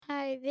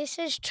Hi, this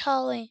is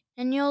Charlie,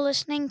 and you're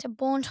listening to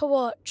Born to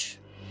Watch.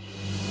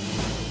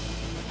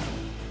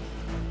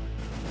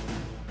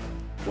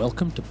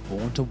 Welcome to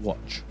Born to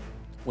Watch,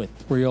 where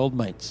three old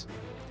mates,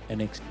 an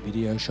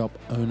ex-video shop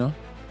owner,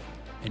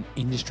 an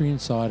industry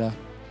insider,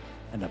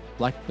 and a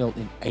black belt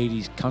in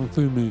 80s kung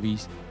fu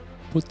movies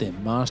put their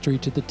mastery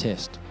to the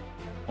test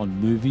on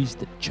movies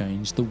that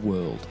changed the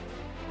world.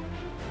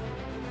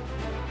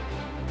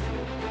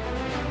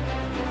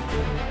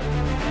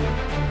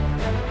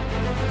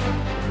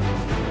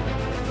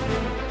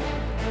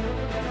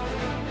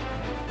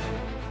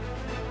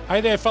 Hey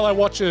there, fellow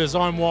watchers.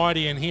 I'm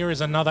Whitey, and here is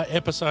another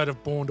episode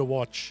of Born to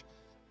Watch.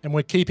 And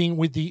we're keeping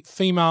with the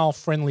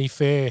female-friendly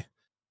fare.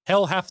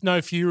 Hell hath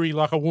no fury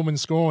like a woman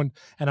scorned.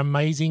 An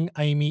amazing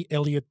Amy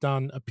Elliott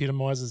Dunn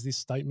epitomises this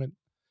statement.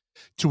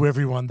 To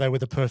everyone, they were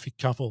the perfect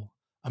couple.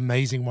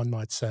 Amazing, one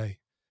might say.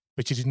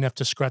 But you didn't have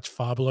to scratch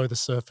far below the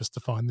surface to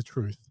find the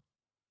truth.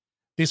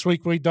 This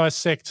week we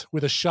dissect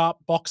with a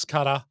sharp box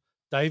cutter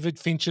David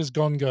Fincher's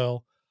Gone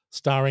Girl,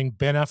 starring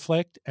Ben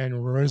Affleck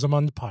and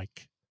Rosamund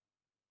Pike.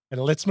 And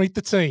let's meet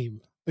the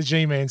team. The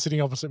G-Man sitting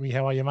opposite me.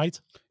 How are you,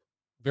 mate?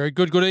 Very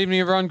good. Good evening,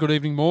 everyone. Good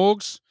evening,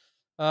 Morgs.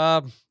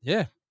 Been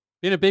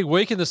a big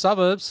week in the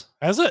suburbs.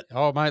 Has it?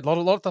 Oh, mate, a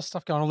lot of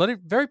stuff going on.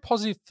 Very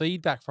positive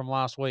feedback from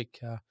last week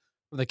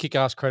from the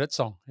Kick-Ass Credit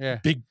song. Yeah.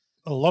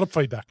 A lot of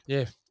feedback.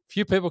 Yeah.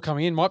 Few people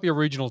coming in. Might be a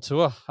regional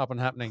tour up and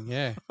happening.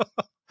 Yeah.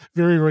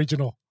 Very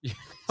regional.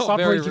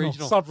 Very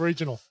Sub-regional.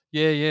 Sub-regional.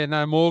 Yeah.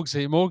 No,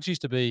 Morgs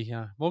used to be.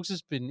 Morgs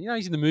has been.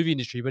 He's in the movie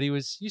industry, but he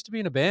used to be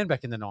in a band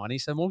back in the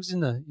 90s. So Morgs is in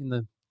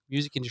the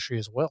music industry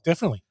as well.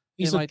 Definitely.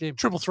 He's a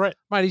triple threat,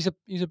 mate.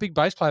 He's a big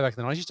bass player back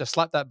in the 90s. He used to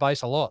slap that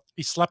bass a lot.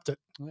 He slapped it.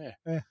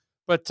 Yeah.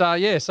 But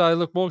So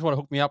look, Morgs want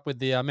to hook me up with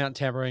the Mountain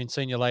Tambourine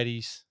Senior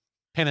Ladies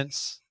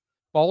Pennants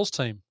Bowls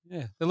team.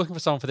 Yeah, they're looking for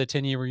someone for their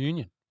 10-year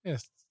reunion.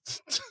 Yes,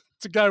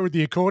 to go with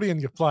the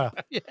accordion player.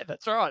 Yeah,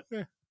 that's right.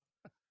 Yeah.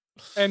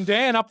 And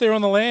Dan, up there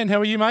on the land, how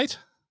are you, mate?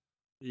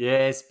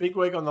 Yes, big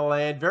week on the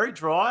land. Very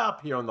dry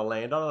up here on the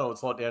land. I don't know what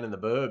it's like down in the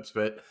burbs,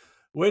 but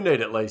we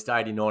need at least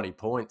 80, 90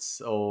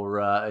 points or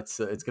it's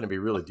going to be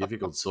really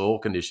difficult soil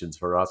conditions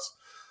for us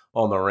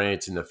on the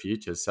ranch in the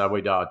future. So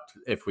we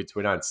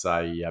don't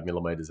say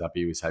millimetres up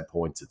here, we say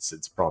points.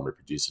 It's primary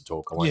producer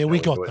talk. Yeah, we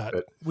got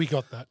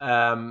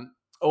that.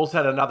 Also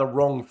had another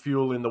wrong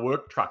fuel in the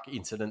work truck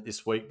incident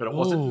this week, but it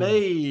wasn't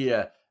me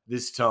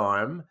this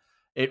time.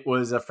 It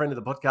was a friend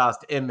of the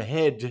podcast, M.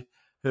 Head,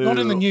 who not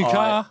in the new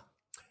car.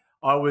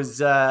 I was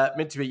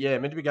meant to be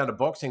going to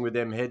boxing with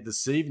M. Head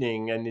this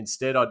evening, and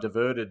instead I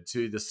diverted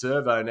to the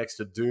servo next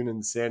to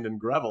Doonan Sand and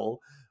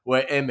Gravel,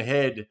 where M.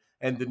 Head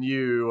and the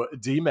new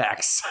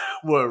D-Max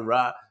were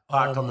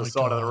parked on the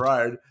side of the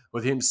road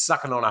with him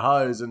sucking on a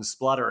hose and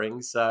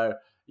spluttering. So,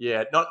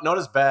 yeah, not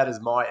as bad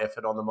as my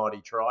effort on the mighty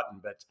Triton,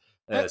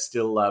 but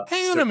still...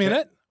 hang on a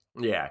minute.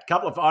 Yeah, a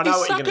couple of... I know He's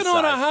what you're going to say.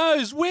 sucking on a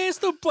hose. Where's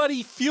the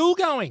bloody fuel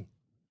going?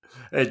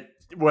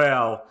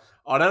 Well,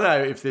 I don't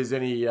know if there's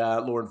any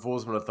law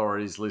enforcement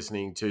authorities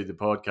listening to the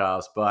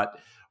podcast, but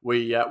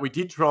we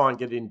did try and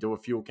get into a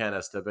fuel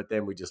canister, but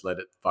then we just let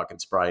it fucking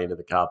spray into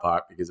the car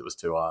park because it was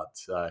too hard.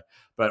 So,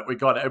 but we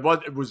got it.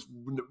 It was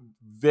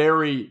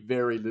very,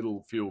 very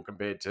little fuel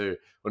compared to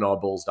when I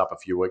ballsed up a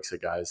few weeks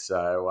ago.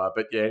 So,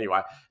 but yeah,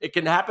 anyway, it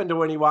can happen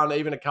to anyone,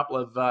 even a couple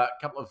of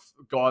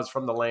guys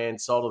from the land,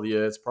 salt of the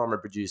earth,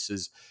 primary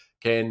producers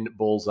can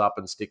balls up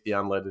and stick the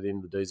unleaded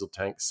in the diesel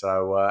tank.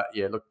 So,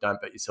 look,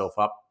 don't beat yourself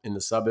up in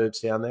the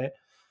suburbs down there.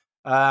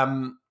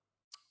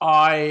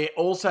 I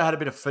also had a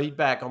bit of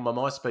feedback on my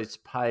MySpace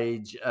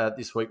page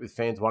this week with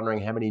fans wondering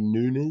how many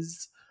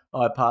Noonas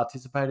I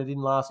participated in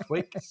last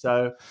week.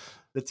 So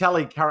the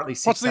tally currently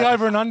sits. What's the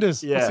over and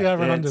unders? Yeah, what's the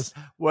over and unders?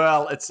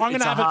 I'm going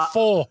to have it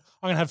 4.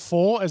 I'm going to have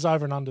 4 as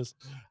over and unders.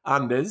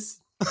 Unders,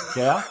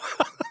 yeah.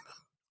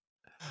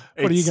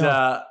 What are you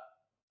going?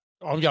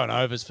 I'm going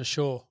overs for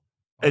sure.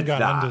 I'm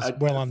going unders.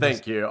 Well unders.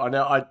 Thank you. I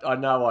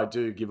know I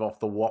do give off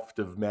the waft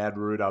of Mad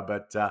Rooter,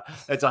 but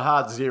it's a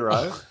hard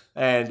 0,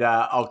 and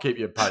I'll keep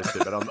you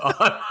posted. But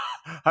I'm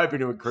hoping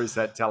to increase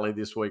that tally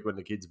this week when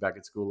the kids are back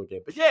at school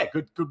again. But yeah,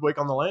 good week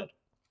on the land.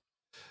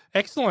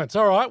 Excellent.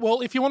 All right.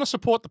 Well, if you want to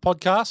support the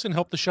podcast and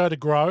help the show to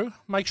grow,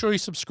 make sure you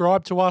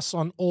subscribe to us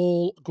on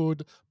all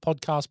good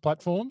podcast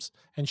platforms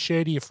and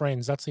share to your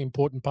friends. That's the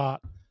important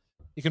part.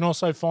 You can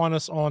also find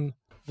us on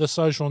the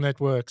social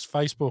networks,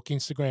 Facebook,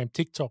 Instagram,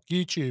 TikTok,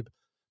 YouTube,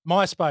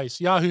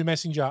 MySpace, Yahoo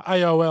Messenger,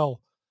 AOL,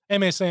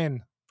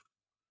 MSN.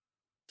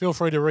 Feel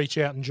free to reach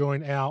out and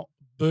join our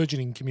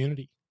burgeoning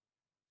community.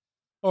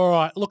 All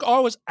right. Look, I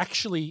was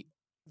actually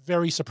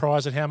very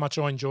surprised at how much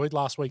I enjoyed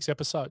last week's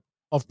episode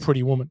of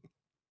Pretty Woman.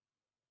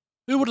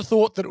 Who would have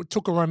thought that it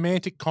took a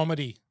romantic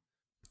comedy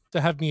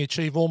to have me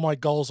achieve all my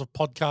goals of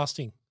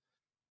podcasting?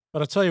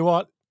 But I tell you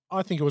what,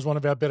 I think it was one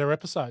of our better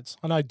episodes.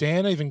 I know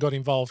Dan even got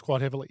involved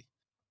quite heavily.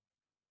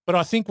 But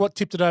I think what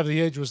tipped it over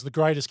the edge was the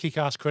greatest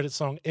Kick-Ass credit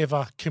song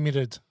ever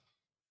committed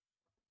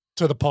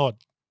to the pod.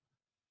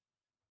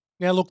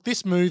 Now, look,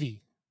 this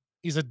movie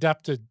is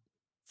adapted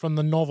from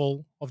the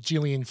novel of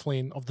Gillian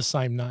Flynn of the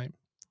same name.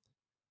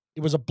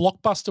 It was a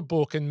blockbuster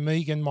book, and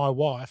Megan, my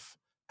wife,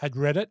 had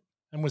read it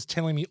and was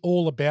telling me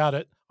all about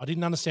it. I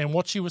didn't understand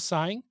what she was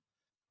saying.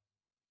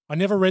 I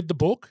never read the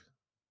book,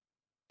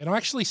 and I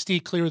actually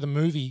steered clear of the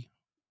movie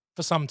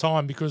for some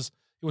time because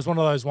it was one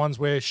of those ones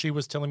where she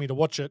was telling me to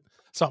watch it,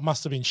 so it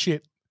must have been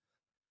shit.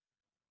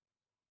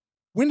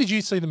 When did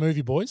you see the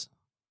movie, boys?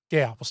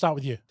 Yeah, we'll start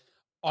with you.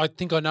 I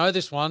think I know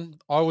this one.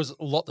 I was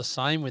a lot the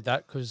same with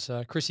that because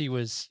Chrissy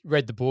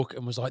read the book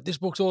and was like, "This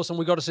book's awesome.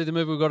 We got to see the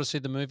movie. We got to see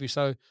the movie."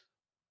 So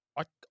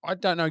I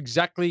don't know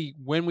exactly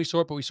when we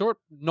saw it, but we saw it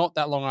not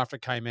that long after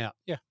it came out.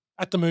 Yeah,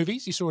 at the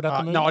movies. You saw it at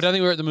the movies? No, I don't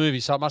think we were at the movie,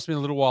 so it must have been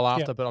a little while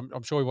Yeah. after. But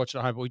I'm sure we watched it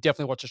at home. But we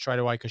definitely watched it straight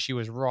away because she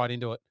was right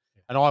into it,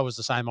 and I was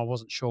the same. I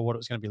wasn't sure what it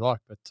was going to be like,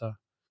 but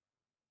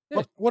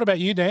What about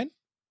you, Dan?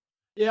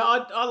 Yeah,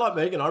 I like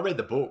Megan. I read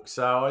the book,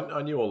 so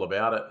I knew all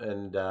about it,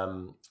 and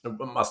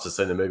I must have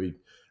seen the movie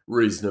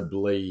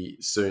reasonably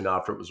soon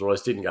after it was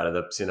released. Didn't go to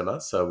the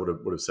cinema, so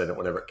would have seen it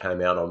whenever it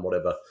came out on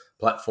whatever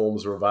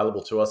platforms were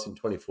available to us in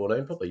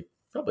 2014. Probably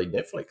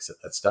Netflix at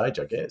that stage,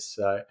 I guess.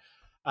 So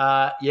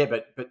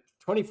but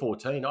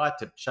 2014, I had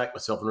to shake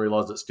myself and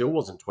realise it still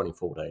wasn't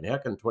 2014. How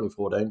can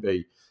 2014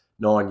 be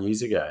 9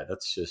 years ago?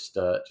 That's just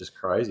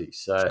crazy.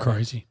 So It's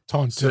crazy.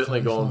 Time's certainly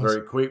definitely gone flies.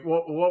 very quick.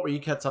 What were you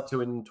cats up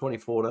to in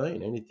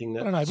 2014? Anything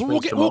that I don't know. But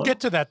springs to we'll mind? get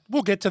to that.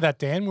 We'll get to that,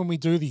 Dan, when we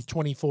do the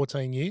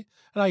 2014 year.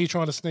 I know you're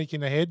trying to sneak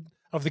in ahead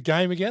of the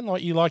game again,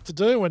 like you like to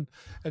do, and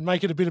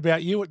make it a bit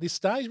about you at this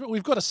stage. But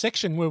we've got a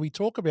section where we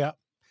talk about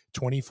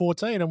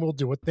 2014, and we'll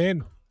do it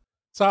then.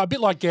 So a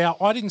bit like Gow,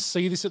 I didn't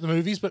see this at the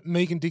movies, but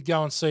Megan did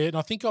go and see it, and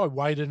I think I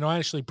waited, and I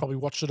actually probably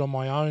watched it on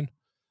my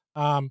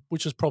own,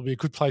 which is probably a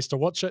good place to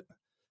watch it.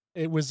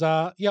 It was,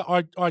 I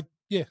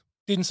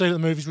didn't see it at the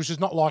movies, which is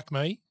not like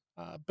me,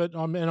 but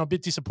I'm a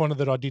bit disappointed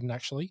that I didn't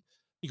actually.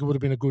 I think it would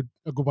have been a good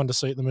one to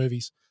see at the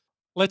movies.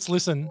 Let's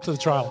listen to the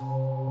trailer.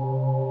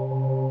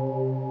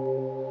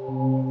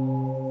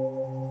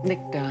 Nick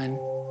Dunne,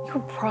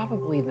 you're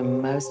probably the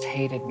most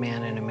hated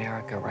man in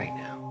America right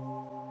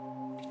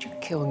now. Did you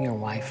kill your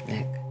wife,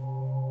 Nick?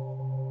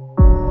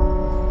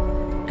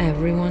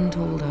 Everyone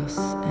told us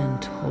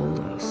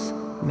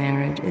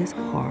marriage is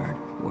hard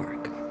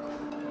work.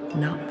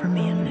 Not for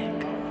me and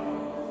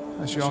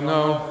Nick. As you all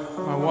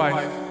know, my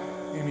wife,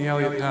 Amy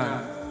Elliott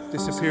Dunn,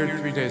 disappeared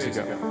 3 days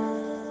ago.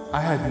 I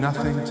had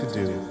nothing to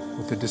do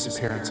with the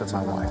disappearance of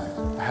my wife.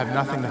 I have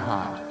nothing to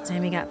hide.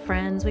 Amy got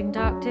friends we can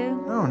talk to?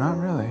 No, not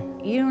really.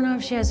 You don't know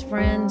if she has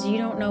friends, you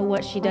don't know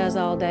what she does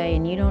all day,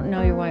 and you don't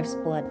know your wife's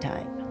blood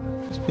type.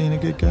 Just being a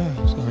good guy,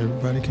 so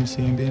everybody can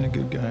see him being a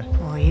good guy.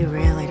 Well, you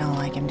really don't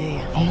like him, do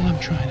you? All I'm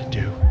trying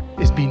to do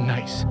is be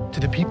nice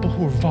to the people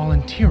who are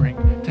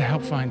volunteering to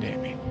help find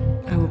Amy.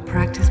 I will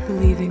practice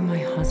believing my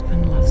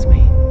husband loves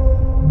me,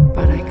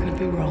 but I could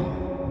be wrong.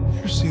 You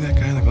ever see that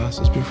guy in the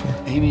glasses before?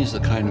 Amy is the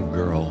kind of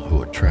girl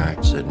who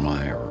attracts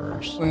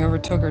admirers. Whoever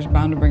took her is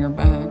bound to bring her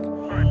back.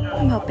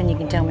 I'm hoping you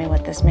can tell me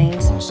what this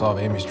means. Wanna solve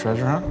Amy's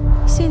treasure hunt?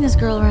 You seen this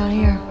girl around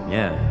here?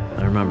 Yeah,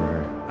 I remember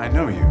her. I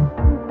know you.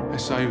 I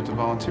saw you at the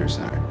volunteer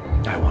center.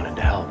 I wanted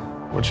to help.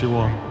 What she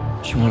want?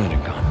 She wanted a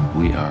gun.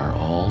 We are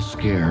all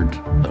scared,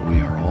 but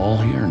we are all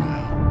here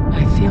now.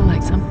 I feel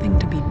like something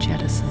to be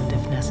jettisoned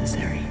if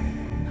necessary.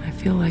 I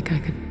feel like I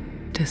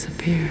could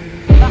disappear.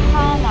 The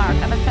hallmark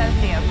of a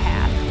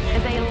sociopath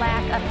is a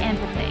lack of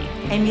empathy.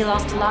 Amy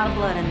lost a lot of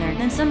blood in there,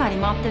 then somebody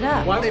mopped it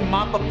up. Why do they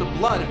mop up the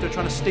blood if they're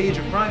trying to stage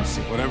a crime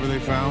scene? Whatever they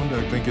found,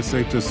 I think it's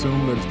safe to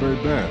assume that it's very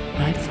bad.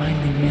 I'd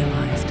finally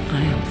realized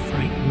I am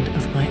frightened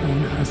of my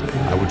own husband.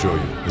 I would show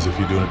you, as if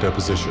you're doing a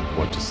deposition,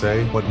 what to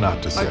say, what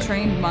not to say. A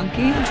trained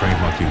monkey? A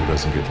trained monkey who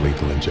doesn't get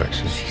lethal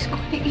injections. She's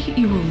going to eat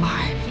you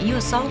alive. You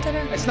assaulted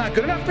her? It's not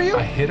good enough for you?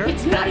 I hit her?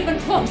 It's not even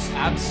close.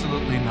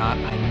 Absolutely not.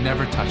 I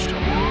never touched her.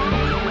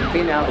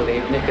 We now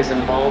believe Nick is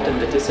involved in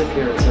the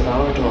disappearance of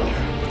our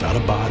daughter. Without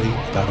a body,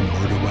 without a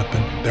murder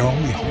weapon, their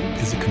only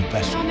hope is a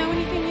confession. I don't know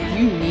anything yet.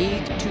 You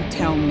need to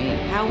tell me.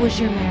 How was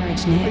your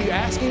marriage, Nick? Are you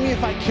asking me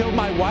if I killed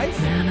my wife?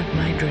 Man of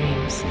my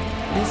dreams.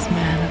 This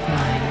man of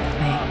mine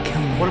may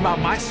kill me. What about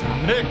my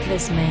son, Nick?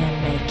 This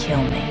man may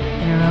kill me.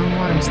 In her own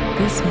words,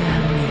 This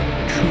man may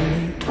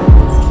truly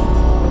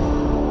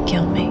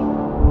kill me.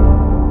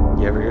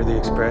 You ever hear the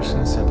expression,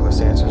 the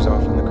simplest answer is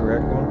often the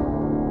correct one?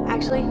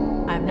 actually,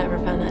 I've never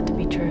found that to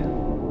be true.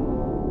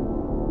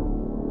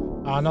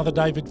 Another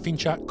David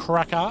Fincher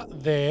cracker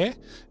there.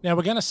 Now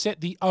we're going to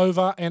set the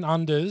over and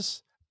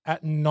unders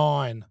at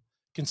 9,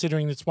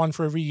 considering it's one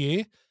for every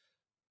year.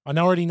 I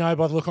already know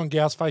by the look on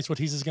Gow's face what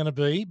his is going to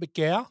be, but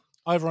Gow,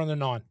 over under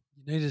 9.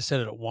 You need to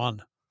set it at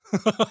 1.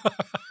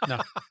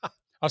 No.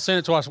 I've seen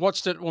it twice.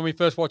 Watched it when we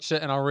first watched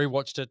it, and I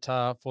rewatched it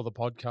for the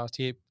podcast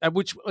here,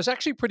 which was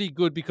actually pretty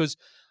good because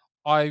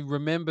I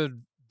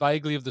remembered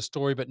vaguely of the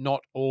story, but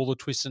not all the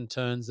twists and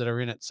turns that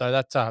are in it. So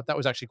that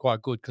was actually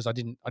quite good because I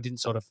didn't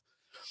sort of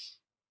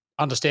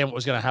understand what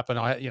was going to happen.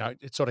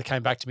 It sort of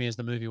came back to me as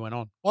the movie went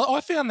on. Well,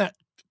 I found that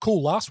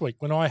cool last week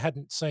when I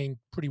hadn't seen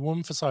Pretty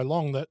Woman for so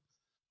long that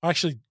I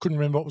actually couldn't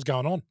remember what was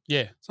going on.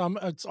 Yeah. So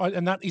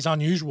and that is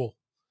unusual,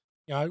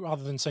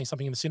 other than seeing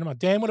something in the cinema.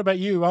 Dan, what about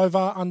you?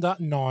 Over, under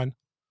 9?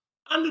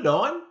 Under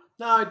 9?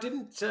 No, I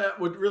didn't.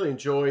 Would really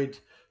enjoyed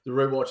the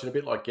rewatch, and a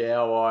bit like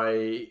Gow,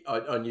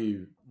 I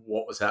knew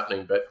what was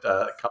happening, but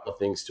a couple of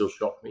things still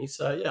shocked me.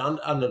 So yeah,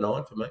 under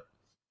 9 for me.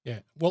 Yeah.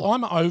 Well,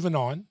 I'm over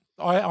 9.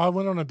 I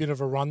went on a bit of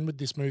a run with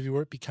this movie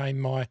where it became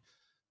my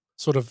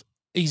sort of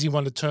easy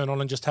one to turn on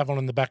and just have on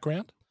in the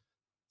background.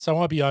 So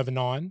I'd be over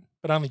 9,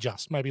 but only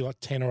just, maybe like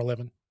 10 or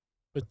 11.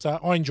 But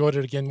I enjoyed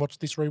it again.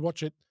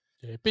 Rewatch it.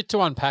 Yeah, a bit to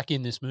unpack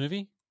in this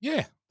movie.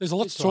 Yeah, there's a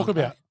lot Bit to to talk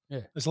unpack. about.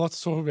 Yeah. There's a lot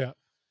to talk about.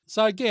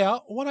 So,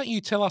 Gow, why don't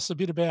you tell us a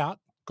bit about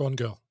Gone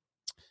Girl?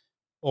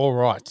 All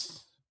right.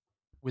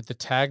 With the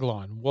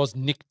tagline, "Was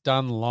Nick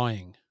Dunne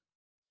lying?"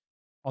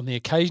 On the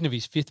occasion of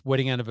his 5th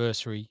wedding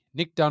anniversary,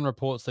 Nick Dunne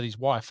reports that his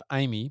wife,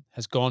 Amy,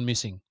 has gone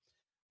missing.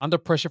 Under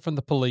pressure from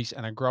the police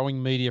and a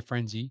growing media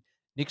frenzy,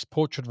 Nick's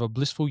portrait of a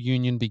blissful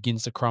union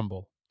begins to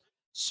crumble.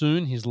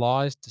 Soon, his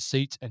lies,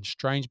 deceits, and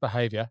strange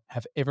behavior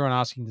have everyone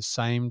asking the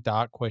same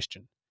dark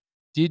question.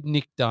 Did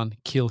Nick Dunne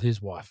kill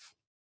his wife?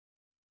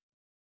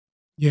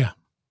 Yeah.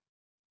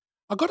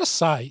 I got to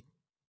say,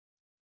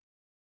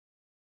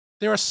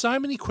 there are so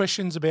many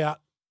questions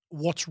about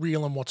what's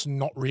real and what's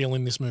not real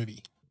in this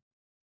movie.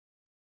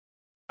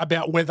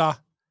 About whether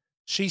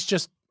she's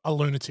just a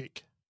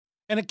lunatic.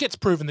 And it gets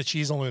proven that she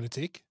is a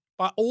lunatic.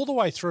 But all the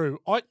way through,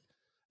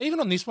 even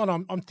on this one,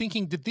 I'm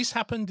thinking, did this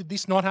happen? Did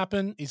this not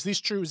happen? Is this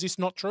true? Is this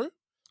not true?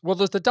 Well,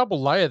 there's the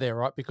double layer there,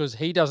 right? Because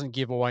he doesn't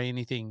give away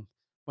anything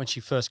when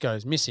she first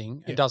goes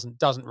missing and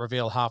doesn't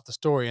reveal half the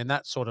story, and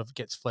that sort of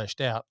gets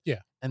fleshed out. Yeah.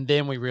 And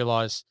then we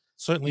realize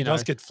Certainly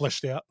does get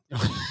fleshed out.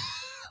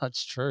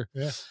 That's true.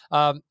 Yeah.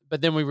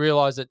 But then we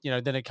realize that,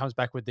 then it comes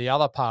back with the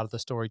other part of the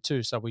story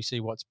too. So we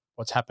see what's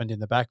happened in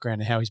the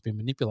background and how he's been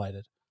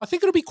manipulated. I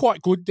think it'll be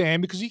quite good,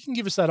 Dan, because you can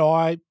give us that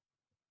eye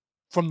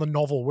from the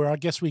novel, where I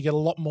guess we get a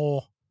lot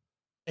more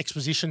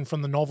exposition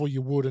from the novel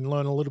you would, and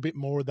learn a little bit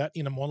more of that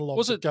inner monologue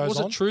Was that goes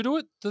on. it true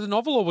to the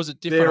novel, or was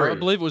it different? I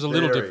believe it was a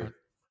little different.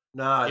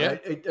 No, Yeah?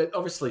 it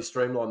obviously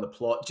streamlined the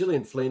plot.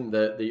 Gillian Flynn,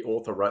 the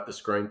author, wrote the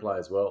screenplay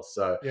as well.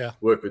 So Yeah.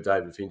 worked with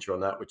David Fincher on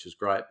that, which was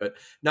great. But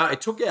no, it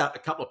took out a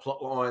couple of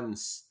plot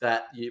lines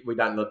that we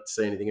don't need to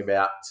see anything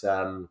about.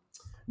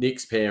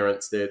 Nick's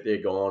parents,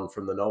 they're gone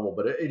from the novel,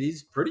 but it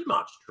is pretty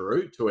much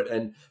true to it.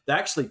 And they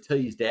actually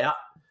teased out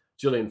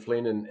Gillian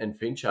Flynn and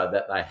Fincher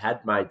that they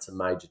had made some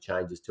major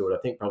changes to it. I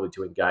think probably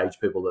to engage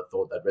people that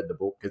thought they'd read the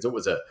book, because it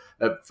was a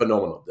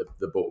phenomenal,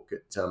 the book.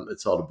 It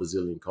sold a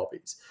bazillion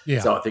copies.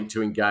 Yeah. So I think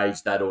to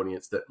engage that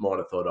audience that might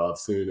have thought, I've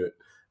seen it,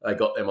 they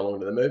got them along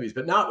to the movies.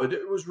 But no,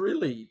 it was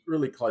really,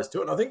 really close to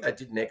it. And I think they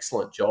did an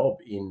excellent job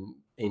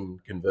in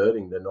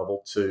converting the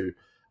novel to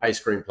a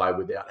screenplay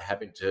without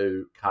having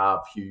to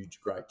carve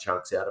huge, great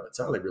chunks out of it. It's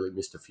only really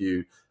missed a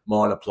few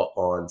minor plot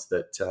lines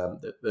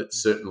that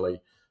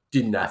certainly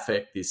didn't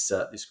affect this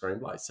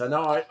screenplay. So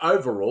no,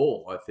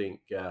 overall, I think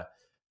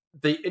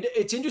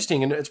it's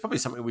interesting, and it's probably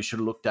something we should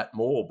have looked at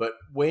more. But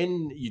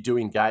when you do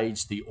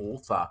engage the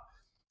author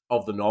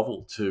of the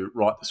novel to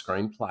write the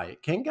screenplay,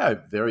 it can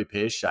go very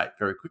pear-shaped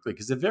very quickly,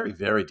 because they're very,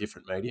 very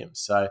different mediums.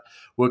 So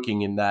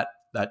working in that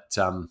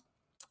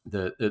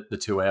the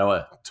 2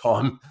 hour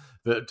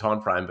time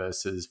frame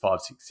versus 500,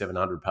 600,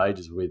 700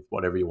 pages with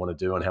whatever you want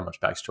to do and how much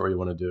backstory you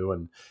want to do,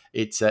 and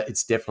it's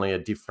definitely a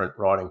different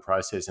writing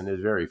process. And there's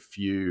very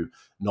few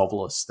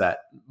novelists that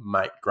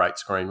make great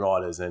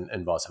screenwriters,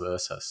 and vice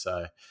versa.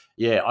 So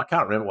yeah, I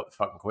can't remember what the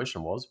fucking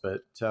question was,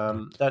 but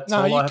that's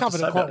no, all you I have to covered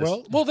say it quite about this.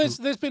 well. Well,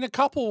 there's been a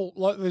couple.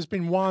 Like there's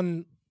been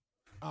one,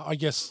 I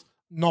guess,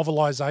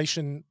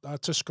 novelization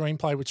to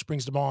screenplay which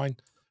springs to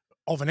mind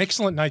of an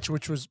excellent nature,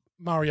 which was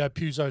Mario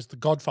Puzo's The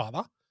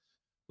Godfather.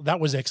 That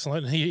was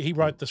excellent. He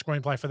wrote the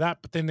screenplay for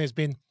that. But then there's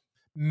been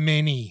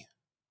many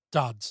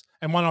duds.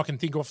 And one I can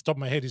think of off the top of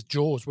my head is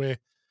Jaws, where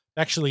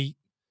they actually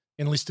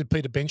enlisted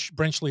Peter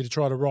Brenchley to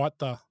try to write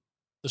the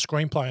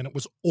screenplay, and it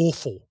was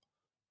awful.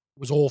 It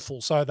was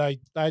awful. So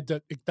they had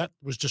that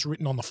was just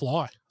written on the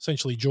fly,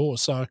 essentially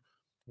Jaws. So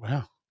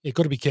wow, you've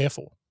got to be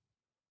careful.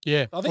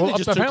 Yeah, I think they're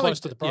just too close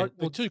to the yeah,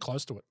 they're too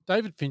close to it.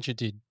 David Fincher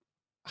did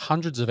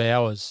hundreds of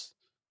hours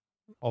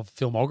of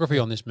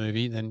filmography on this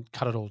movie, then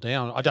cut it all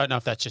down. I don't know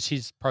if that's just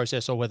his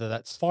process or whether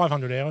that's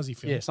 500 hours he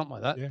filmed. Yeah, something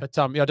like that. Yeah. But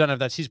I don't know if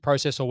that's his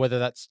process or whether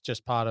that's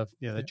just part of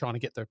they're trying to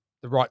get the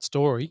right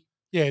story.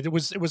 Yeah, it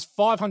was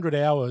 500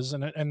 hours,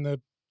 and the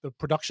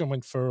production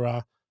went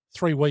for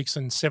 3 weeks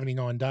and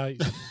 79 days.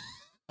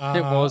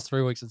 It was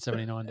 3 weeks and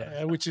 79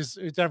 days, which is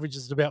it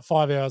averages about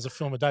 5 hours of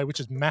film a day,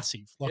 which is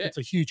massive. Like it's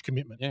a huge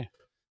commitment. Yeah,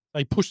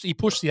 he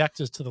pushed the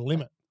actors to the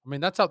limit. I mean,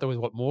 that's up there with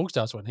what Morgs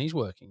does when he's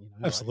working.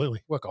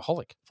 Absolutely, like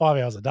workaholic. 5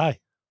 hours a day.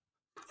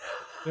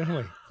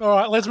 Definitely. All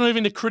right, let's move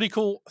into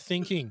critical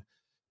thinking.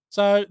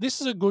 So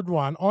this is a good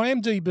one.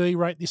 IMDb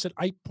rate this at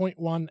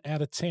 8.1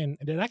 out of 10,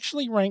 and it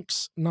actually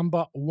ranks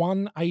number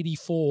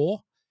 184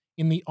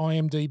 in the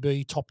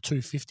IMDb top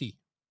 250.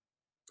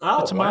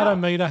 The tomato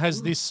meter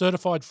has this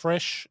certified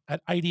fresh at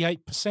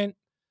 88%,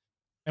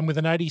 and with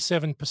an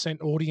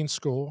 87% audience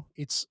score,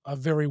 it's a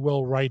very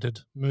well rated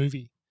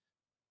movie.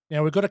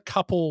 Now we've got a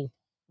couple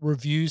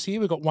reviews here.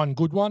 We've got one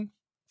good one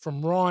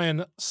from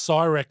Ryan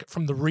Syrek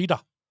from The Reader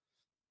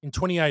in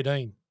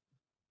 2018.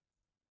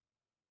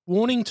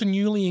 Warning to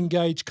newly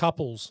engaged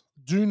couples: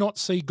 do not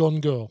see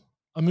Gone Girl,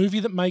 a movie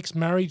that makes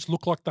marriage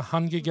look like the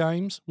Hunger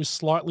Games with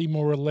slightly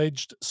more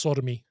alleged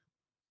sodomy.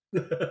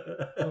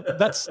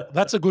 That's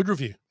a good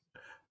review.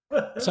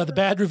 So the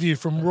bad review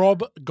from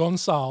Rob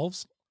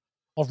Gonsalves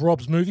of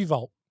Rob's Movie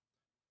Vault.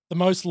 The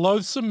most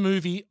loathsome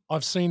movie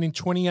I've seen in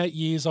 28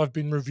 years I've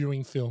been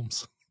reviewing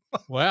films.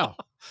 Wow.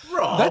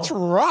 Rob. That's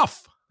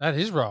rough. That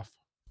is rough.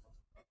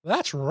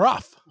 That's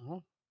rough.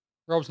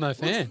 Rob's no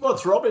fan.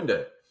 What's Rob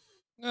into?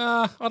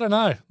 I don't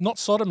know. Not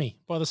sodomy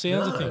by the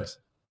sounds of No. things.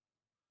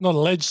 Not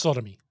alleged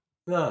sodomy.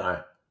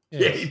 No.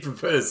 Yes. Yeah, he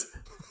prefers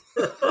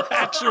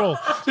actual.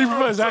 He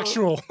prefers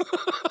actual.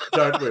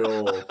 Don't we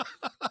all?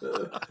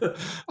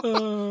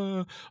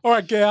 All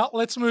right, Gal,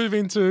 let's move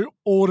into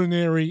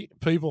Ordinary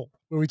People,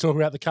 where we talk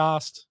about the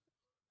cast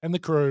and the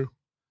crew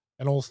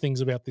and all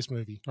things about this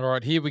movie. All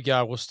right, here we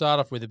go. We'll start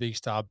off with a big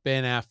star,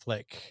 Ben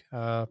Affleck.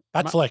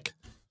 Affleck.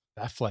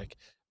 Affleck.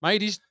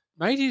 Made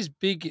his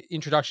big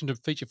introduction to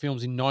feature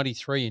films in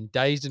 93 in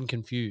Dazed and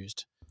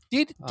Confused.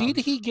 Did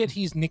he get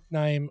his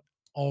nickname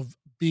of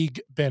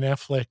Big Ben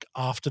Affleck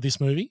after this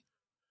movie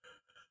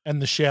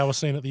and the shower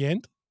scene at the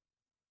end?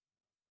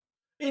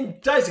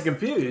 In Days of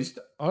Confused?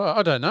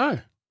 I don't know.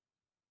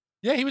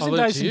 Yeah, he was in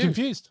Days and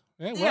Confused.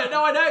 Yeah,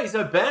 no, I know he's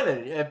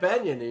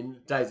O'Banion in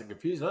Days of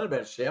Confused. I know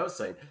about a shower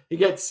scene. He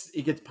gets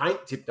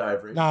paint tipped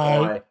over him.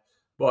 No.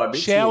 by a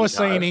mixing shower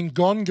toe. scene in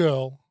Gone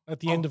Girl at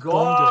the end of Gone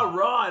Oh, Girl.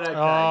 right. Okay.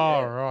 Oh,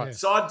 yeah. right.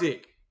 Yes. Side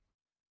dick.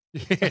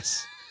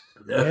 Yes.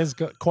 He has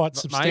got quite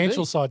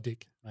substantial side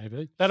dick.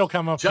 Maybe. That'll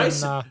come up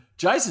Jason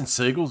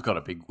Segel's got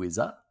a big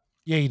whizzer.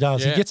 Yeah, he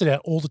does. Yeah. He gets it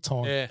out all the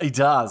time. Yeah. He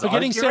does.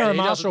 Forgetting Sarah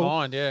Marshall.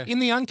 Mind, yeah. In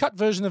the uncut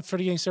version of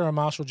Forgetting Sarah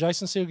Marshall,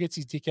 Jason Segel gets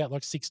his dick out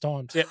like 6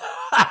 times. Yeah.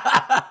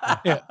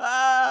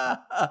 Yeah.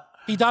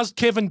 He does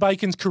Kevin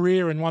Bacon's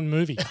career in one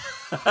movie.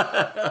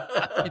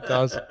 He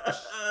does.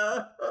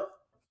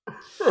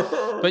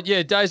 But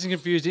yeah, Dazed and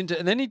Confused.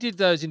 And then he did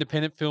those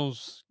independent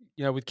films,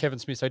 with Kevin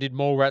Smith. So he did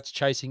Mallrats,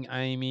 Chasing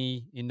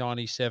Amy in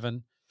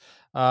 97.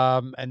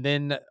 And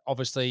then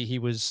obviously he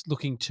was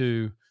looking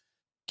to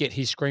get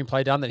his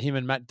screenplay done that him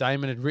and Matt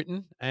Damon had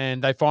written.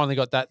 And they finally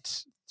got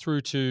that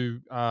through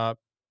to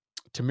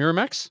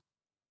Miramax.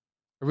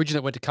 Originally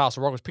it went to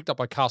Castle Rock. It was picked up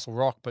by Castle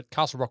Rock, but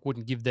Castle Rock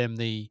wouldn't give them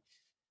the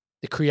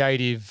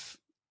creative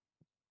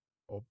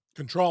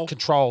Control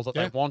that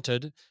they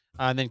wanted.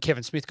 And then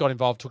Kevin Smith got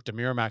involved, took to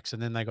Miramax,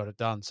 and then they got it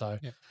done. So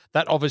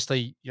that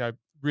obviously,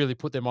 really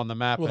put them on the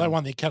map. Well, they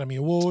won the Academy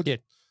Award. Yeah.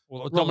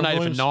 Well, it was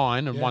nominated for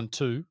 9 and won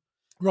 2.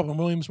 Robin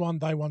Williams won.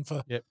 They won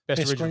for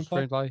best original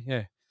screenplay.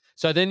 Yeah.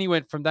 So then he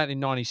went from that in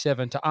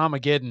 97 to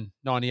Armageddon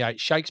 98,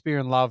 Shakespeare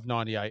in Love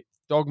 98,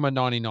 Dogma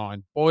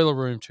 99, Boiler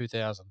Room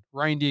 2000,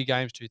 Reindeer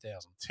Games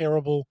 2000.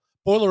 Terrible.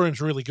 Boiler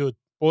Room's really good.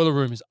 Boiler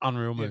Room is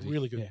unreal movie.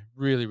 Really good. Yeah,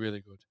 really, really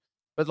good.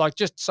 But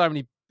just so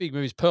many big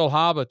movies. Pearl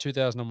Harbor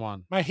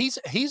 2001. Mate,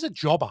 he's a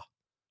jobber.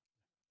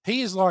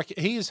 He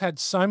has had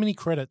so many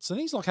credits, and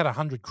he's had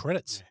 100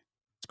 credits. Yeah.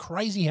 It's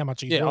crazy how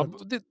much he's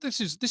worked. This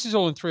is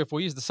all in 3 or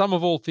 4 years. The Sum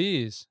of All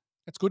Fears.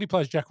 That's good. He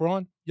plays Jack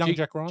Ryan,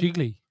 Jack Ryan.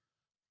 Jiggly.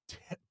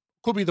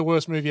 Could be the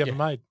worst movie ever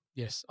made.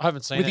 Yes, I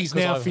haven't seen with it. His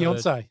now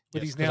fiance.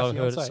 With his now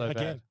fiance so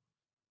again.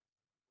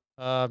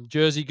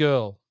 Jersey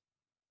Girl.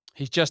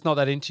 He's Just Not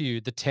That Into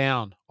You. The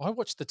Town. I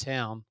watched The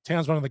Town.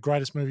 Town's one of the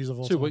greatest movies of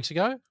all 2 time. weeks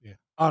ago. Yeah,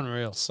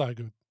 unreal. So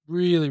good.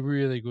 Really,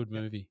 really good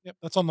movie. Yep,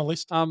 that's on the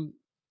list.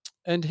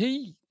 And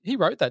he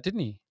wrote that,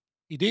 didn't he?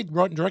 He did.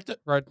 Wrote and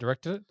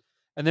directed it.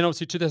 And then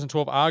obviously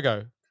 2012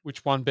 Argo,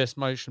 which won Best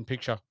Motion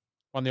Picture,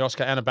 won the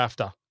Oscar and a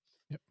BAFTA.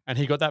 Yep. And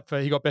he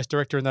got Best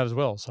Director in that as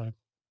well. So,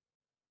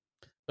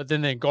 but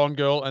then Gone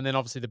Girl, and then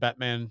obviously the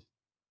Batman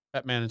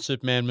and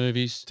Superman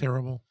movies.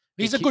 Terrible.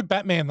 He's a good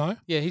Batman though.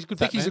 Yeah, he's good. I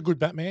think he's a good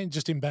Batman,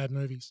 just in bad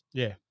movies.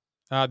 Yeah.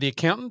 The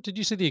Accountant. Did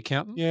you see The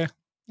Accountant? Yeah.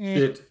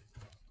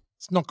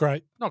 It's not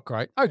great. Not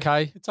great.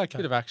 Okay. Yeah, it's okay.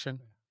 Bit of action.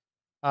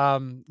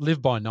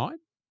 Live by Night.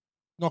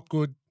 Not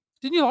good.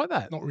 Didn't you like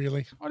that? Not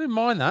really. I didn't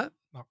mind that.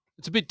 No.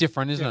 It's a bit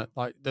different, isn't it?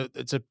 Like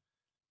it's a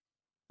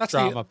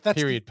drama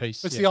period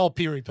piece. It's the old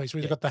period piece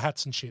where they've got the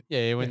hats and shit.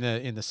 Yeah,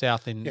 in the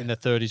South in the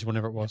 30s,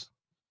 whenever it was.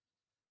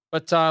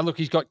 But look,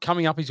 he's got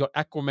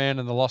Aquaman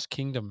and the Lost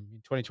Kingdom in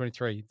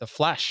 2023, The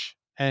Flash,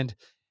 and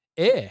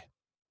Air.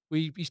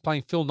 He's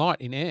playing Phil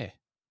Knight in Air.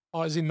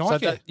 Oh, is he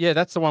Nike? So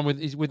that's the one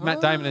with Matt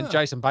Damon and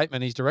Jason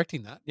Bateman. He's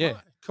directing that. Yeah,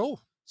 right, cool.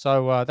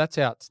 So that's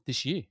out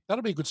this year.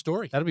 That'll be a good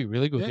story. That'll be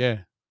really good. Yeah.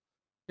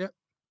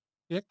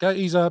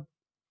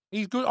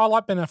 He's good. I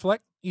like Ben Affleck.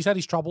 He's had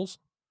his troubles.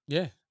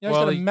 Yeah. He's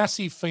got a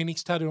massive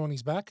phoenix tattoo on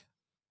his back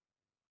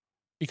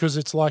because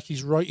it's like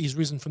he's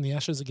risen from the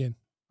ashes again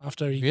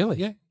after he really.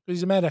 Yeah, because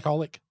he's a mad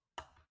alcoholic.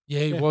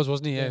 Yeah, he was,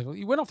 wasn't he? Yeah. Well,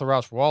 he went off the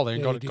rails for a while there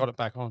and got it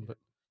back on.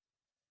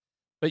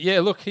 But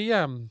yeah, look,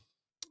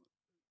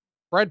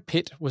 Brad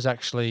Pitt was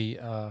actually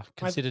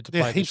considered to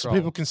play this role. Heaps of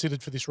people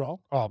considered for this role.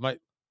 Oh,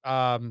 mate.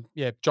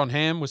 John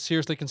Hamm was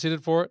seriously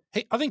considered for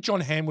it. I think John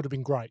Hamm would have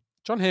been great.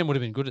 John Hamm would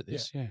have been good at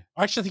this, yeah.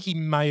 I actually think he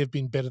may have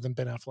been better than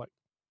Ben Affleck.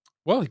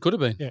 Well, he could have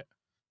been. Yeah.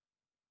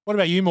 What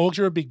about you, Morgs?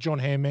 You're a big John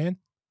Hamm man.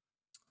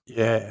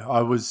 Yeah,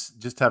 I was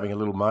just having a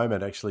little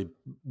moment actually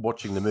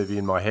watching the movie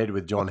in my head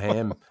with John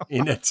Hamm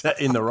in it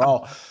in the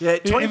role. Yeah,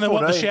 In the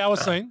 2014. shower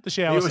scene? The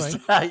shower It was,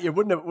 scene. you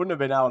wouldn't have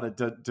been able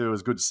to do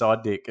as good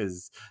side dick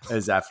as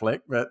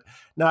Affleck, but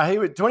no,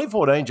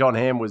 2014. John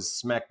Hamm was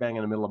smack bang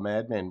in the middle of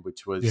Mad Men,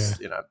 which was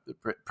the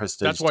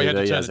prestige That's why you had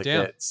to TV turn as it it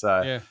down. gets.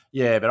 So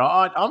Yeah. but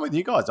I'm with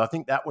you guys. I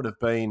think that would have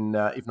been,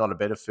 if not a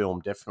better film,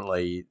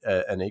 definitely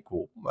an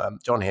equal.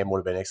 John Hamm would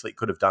have been excellent.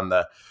 Could have done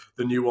the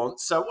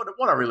nuance. So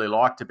what I really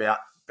liked about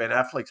Ben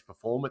Affleck's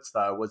performance,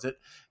 though, was it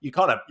you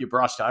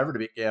brushed over it a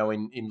bit,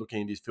 in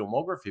looking at his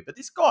filmography, but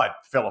this guy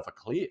fell off a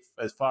cliff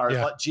as far as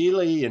like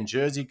Geely and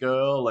Jersey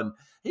Girl, and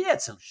he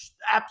had some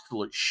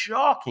absolute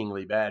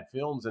shockingly bad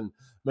films. And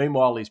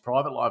meanwhile, his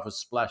private life was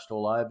splashed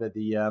all over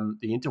the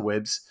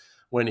interwebs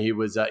when he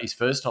was his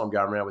first time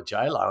going around with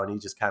J-Lo, and he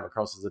just came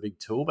across as a big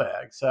tool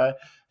bag. So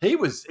he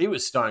was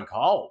stone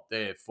cold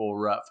there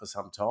for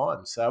some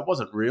time. So it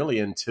wasn't really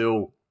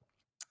until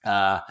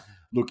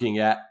looking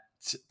at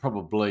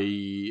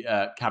probably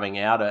coming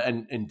out,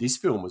 and this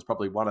film was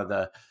probably one of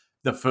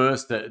the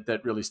first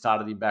that really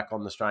started him back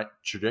on the straight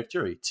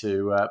trajectory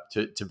to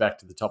back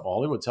to the top of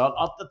Hollywood. So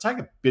I'll take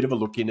a bit of a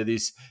look into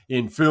this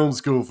in film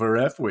school for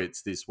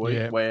F-wits this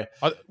week. Where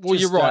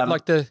you're right.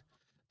 Like the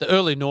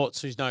early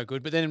noughts, he's no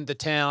good, but then The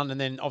Town, and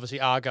then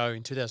obviously Argo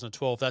in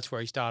 2012. That's where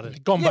he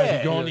started. Gone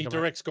Baby Gone. He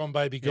directs Gone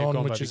Baby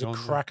Gone, which is a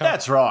cracker.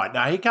 That's right.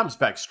 No, he comes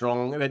back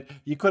strong. I mean,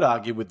 you could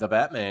argue with the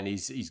Batman,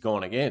 he's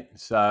gone again.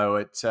 So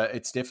it's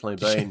definitely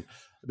been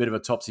a bit of a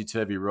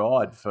topsy-turvy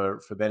ride for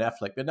Ben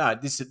Affleck. But no,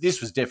 this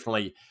was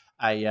definitely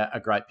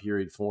a great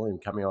period for him,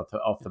 coming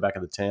off the back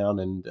of The Town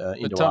and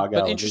into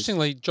Argo. But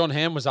interestingly, John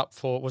Hamm was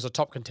a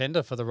top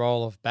contender for the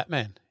role of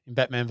Batman in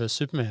Batman vs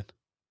Superman.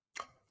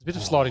 A bit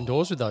of sliding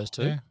doors with those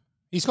two. Yeah.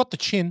 He's got the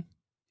chin.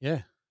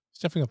 Yeah. He's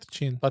definitely got the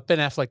chin. But Ben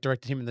Affleck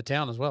directed him in The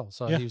Town as well.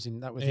 So he was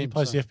in that with him. He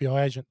plays the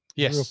FBI agent.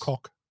 Yes. Real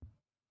cock.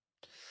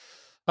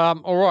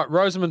 All right.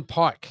 Rosamund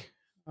Pike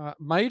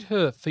made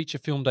her feature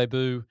film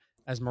debut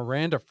as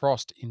Miranda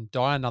Frost in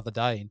Die Another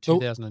Day in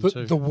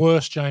 2002. The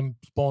worst James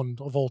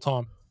Bond of all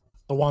time.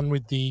 The one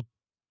with the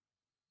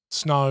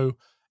snow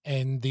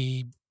and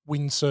the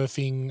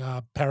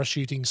windsurfing,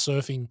 parachuting,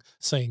 surfing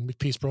scene with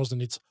Pierce Brosnan.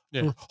 It's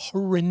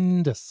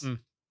horrendous.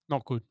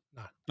 Not good.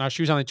 No,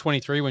 she was only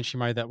 23 when she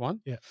made that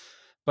one. Yeah.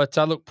 But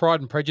look, Pride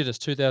and Prejudice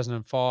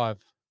 2005,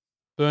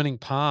 Burning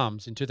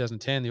Palms in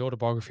 2010, the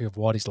autobiography of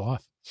Whitey's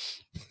life.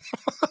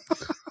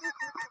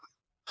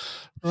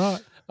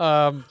 Right.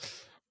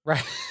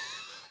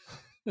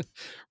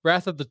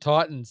 Wrath of the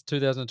Titans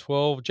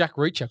 2012, Jack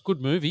Reacher, good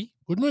movie.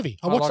 Good movie.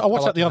 I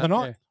watched that the other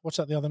night. Yeah. Watched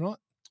that the other night.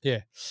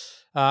 Yeah.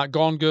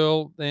 Gone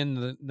Girl,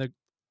 then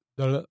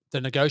the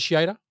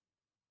Negotiator.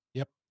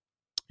 Yep.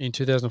 In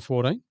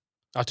 2014.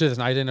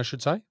 2018, I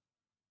should say.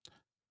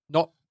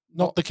 Not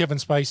the Kevin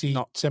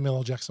Spacey, Samuel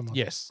L. Jackson one.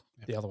 Yes,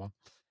 the other one.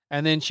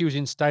 And then she was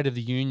in State of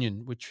the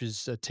Union, which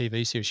was a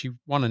TV series. She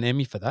won an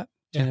Emmy for that.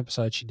 10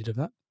 episodes she did of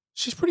that.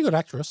 She's a pretty good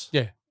actress.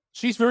 Yeah.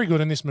 She's very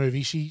good in this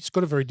movie. She's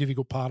got a very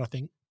difficult part, I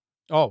think.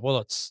 Oh,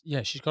 well,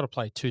 she's got to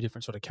play two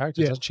different sort of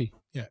characters, doesn't she?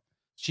 Yeah.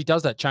 She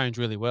does that change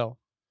really well.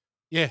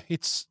 Yeah,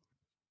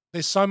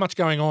 there's so much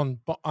going on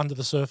under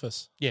the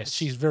surface. Yes.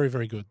 She's very,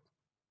 very good.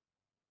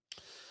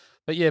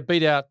 But yeah,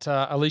 beat out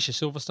Alicia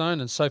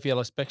Silverstone and Sophie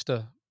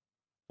Ellis-Bextor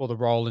for the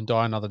role in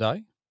Die Another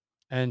Day.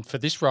 And for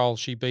this role,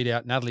 she beat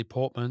out Natalie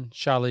Portman,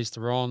 Charlize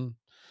Theron,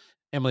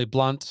 Emily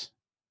Blunt,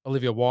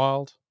 Olivia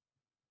Wilde,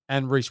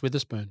 and Reese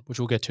Witherspoon, which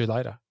we'll get to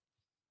later.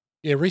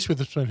 Yeah, Reese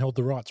Witherspoon held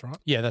the rights, right?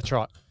 Yeah, that's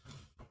right.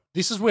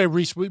 This is where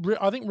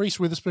I think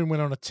Reese Witherspoon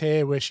went on a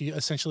tear where she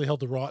essentially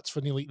held the rights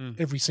for nearly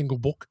every single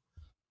book,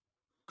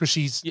 because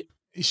she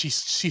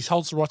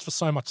holds the rights for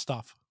so much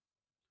stuff.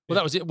 Well,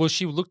 that was it. Well,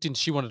 she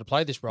wanted to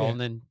play this role, and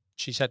then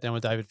she sat down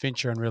with David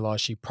Fincher and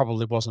realised she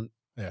probably wasn't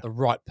the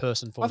right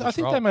person for this role. I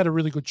think they made a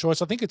really good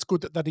choice. I think it's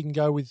good that they didn't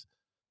go with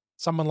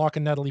someone like a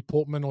Natalie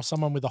Portman or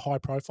someone with a high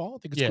profile. I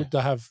think it's good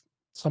to have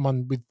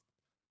someone with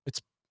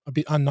it's a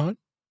bit unknown.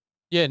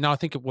 Yeah, no, I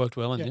think it worked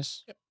well in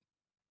this. Yep.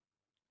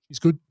 She's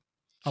good.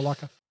 I like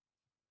her.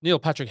 Neil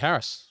Patrick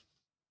Harris.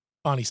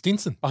 Barney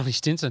Stinson.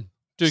 Doogie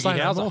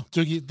Howser.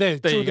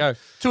 There you go.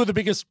 Two of the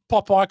biggest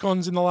pop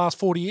icons in the last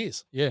 40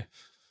 years. Yeah.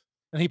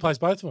 And he plays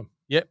both of them.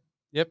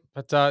 Yep.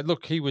 But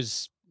look,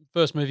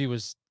 first movie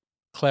was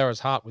Clara's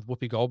Heart with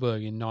Whoopi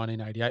Goldberg in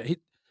 1988.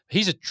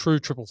 He's a true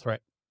triple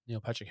threat, Neil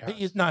Patrick Harris.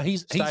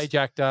 He's stage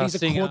actor, he's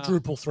singer. a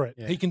quadruple threat.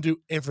 Yeah. He can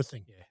do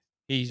everything. Yeah.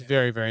 He's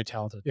very, very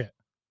talented. Yeah.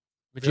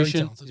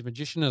 Magician. He's a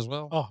magician as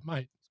well. Oh,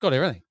 mate. He's got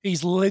everything.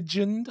 He's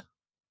legendary.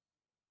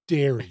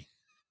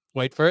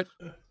 Wait for it.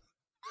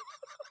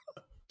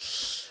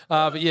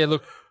 But yeah,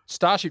 look,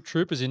 Starship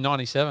Troopers in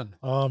 97.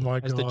 Oh,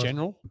 my God. As the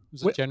general.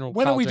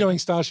 When are we doing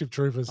Starship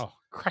Troopers? Oh,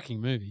 cracking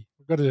movie.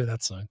 We've got to do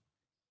that soon.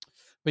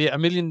 But yeah, A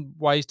Million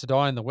Ways to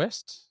Die in the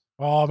West.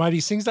 Oh, mate, he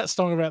sings that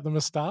song about the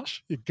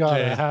moustache. You got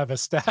to have a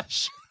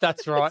stash.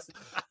 That's right.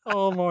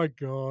 Oh, my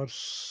God.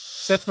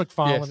 Seth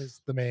MacFarlane is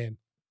the man.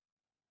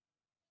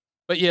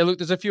 But yeah, look,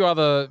 there's a few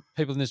other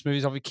people in this movie.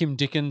 Obviously, Kim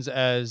Dickens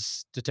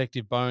as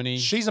Detective Boney.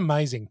 She's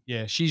amazing.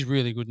 Yeah, she's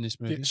really good in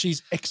this movie. Yeah,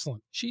 she's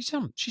excellent. She's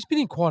been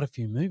in quite a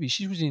few movies.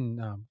 She was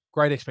in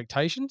Great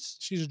Expectations.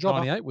 She's a dropper.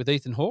 98 with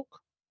Ethan Hawke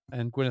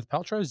and Gwyneth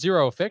Paltrow.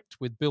 Zero Effect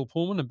with Bill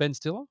Pullman and Ben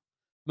Stiller.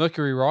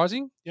 Mercury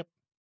Rising. Yep.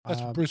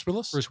 That's Bruce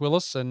Willis. Bruce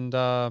Willis and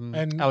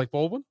Alec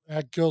Baldwin.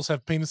 Girls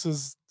have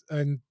penises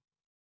and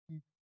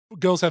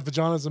girls have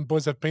vaginas and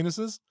boys have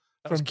penises.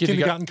 From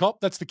Kindergarten Cop.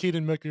 That's the kid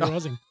in Mercury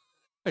Rising.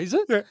 Is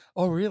it? Yeah.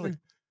 Oh, really?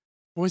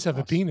 Boys have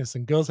a penis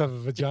and girls have a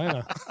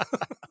vagina.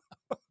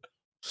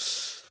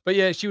 But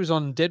yeah, she was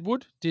on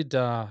Deadwood. Did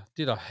a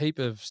heap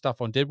of stuff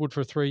on Deadwood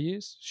for 3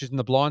 years. She's in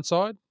The Blind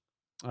Side,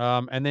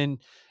 and then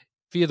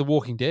Fear the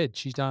Walking Dead.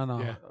 She's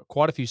done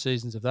quite a few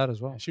seasons of that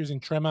as well. She was in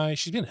Tremor.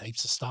 She's been in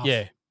heaps of stuff.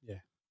 Yeah.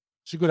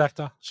 She's a good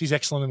actor. She's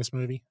excellent in this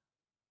movie.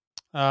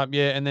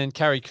 And then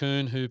Carrie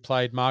Coon, who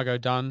played Margot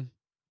Dunn,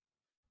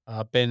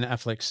 Ben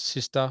Affleck's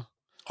sister.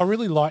 I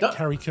really like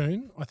Carrie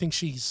Coon. I think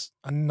she's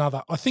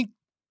another. And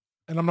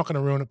I'm not going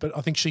to ruin it, but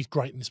I think she's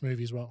great in this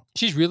movie as well.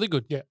 She's really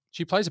good. Yeah.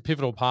 She plays a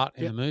pivotal part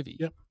in the movie.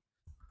 Yep.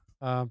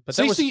 But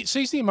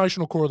she's the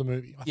emotional core of the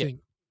movie. I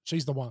think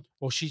she's the one.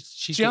 Well,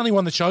 she's the only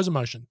one that shows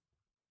emotion.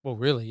 Well,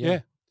 really,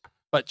 yeah.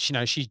 But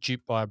she's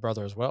duped by her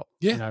brother as well.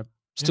 Yeah.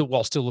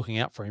 While still looking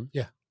out for him.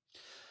 Yeah.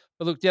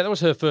 But look, that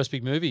was her first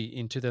big movie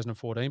in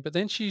 2014. But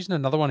then she's in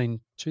another one in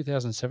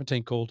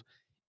 2017 called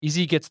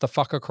Izzy Gets the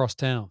Fuck Across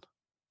Town.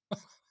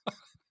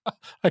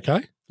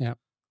 Okay. Yeah.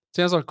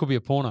 Sounds like it could be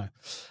a porno.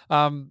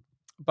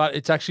 But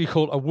it's actually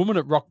called A Woman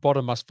at Rock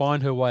Bottom Must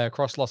Find Her Way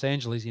Across Los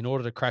Angeles in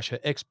Order to Crash Her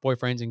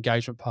Ex-Boyfriend's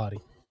Engagement Party.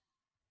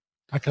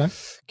 Okay.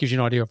 Gives you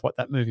an idea of what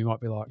that movie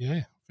might be like.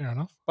 Yeah, fair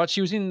enough. But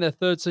she was in the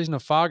third season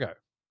of Fargo.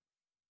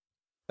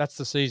 That's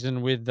the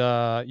season with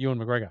Ewan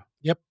McGregor.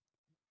 Yep.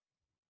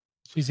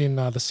 She's in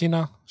The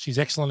Sinner. She's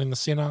excellent in The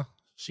Sinner.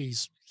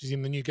 She's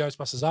in the new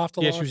Ghostbusters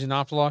Afterlife. Yeah, she was in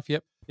Afterlife.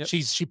 Yep.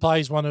 She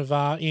plays one of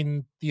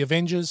in the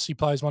Avengers. She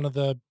plays one of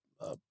the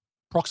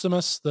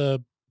Proximus,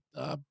 the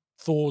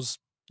Thor's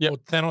or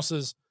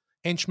Thanos's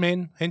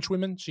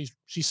henchwomen.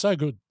 She's so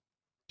good.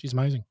 She's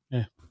amazing.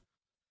 Yeah.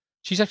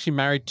 She's actually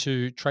married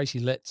to Tracy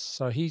Letts,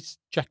 so he's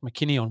Jack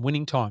McKinney on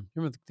Winning Time.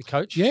 Remember the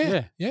coach?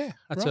 Yeah. That's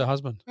right. her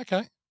husband.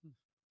 Okay.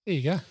 There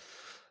you go.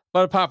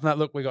 But apart from that,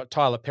 look, we got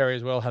Tyler Perry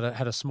as well.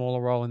 Had a smaller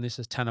role in this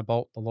as Tanner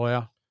Bolt, the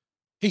lawyer.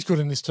 He's good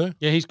in this too.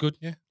 Yeah, he's good.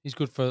 Yeah, he's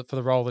good for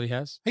the role that he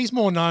has. He's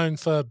more known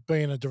for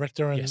being a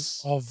director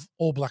of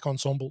all black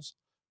ensembles.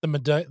 The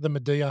Medea.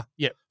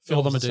 Yep. Films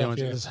All the and stuff,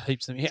 Medea ones. There's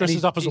heaps of them.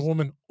 Dresses up as a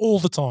woman all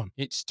the time.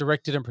 It's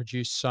directed and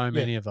produced so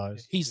many of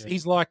those.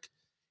 He's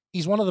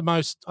one of the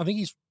most. I think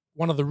he's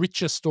one of the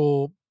richest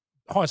or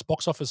highest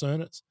box office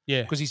earners.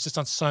 Yeah, because he's just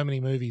done so many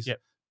movies. Yep.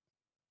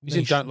 He's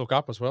in Don't Look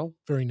Up as well.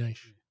 Very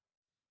niche.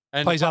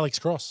 And plays Alex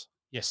Cross.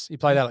 Yes, he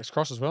played Alex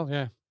Cross as well.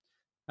 Yeah,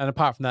 and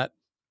apart from that,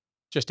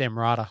 just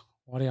Emrata.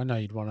 Why do I know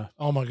you'd want to?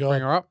 Oh my God,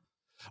 bring her up.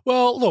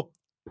 Well, look,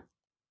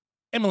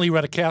 Emily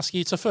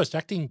Ratajkowski. It's her first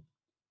acting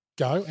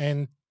go,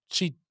 and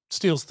she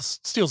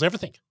steals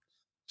everything.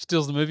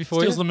 Steals the movie for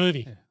you. Steals the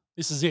movie. Yeah.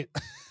 This is it.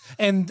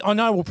 And I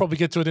know we'll probably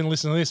get to it and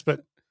listen to this,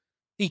 but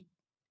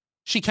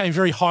she came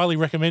very highly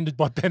recommended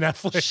by Ben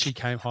Affleck. She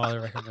came highly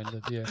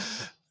recommended. Yeah.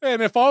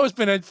 And if I was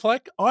Ben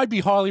Affleck, I'd be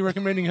highly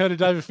recommending her to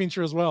David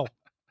Fincher as well.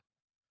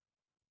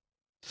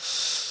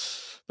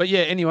 But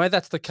yeah, anyway,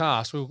 that's the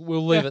cast.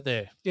 We'll leave it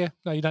there. Yeah,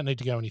 no, you don't need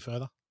to go any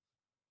further.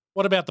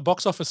 What about the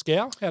box office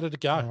scale? How did it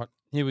go? All right,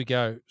 here we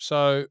go.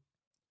 So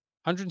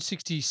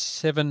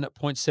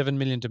 167.7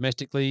 million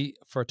domestically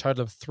for a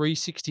total of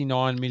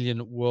 369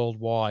 million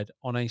worldwide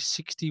on a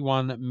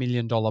 $61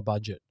 million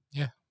budget.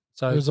 Yeah.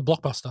 So it was a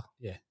blockbuster.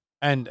 Yeah.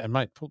 And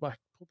mate, pull back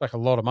a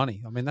lot of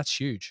money. I mean, that's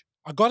huge.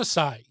 I got to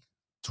say,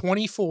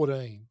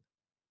 2014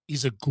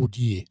 is a good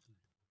year.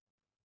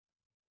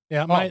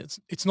 Yeah, mate,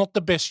 it's not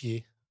the best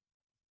year,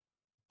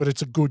 but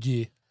it's a good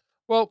year.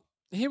 Well,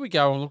 here we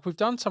go. And look, we've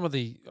done some of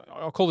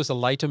I'll call this a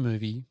later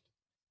movie,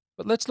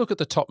 but let's look at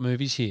the top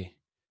movies here.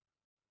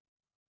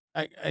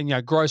 And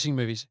grossing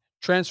movies.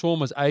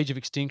 Transformers: Age of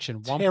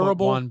Extinction,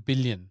 1.1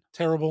 billion.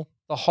 Terrible.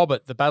 The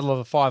Hobbit: The Battle of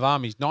the Five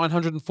Armies,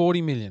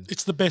 940 million.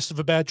 It's the best of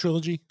a bad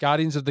trilogy.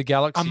 Guardians of the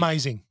Galaxy.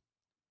 Amazing.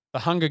 The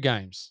Hunger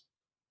Games.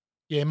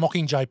 Yeah,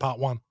 Mockingjay Part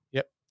 1.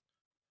 Yep.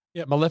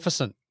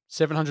 Maleficent,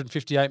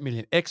 758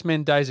 million.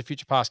 X-Men: Days of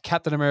Future Past,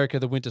 Captain America: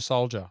 The Winter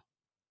Soldier,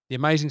 The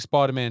Amazing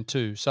Spider-Man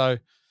 2. So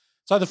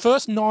the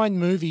first 9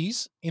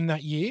 movies in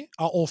that year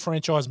are all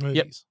franchise movies.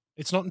 Yep.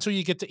 It's not until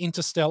you get to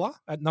Interstellar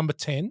at number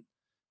 10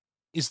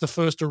 is the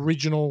first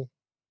original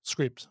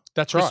script.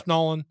 That's Chris right.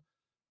 Nolan,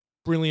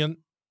 brilliant,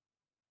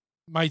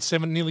 made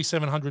nearly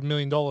 $700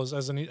 million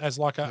as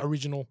like an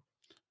original.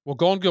 Well,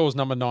 Gone Girl was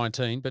number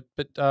 19, but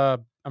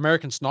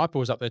American Sniper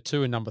was up there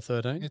too in number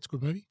 13. It's a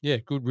good movie. Yeah,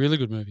 good, really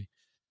good movie.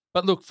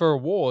 But look, for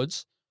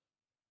awards,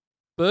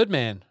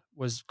 Birdman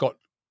got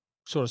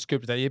sort of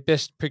scooped that year.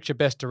 Best Picture,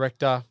 Best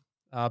Director,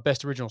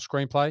 Best Original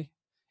Screenplay.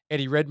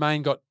 Eddie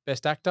Redmayne got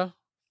Best Actor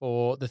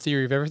for The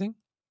Theory of Everything,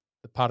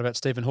 the part about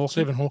Stephen Hawking.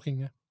 Stephen Hawking,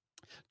 yeah.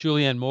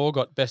 Julianne Moore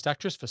got Best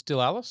Actress for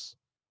Still Alice.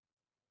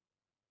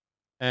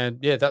 And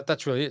yeah,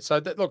 that's really it.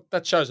 So look,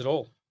 that shows it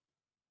all.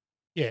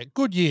 Yeah,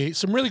 good year.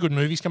 Some really good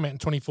movies come out in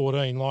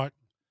 2014, like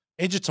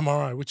Edge of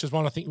Tomorrow, which is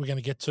one I think we're going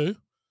to get to.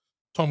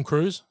 Tom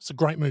Cruise. It's a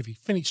great movie.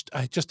 Finished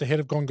just ahead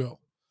of Gone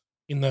Girl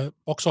in the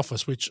box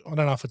office, which I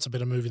don't know if it's a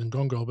better movie than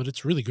Gone Girl, but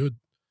it's really good.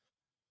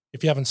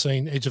 If you haven't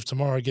seen Edge of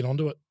Tomorrow, get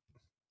onto it.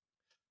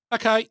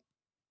 Okay.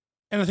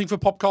 Anything for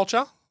pop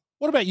culture?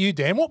 What about you,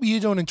 Dan? What were you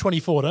doing in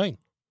 2014?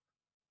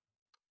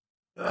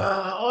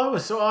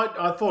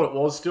 I thought it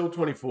was still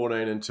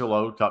 2014 until I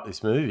looked up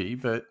this movie,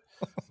 but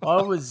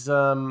I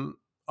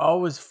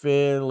was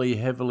fairly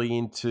heavily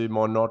into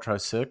my Nitro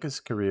Circus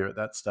career at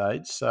that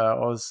stage. So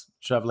I was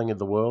traveling in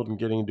the world and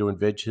getting into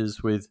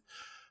adventures with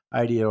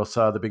 80 or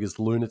so of the biggest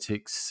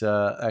lunatics,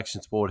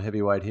 action sport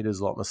heavyweight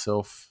hitters like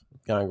myself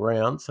going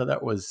around. So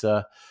that was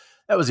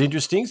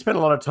interesting. Spent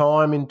a lot of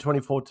time in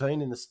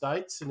 2014 in the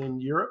States and in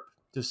Europe,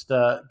 just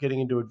getting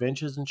into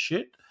adventures and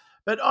shit.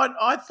 But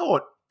I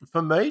thought,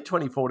 for me,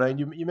 2014,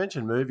 you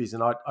mentioned movies,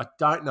 and I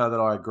don't know that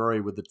I agree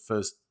with the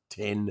first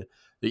 10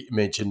 that you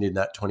mentioned in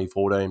that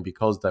 2014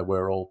 because they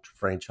were all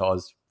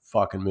franchise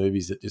fucking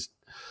movies that just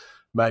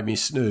made me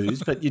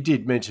snooze. But you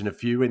did mention a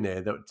few in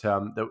there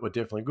that were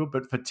definitely good.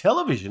 But for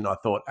television, I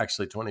thought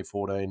actually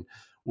 2014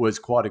 was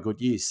quite a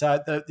good year.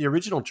 So the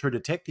original True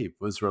Detective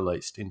was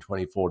released in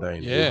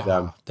 2014. Yeah,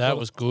 with, that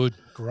was good.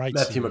 Great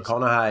Matthew series.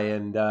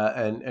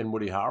 McConaughey and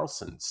Woody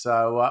Harrelson.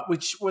 So,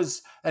 which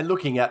was, and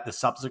looking at the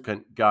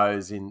subsequent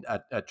goes in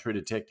at True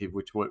Detective,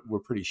 which were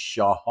pretty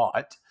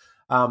shite,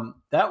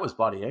 that was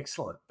bloody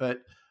excellent.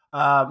 But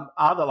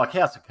other, like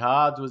House of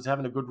Cards was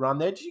having a good run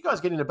there. Did you guys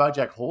get into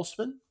BoJack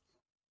Horseman?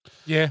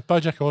 Yeah,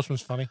 BoJack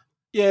Horseman's funny.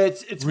 Yeah,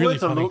 it's really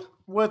worth funny.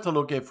 Worth a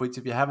look, F-Wits,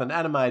 if you have an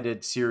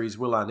animated series.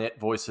 Will Arnett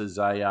voices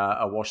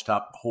a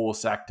washed-up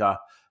horse actor.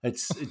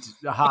 It's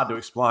hard to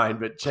explain,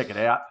 but check it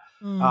out.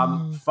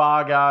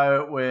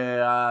 Fargo,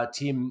 where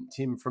Tim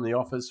from The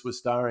Office was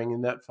starring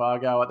in that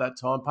Fargo at that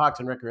time. Parks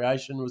and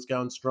Recreation was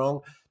going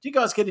strong. Do you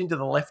guys get into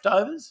The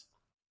Leftovers?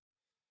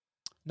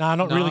 No,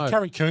 not really.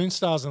 Carrie Coon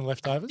stars in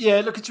Leftovers.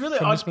 Yeah, look, it's really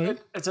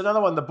it's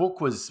another one. The book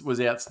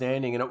was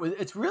outstanding, and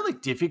it's really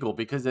difficult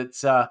because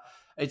it's I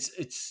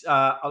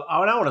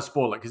don't want to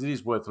spoil it because it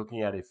is worth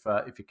looking at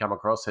if you come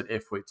across it,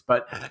 F-Wits,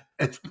 but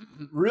it's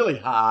really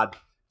hard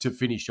to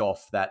finish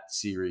off that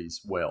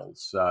series well.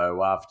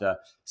 So after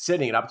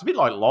setting it up, it's a bit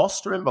like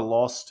Lost. Remember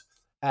Lost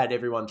had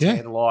everyone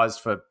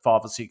tantalized for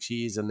 5 or 6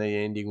 years, and the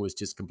ending was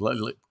just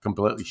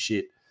completely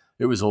shit.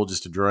 It was all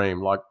just a dream.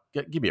 Like,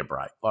 give me a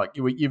break. Like,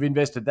 you've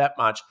invested that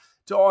much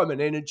time and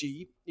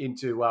energy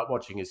into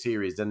watching a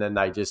series, and then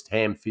they just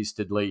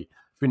ham-fistedly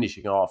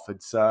finishing off.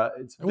 It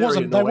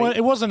wasn't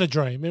a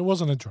dream. It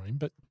wasn't a dream,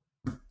 but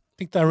I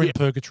think they were in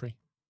purgatory.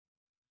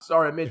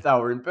 Sorry, I meant they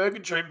were in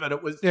purgatory, but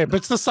it was... Yeah, but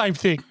it's the same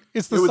thing.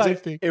 It's the same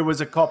thing. It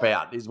was a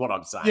cop-out, is what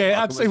I'm saying. Yeah,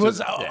 like, it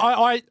was.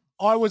 I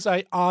was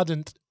a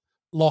ardent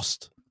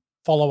Lost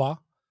follower.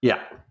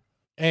 Yeah.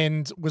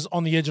 And was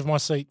on the edge of my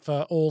seat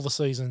for all the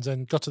seasons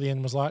and got to the end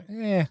and was like,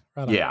 right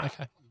on,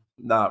 okay.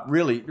 No,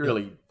 really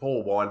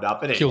poor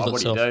wind-up. But anyway,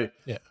 what do you do?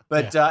 Yeah.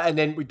 But and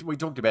then we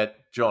talked about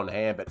John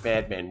Hamm, but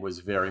Mad Men was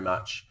very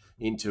much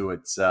into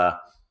its...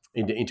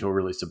 into a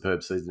really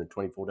superb season in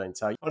 2014.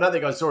 So I don't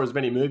think I saw as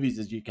many movies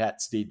as you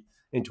cats did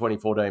in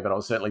 2014, but I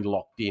was certainly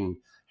locked in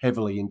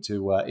heavily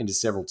into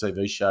several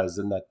TV shows,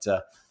 and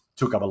that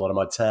took up a lot of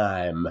my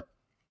time.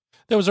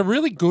 There was a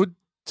really good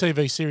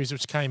TV series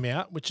which came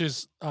out, which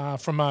is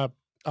from a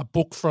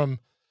book from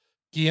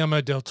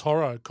Guillermo del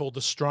Toro called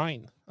The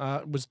Strain.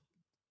 It was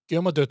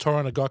Guillermo del Toro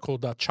and a guy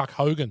called Chuck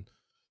Hogan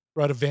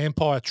wrote a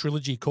vampire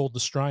trilogy called The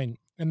Strain,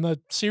 and the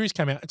series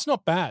came out. It's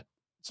not bad.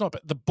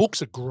 The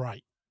books are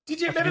great. Did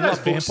you remember those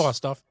books? Vampire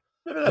stuff?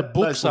 Remember the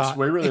books those books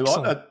we really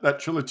excellent. like that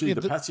trilogy,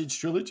 the Passage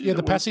trilogy. Yeah,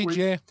 the Passage.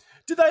 Yeah.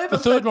 Did they ever?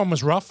 The third one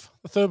was rough.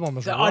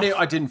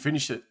 I didn't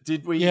finish it.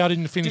 Did we? Yeah, I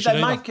didn't finish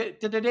it.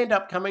 Did it end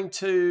up coming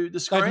to the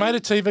screen? They made a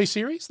TV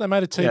series. They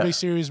made a TV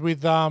series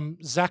with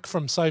Zach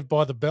from Saved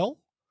by the Bell.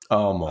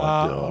 Oh my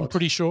god! I'm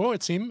pretty sure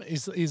it's him.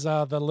 Is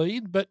the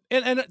lead, but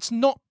and it's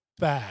not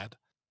bad,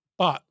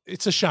 but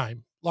it's a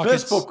shame. Like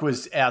first book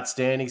was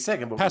outstanding.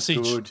 Second book was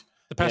good.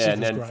 The Passage,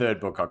 and then was great. Third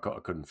book I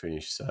couldn't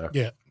finish. So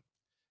yeah,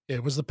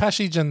 it was the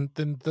Passage, and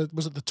then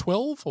was it the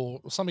 12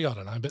 or something? I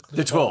don't know, but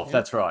the 12. Yeah.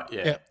 That's right.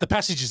 Yeah, the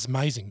Passage is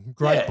amazing.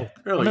 Great book.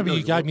 Really, I remember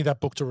really you gave me that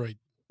book to read.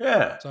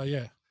 Yeah. So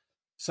yeah.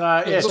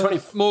 So yeah,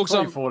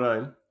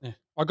 2014. Yeah.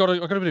 I got a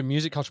bit of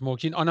music culture,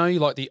 Morgs. I know you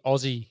like the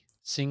Aussie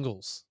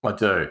singles. I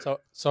do.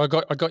 So I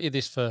got you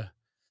this for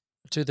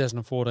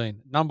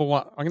 2014. Number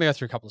one. I'm going to go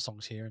through a couple of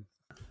songs here.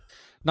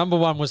 Number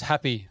one was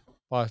 "Happy"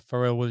 by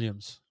Pharrell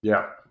Williams.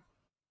 Yeah.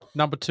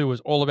 Number 2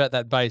 was "All About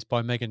That Bass"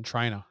 by Meghan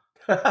Trainor.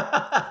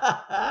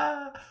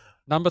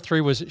 Number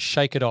 3 was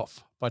 "Shake It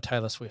Off" by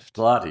Taylor Swift.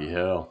 Bloody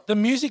hell! The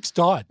music's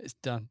died. It's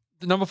done.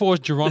 Number 4 was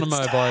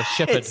 "Geronimo" by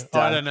Shepherd.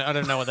 I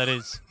don't know what that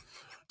is.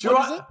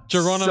 What is it?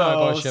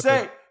 Geronimo by Shepherd.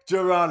 Say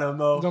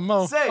Geronimo.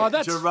 Say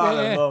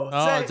Geronimo.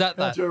 Oh, is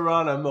that?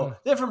 Geronimo.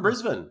 They're from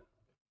Brisbane.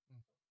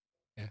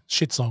 Yeah,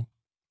 shit song.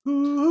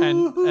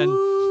 And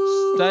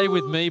 "Stay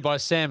With Me" by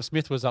Sam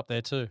Smith was up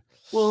there too.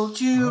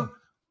 Won't you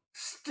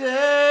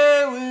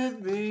Stay with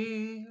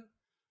me.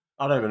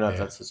 I don't even know if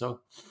that's the song.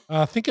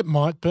 I think it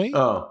might be.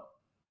 Oh.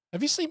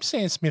 Have you seen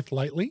Sam Smith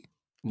lately?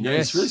 No,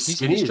 he's really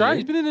skinny. He's in Australia.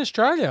 He's been in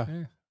Australia.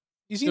 Yeah.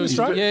 Is he in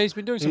Australia? Yeah, he's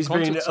been doing some He's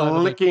been concerts over the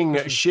licking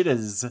Christmas.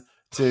 shitters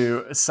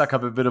to suck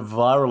up a bit of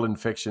viral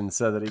infection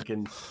so that he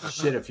can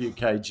shed a few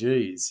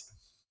kgs.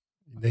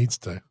 He needs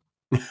to.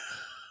 All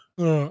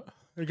right.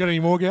 You got any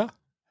more, Gow?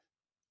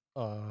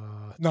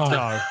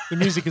 No. The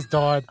music has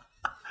died.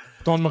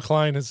 Don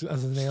McLean has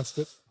announced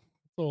it.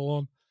 It's all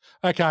on.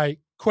 Okay,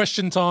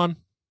 question time.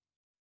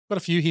 Got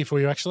a few here for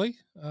you, actually.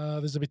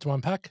 There's a bit to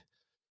unpack.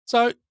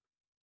 So,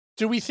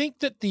 do we think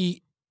that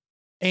the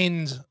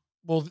end,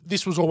 well,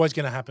 this was always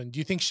going to happen? Do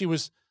you think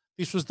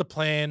this was the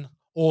plan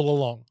all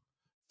along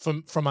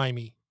from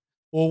Amy?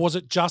 Or was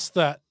it just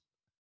that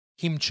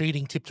him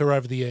cheating tipped her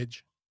over the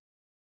edge?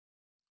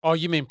 Oh,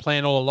 you mean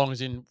plan all along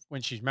as in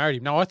when she's married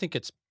him? No, I think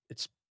it's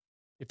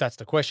if that's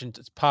the question,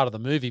 it's part of the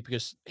movie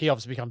because he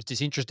obviously becomes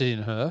disinterested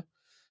in her,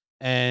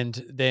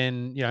 and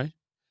then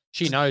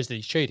she knows that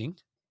he's cheating.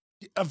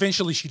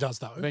 Eventually, she does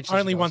though.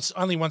 Only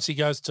once he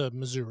goes to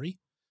Missouri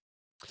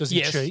does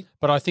he cheat.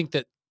 But I think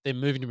that they're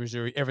moving to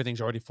Missouri.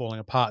 Everything's already falling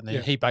apart, and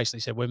then he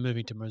basically said, "We're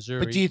moving to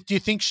Missouri." But do you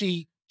think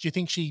she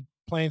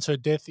plans her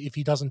death if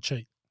he doesn't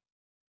cheat?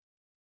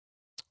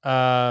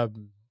 I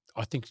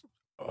think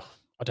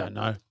I don't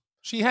know.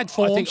 She had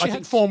form. She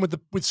had form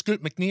with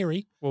Scoot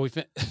McNeary. Well,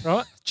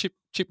 right,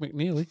 Chip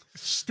McNeary,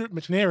 Scoot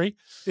McNeary,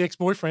 the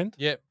ex-boyfriend.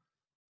 Yep.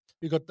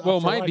 You got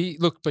maybe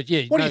look, but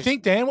yeah. What do you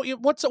think, Dan?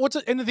 What's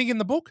anything in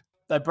the book?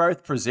 They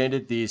both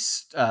presented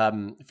this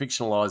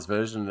fictionalized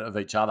version of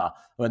each other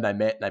when they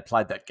met and they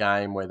played that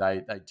game where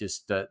they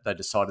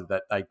decided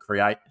that they'd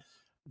create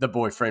the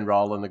boyfriend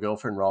role and the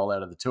girlfriend role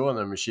out of the two of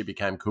them, and she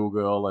became cool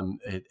girl and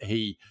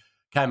he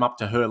came up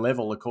to her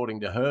level according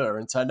to her.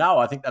 And so, no,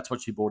 I think that's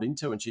what she bought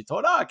into. And she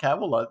thought, oh, okay,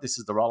 well, this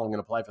is the role I'm going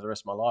to play for the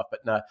rest of my life.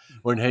 But no,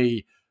 when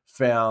he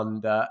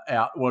found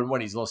out,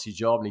 when he's lost his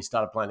job and he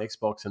started playing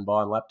Xbox and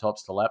buying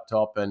laptops to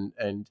laptop and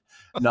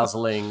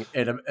nuzzling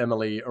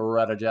Emily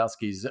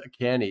Ratajkowski's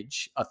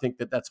carnage, I think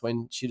that's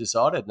when she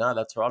decided, no,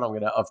 that's right,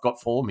 I've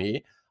got form here.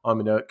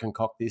 I'm going to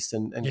concoct this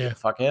and get the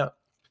fuck out.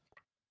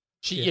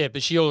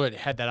 But she already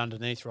had that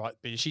underneath, right?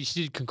 But she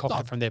did concoct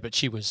it from there, but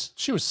she was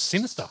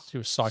sinister. She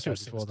was psycho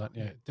before that,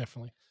 yeah,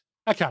 definitely.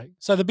 Okay,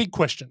 so the big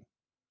question.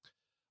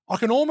 I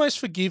can almost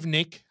forgive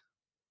Nick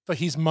for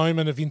his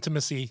moment of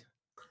intimacy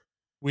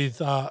with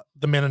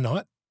the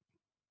Mennonite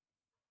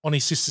on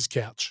his sister's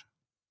couch.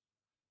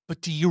 But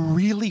do you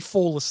really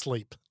fall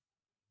asleep?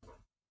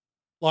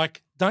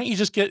 Like, don't you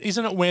just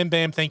isn't it wham,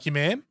 bam, thank you,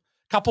 ma'am?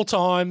 Couple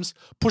times,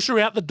 push her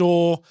out the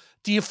door.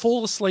 Do you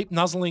fall asleep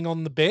nuzzling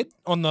on the bed,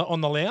 on the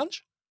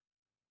lounge?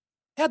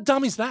 How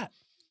dumb is that?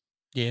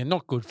 Yeah,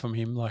 not good from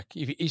him. Like,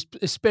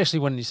 especially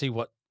when you see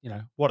what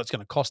it's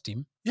going to cost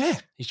him. Yeah.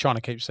 He's trying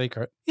to keep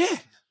secret. Yeah.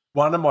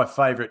 One of my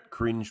favourite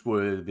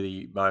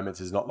cringe-worthy moments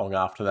is not long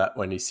after that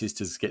when his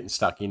sister's getting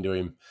stuck into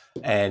him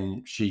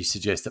and she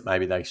suggests that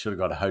maybe they should have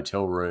got a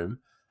hotel room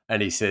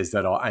and he says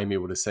that, Amy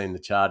would have seen the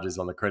charges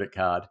on the credit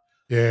card.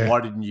 Yeah.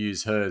 Why didn't you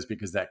use hers?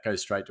 Because that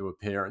goes straight to her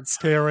parents.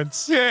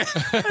 Parents. Yeah.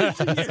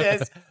 She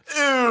says,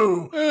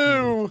 ooh.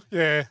 Ooh.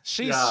 Yeah.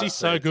 She's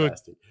so good.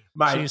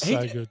 Mate, she's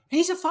so good.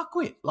 He's a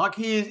fuckwit. Like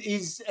he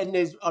is, and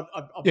there's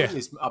I'll bring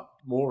this up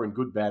more in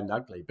good, bad, and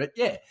ugly. But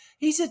yeah,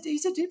 he's a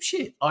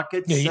dipshit. Like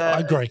it's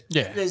I agree.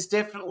 Yeah, there's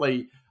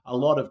definitely a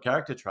lot of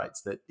character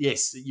traits that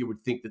yes, you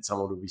would think that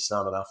someone would be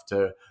smart enough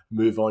to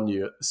move on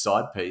your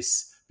side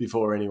piece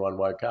before anyone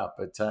woke up.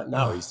 But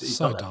no, he's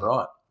so not dumb. that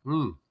right.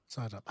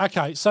 So dumb.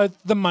 Okay, so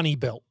the money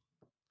belt.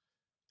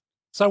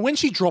 So when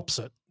she drops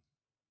it,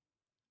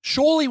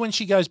 surely when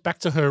she goes back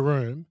to her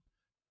room,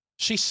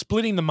 she's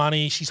splitting the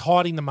money, she's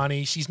hiding the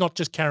money, she's not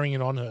just carrying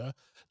it on her.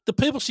 The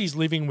people she's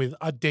living with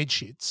are dead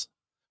shits,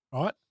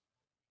 right?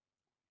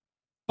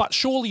 But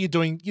surely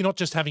you're not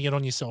just having it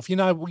on yourself. You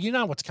know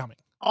what's coming.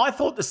 I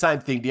thought the same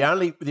thing. The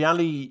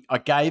only I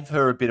gave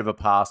her a bit of a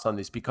pass on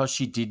this because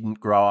she didn't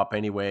grow up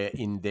anywhere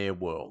in their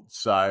world.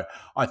 So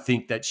I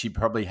think that she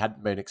probably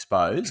hadn't been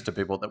exposed to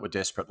people that were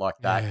desperate like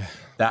that. Yeah.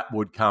 That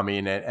would come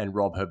in and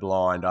rob her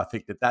blind. I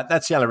think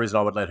that's the only reason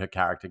I would let her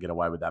character get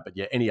away with that. But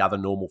yeah, any other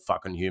normal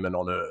fucking human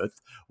on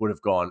earth would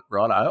have gone,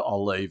 righto,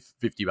 I'll leave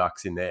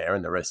 $50 in there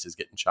and the rest is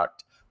getting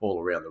chucked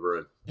all around the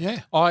room.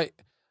 Yeah.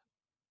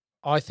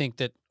 I think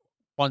that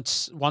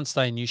once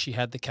they knew she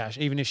had the cash,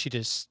 even if she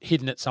just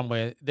hidden it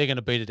somewhere, they're going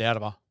to beat it out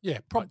of her. Yeah,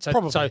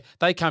 probably. So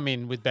they come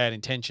in with bad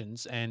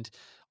intentions, and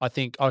I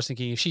was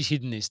thinking if she's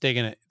hidden this, they're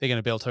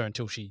gonna belt her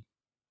until she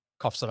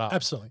coughs it up.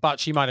 Absolutely. But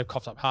she might have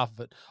coughed up half of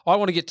it. I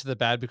want to get to the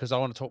bad because I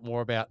want to talk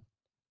more about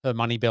her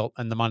money belt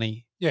and the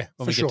money. Yeah,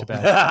 when for we sure. get to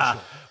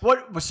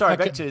bad. Sorry,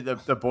 back to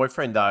the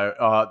boyfriend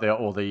though,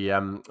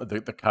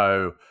 the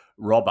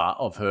co-robber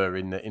of her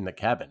in the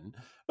cabin.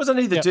 Wasn't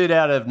he the dude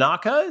out of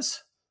Narcos?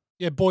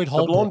 Yeah, Boyd The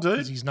blonde Holbrook dude?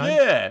 is his name.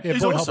 Yeah,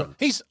 he's Boyd awesome.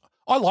 Holbrook.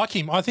 I like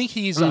him. I think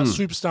he is a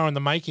superstar in the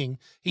making.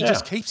 He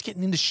just keeps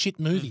getting into shit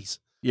movies.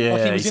 Yeah,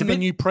 Like he was he's in the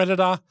new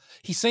Predator.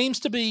 He seems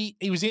to be.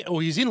 He was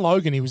in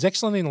Logan. He was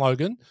excellent in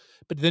Logan,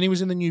 but then he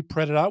was in the new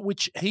Predator,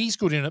 which he's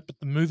good in it, but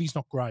the movie's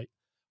not great.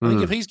 I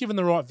think if he's given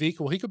the right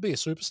vehicle, he could be a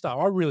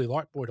superstar. I really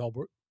like Boyd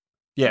Holbrook.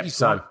 I think Yeah, he's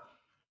same. great.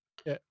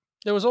 Yeah.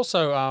 There was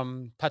also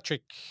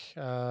Patrick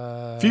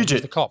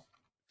Fugit. the cop.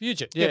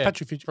 Fugit, yeah,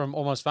 Patrick Fugit from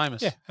Almost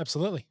Famous. Yeah,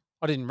 absolutely.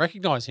 I didn't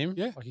recognise him.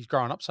 Yeah. Like he's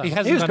growing up so He much.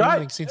 hasn't He was done great.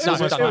 anything since It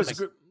was, Almost it was a Famous.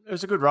 good. It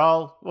was a good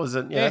role,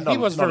 wasn't? Yeah, he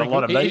was not very a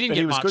lot good. of He meat, didn't but get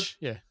he was much. good.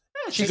 Yeah,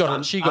 Yeah, she just got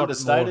it. She got more of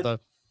understated. the.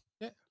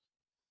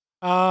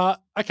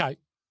 Okay.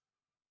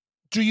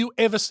 Do you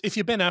ever, if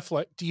you're Ben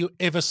Affleck, do you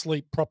ever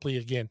sleep properly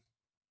again?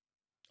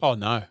 Oh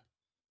no.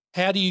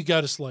 How do you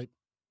go to sleep?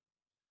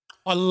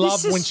 I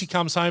love This when is- she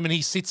comes home and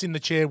he sits in the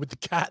chair with the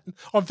cat.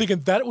 I'm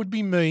thinking that would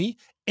be me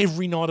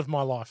every night of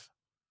my life.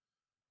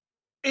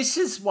 This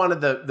is one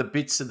of the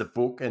bits of the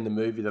book and the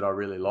movie that I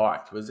really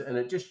liked and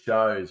it just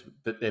shows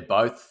that they're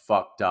both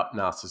fucked up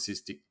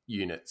narcissistic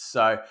units.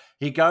 So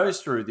he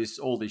goes through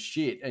all this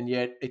shit, and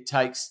yet it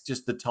takes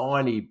just the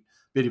tiny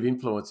bit of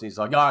influence, and he's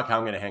like, "Oh, okay,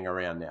 I'm going to hang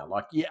around now."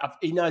 Like, yeah,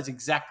 he knows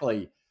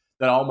exactly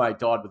that old mate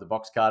died with a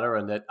box cutter,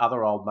 and that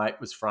other old mate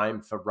was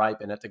framed for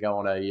rape and had to go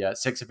on a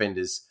sex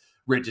offenders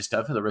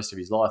register for the rest of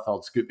his life.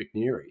 Old Scoot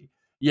McNeary.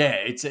 Yeah,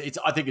 it's.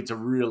 I think it's a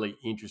really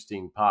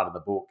interesting part of the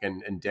book,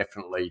 and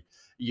definitely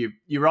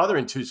you're either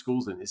in two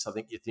schools in this. I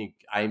think you think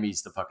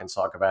Amy's the fucking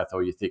psychopath,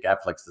 or you think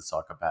Affleck's the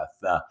psychopath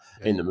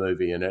in the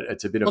movie, and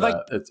it's a bit of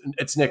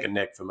it's neck and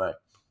neck for me.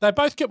 They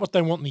both get what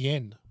they want in the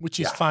end, which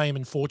is Yeah. fame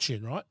and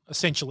fortune, right?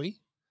 Essentially.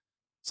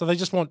 So they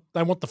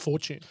want the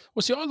fortune.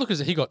 Well, see, I look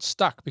as if he got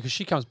stuck because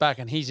she comes back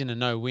and he's in a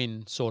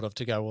no-win sort of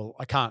to go, well,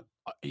 I can't.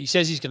 He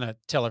says he's going to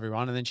tell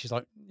everyone, and then she's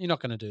like, "You're not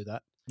going to do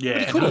that." Yeah,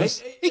 But he could have.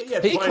 He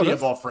had He plenty could of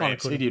have. off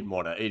ramps. He didn't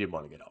want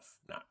to get off.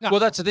 No. Well,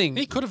 that's the thing.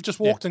 He could have just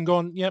walked and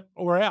gone, "Yep,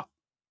 we're out.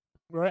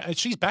 We're out." And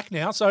she's back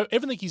now, so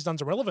everything he's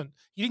done's irrelevant.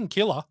 You didn't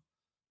kill her.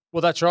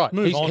 Well, that's right.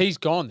 Move on. He's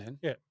gone then.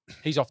 Yeah.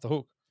 He's off the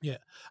hook. Yeah.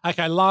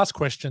 Okay, last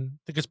question. I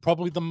think it's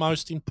probably the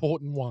most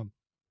important one.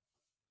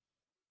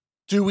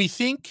 Do we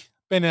think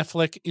Ben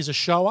Affleck is a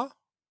shower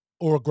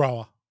or a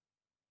grower?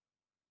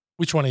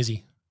 Which one is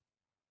he?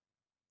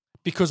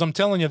 Because I'm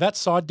telling you, that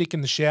side dick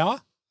in the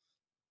shower,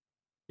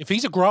 if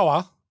he's a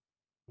grower,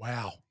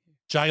 wow,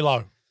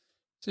 J-Lo.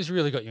 This has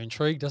really got you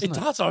intrigued, doesn't it? It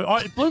does.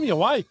 It blew me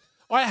away.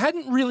 I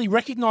hadn't really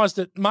recognised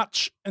it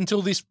much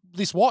until this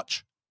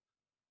watch.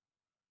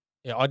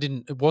 Yeah, I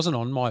didn't. It wasn't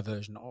on my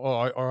version.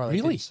 Or I Really?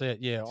 didn't see it.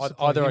 Yeah, Disappointing.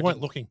 either You I weren't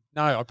didn't- looking.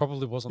 No, I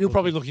probably wasn't. You're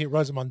probably looking at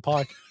Rosamund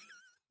Pike.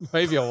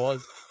 Maybe I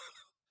was.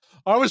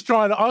 I was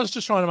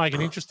just trying to make it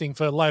interesting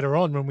for later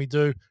on when we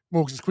do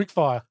Morgan's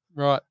Quickfire.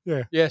 Right.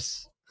 Yeah.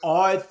 Yes.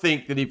 I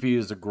think that if he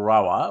was a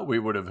grower, we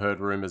would have heard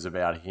rumours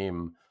about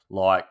him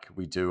like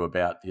we do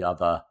about the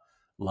other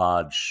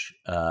large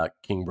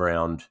King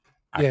Brown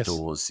Yes.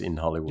 actors in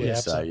Hollywood. Yeah,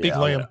 So absolutely. Big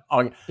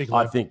Liam. Big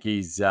I Liam. think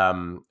he's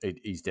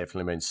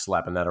definitely been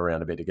slapping that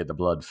around a bit to get the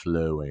blood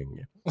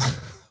flowing.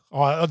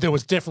 There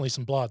was definitely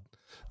some blood,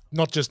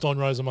 not just on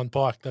Rosamund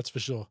Pike, that's for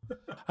sure.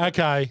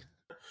 Okay,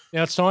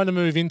 now it's time to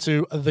move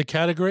into the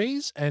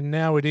categories, and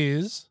now it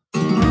is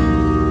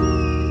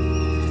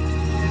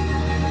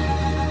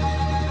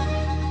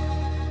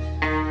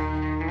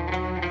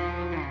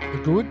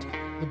the good,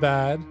 the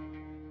bad,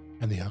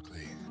 and the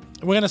ugly.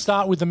 We're going to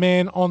start with the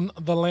man on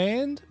the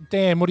land.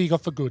 Dan, what do you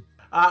got for good?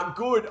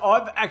 Good.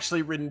 I've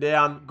actually written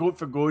down good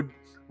for good.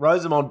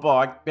 Rosamund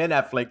Pike, Ben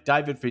Affleck,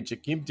 David Fincher,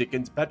 Kim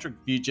Dickens, Patrick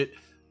Fugit,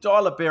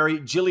 Tyler Perry,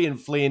 Gillian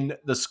Flynn.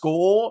 The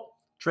score,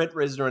 Trent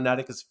Reznor and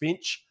Atticus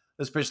Finch,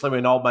 especially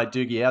when old mate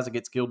Doogie Howser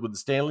gets killed with the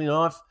Stanley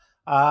knife.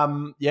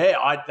 I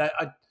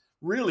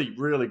really,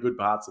 really good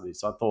parts of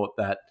this. I thought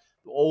that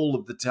all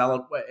of the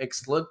talent were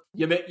excellent.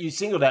 You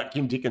singled out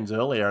Kim Dickens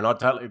earlier, and I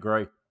totally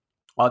agree.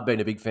 I've been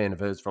a big fan of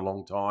hers for a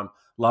long time.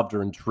 Loved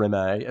her in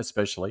Treme,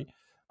 especially.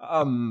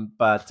 I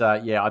thought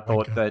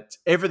that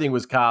everything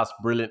was cast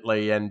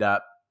brilliantly, and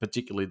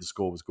particularly the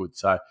score was good.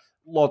 So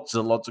lots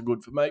and lots of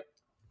good for me.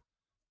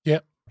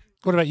 Yep.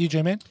 What about you,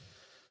 G-Man?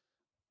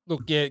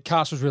 Look, yeah,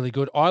 cast was really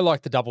good. I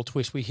like the double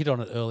twist. We hit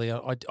on it earlier.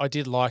 I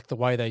did like the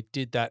way they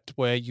did that,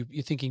 where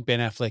you're thinking Ben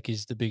Affleck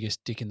is the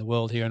biggest dick in the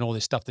world here, and all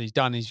this stuff that he's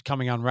done is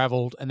coming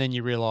unraveled, and then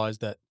you realise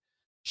that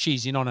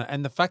she's in on it.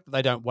 And the fact that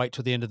they don't wait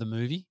till the end of the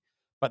movie,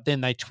 but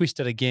then they twist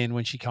it again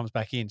when she comes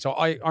back in. So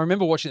I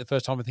remember watching it the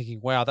first time and thinking,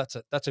 wow, that's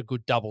a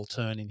good double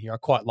turn in here. I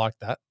quite like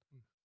that.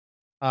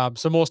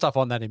 Some more stuff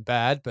on that in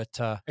bad, but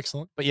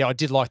excellent. But yeah, I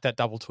did like that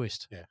double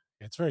twist. Yeah,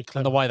 it's very clever.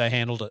 And the way they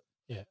handled it.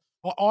 Yeah,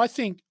 I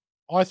think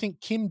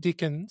Kim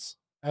Dickens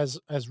as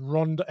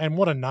Rhonda, and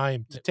what a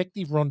name,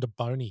 Detective Rhonda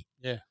Boney.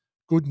 Yeah,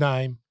 good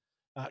name.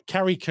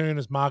 Carrie Coon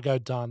as Margot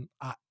Dunn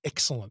are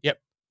excellent. Yep,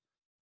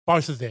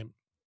 both of them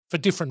for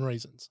different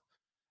reasons,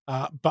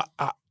 but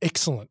are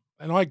excellent.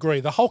 And I agree,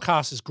 the whole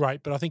cast is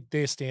great, but I think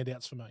they're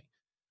standouts for me.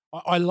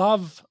 I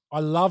love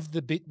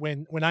the bit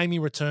when Amy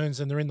returns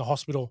and they're in the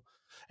hospital,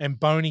 and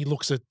Boney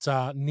looks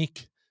at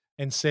Nick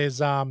and says,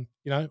 what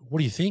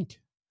do you think?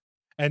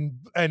 And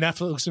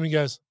Affleck looks at him and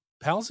goes,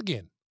 pals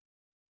again.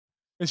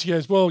 And she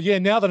goes, well, yeah,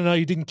 now that I know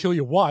you didn't kill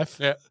your wife.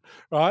 Yeah.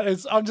 Right.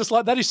 I'm just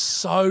like, that is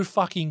so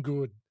fucking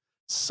good.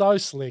 So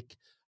slick.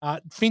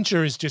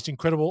 Fincher is just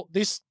incredible.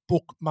 This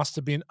book must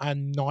have been a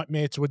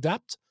nightmare to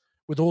adapt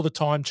with all the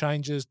time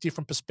changes,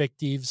 different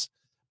perspectives.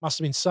 Must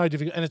have been so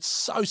difficult. And it's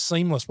so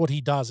seamless. What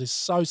he does is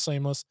so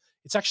seamless.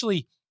 It's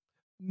actually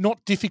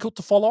not difficult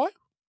to follow,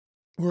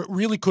 where it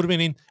really could have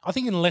been I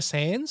think in less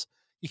hands,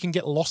 you can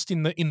get lost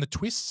in the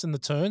twists and the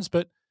turns,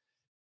 but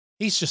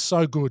he's just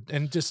so good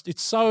and just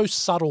it's so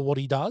subtle what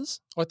he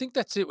does. I think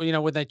that's it. You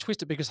know, when they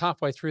twist it, because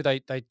halfway through they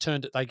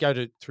turned it, they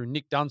go through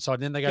Nick Dunne's side,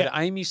 and then they go to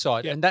Amy's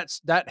side, and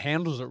that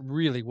handles it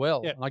really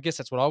well. Yeah. And I guess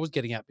that's what I was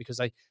getting at, because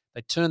they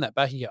turn that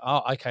back and you go,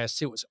 oh, okay, I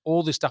see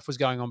all this stuff was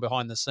going on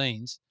behind the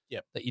scenes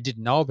that you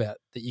didn't know about,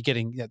 that you're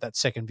getting that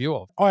second view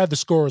of. I had the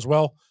score as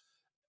well.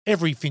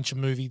 Every Fincher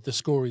movie, the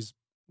score is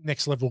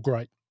next level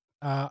great.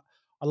 I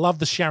love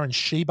the Sharon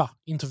Sheba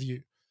interview.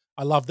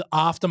 I love the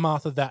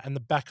aftermath of that and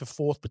the back and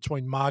forth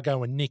between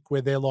Margot and Nick,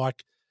 where they're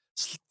like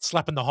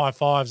slapping the high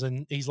fives,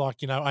 and he's like,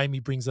 Amy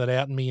brings that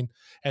out in me,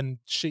 and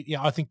she,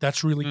 I think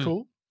that's really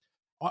cool.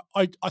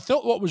 I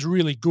thought what was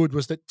really good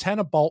was that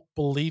Tanner Bolt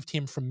believed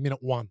him from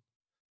minute one,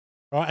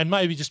 right? And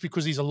maybe just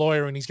because he's a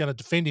lawyer and he's going to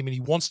defend him and he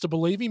wants to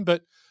believe him,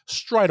 but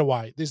straight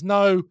away, there's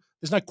no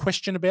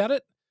question about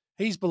it.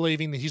 He's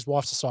believing that his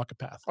wife's a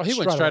psychopath. Oh, he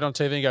went straight on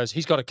TV and goes,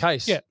 he's got a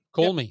case. Yeah,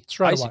 Call me.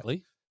 Straight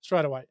basically.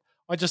 Away.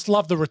 I just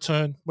love the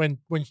return when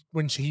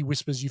he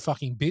whispers, "You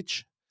fucking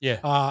bitch."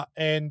 Yeah.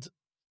 And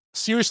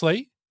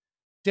seriously,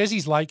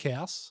 Desi's Lake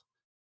House,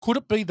 could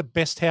it be the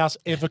best house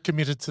ever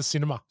committed to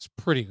cinema? It's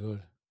pretty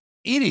good.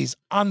 It is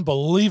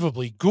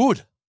unbelievably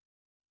good.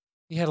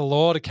 He had a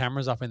lot of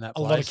cameras up in that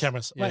place. A lot of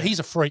cameras. Yeah. Mate, he's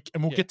a freak,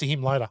 and we'll get to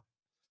him later.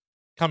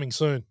 Coming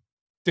soon.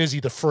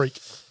 Desi the freak.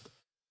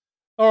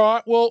 All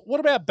right. Well, what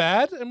about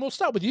bad? And we'll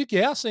start with you,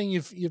 Gow, seeing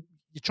you're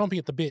chomping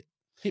at the bit.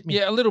 Hit me.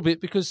 Yeah, a little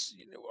bit, because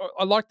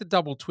I like the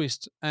double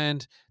twist,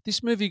 and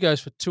this movie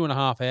goes for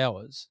 2.5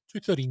 hours.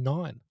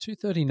 2:39.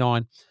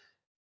 2:39.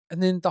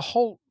 And then the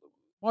whole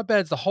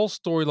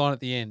storyline at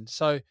the end.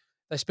 So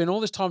they spend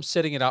all this time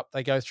setting it up.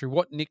 They go through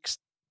what Nick's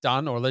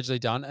done or allegedly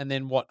done, and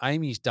then what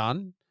Amy's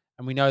done.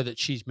 And we know that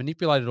she's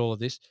manipulated all of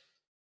this.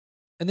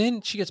 And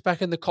then she gets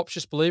back and the cops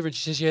just believe her, and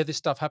she says, yeah, this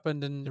stuff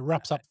happened. And it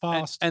wraps up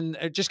fast. And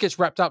it just gets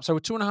wrapped up. So we're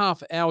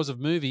 2.5 hours of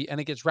movie, and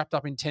it gets wrapped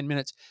up in 10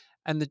 minutes.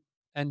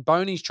 And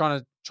Boney's trying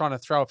to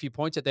throw a few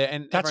points at there.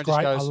 And that's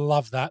everyone great. Just goes, I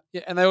love that.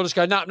 Yeah, and they all just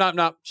go,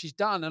 no, she's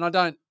done.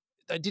 And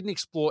they didn't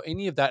explore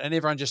any of that. And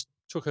everyone just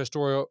took her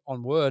story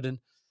on word. And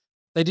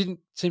they didn't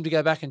seem to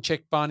go back and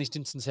check Barney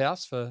Stinson's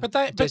house for.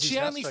 But she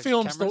only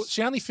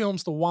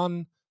films the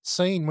one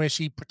scene where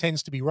she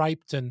pretends to be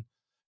raped and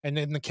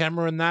then the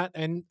camera and that.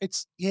 And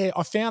it's,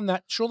 I found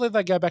that. Surely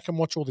they go back and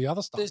watch all the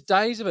other stuff. There's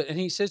days of it. And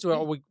he says to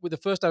her, with the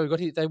first day we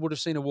got here, they would have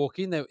seen her walk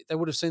in. They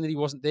would have seen that he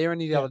wasn't there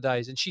any of the other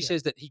days. And she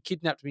says that he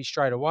kidnapped me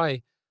straight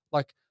away.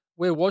 Like,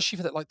 where was she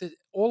for that? Like,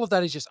 all of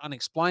that is just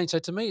unexplained. So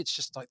to me, it's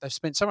just like they've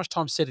spent so much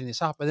time setting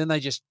this up, and then they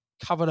just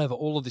covered over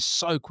all of this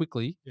so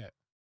quickly. Yeah.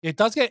 It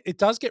does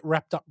get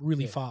wrapped up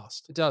really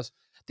fast. It does.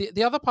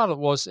 The other part of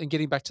it was, and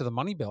getting back to the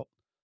money belt,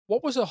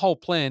 what was her whole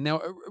plan?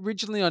 Now,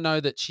 originally I know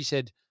that she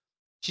said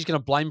she's going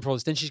to blame for all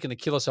this, then she's going to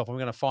kill herself. I'm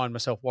going to find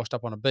myself washed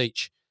up on a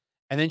beach.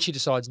 And then she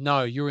decides,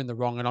 no, you're in the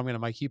wrong, and I'm going to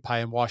make you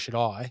pay, and why should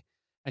I?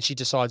 And she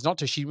decides not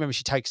to. She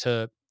takes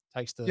the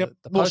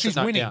she's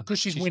winning because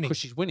she's winning. Because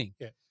she's winning.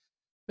 Yeah.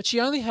 But she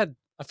only had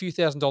a few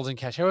 $1,000s in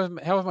cash,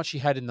 however much she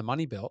had in the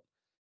money belt.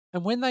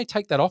 And when they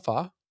take that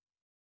offer,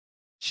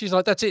 she's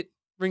like, that's it.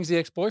 Rings the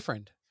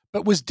ex-boyfriend.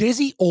 But was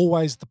Desi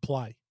always the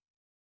play?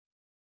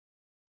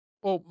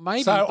 Well,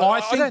 maybe. So I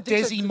think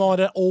Desi might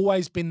have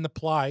always been the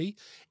play.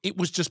 It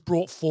was just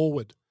brought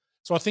forward.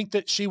 So I think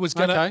that she was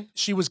gonna. Okay.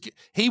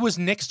 He was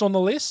next on the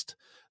list.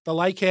 The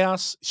Lake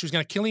House. She was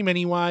going to kill him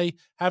anyway.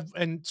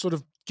 Sort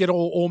of get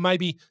or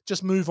maybe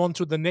just move on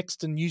to the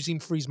next and use him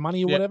for his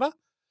money or whatever.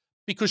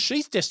 Because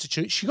she's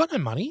destitute. She got no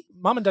money.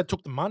 Mum and Dad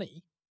took the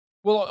money.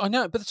 Well, I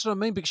know, but that's what I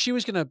mean. Because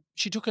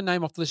she took her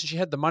name off the list, and she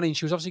had the money, and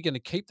she was obviously going to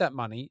keep that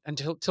money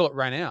until it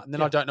ran out. And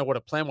then I don't know what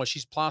her plan was.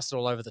 She's plastered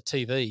all over the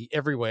TV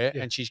everywhere,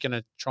 and she's going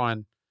to try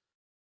and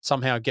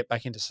somehow get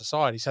back into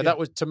society. So that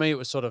was, to me, it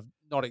was sort of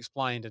not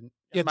explained, and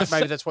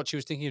maybe that's what she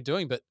was thinking of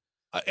doing. But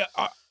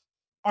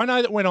I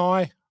know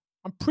that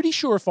I'm pretty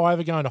sure if I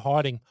ever go into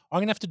hiding, I'm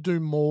going to have to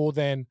do more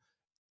than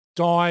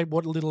dye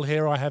what little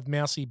hair I have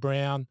mousy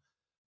brown,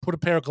 put a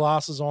pair of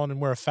glasses on, and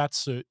wear a fat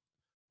suit.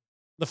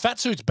 The fat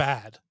suit's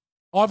bad.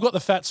 I've got the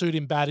fat suit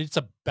in bad. It's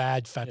a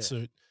bad fat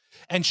suit.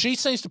 And she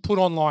seems to put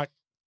on, like,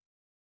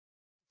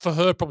 for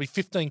her, probably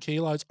 15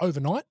 kilos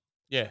overnight.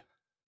 Yeah.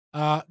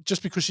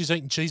 Just because she's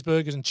eating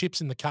cheeseburgers and chips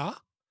in the car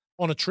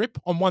on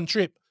one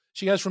trip.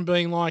 She goes from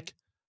being like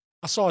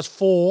a size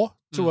 4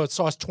 to a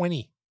size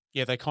 20.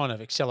 Yeah, they kind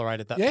of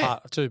accelerated that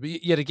part too. But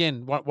yet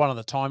again, one of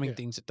the timing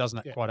things that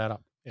doesn't quite add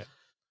up.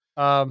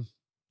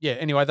 Yeah.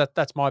 Anyway,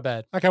 that's my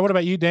bad. Okay, what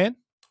about you, Dan?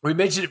 We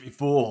mentioned it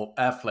before,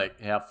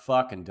 Affleck, how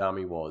fucking dumb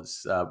he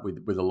was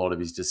with a lot of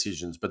his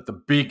decisions. But the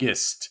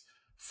biggest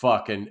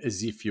fucking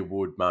as if you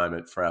would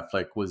moment for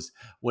Affleck was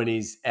when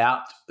he's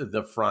out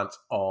the front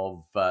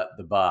of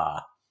the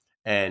bar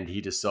and he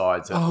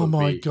decides that it Oh would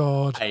my be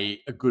God. a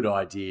good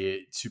idea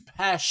to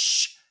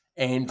pash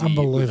Andy with her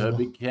Unbelievable.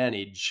 big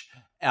carnage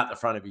out the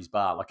front of his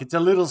bar. Like it's a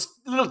little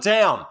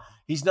town.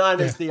 He's known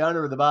as the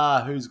owner of the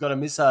bar who's got a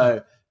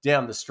misso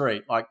down the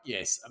street. Like,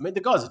 yes, I mean the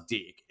guy's a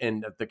dick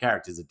and the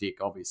character's a dick,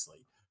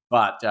 obviously.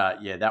 But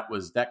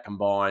that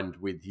combined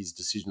with his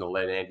decision to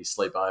let Andy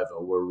sleep over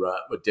were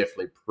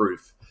definitely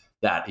proof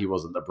that he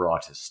wasn't the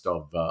brightest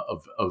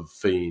of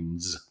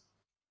fiends.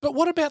 But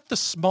what about the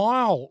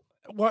smile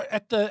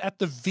at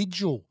the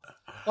vigil?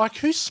 Like,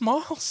 who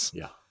smiles?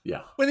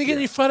 Yeah. When you're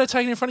getting your photo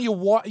taken in front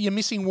of your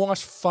missing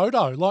wife's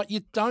photo, like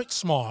you don't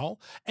smile,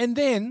 and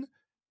then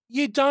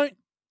you don't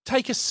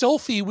take a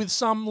selfie with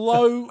some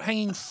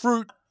low-hanging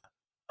fruit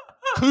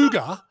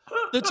cougar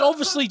that's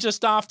obviously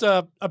just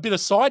after a bit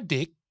of side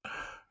dick,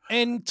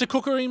 and to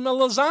cook her in a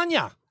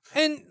lasagna,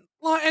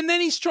 and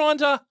then he's trying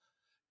to,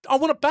 I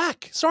want it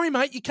back. Sorry,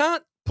 mate, you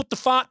can't put the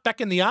fart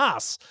back in the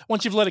ass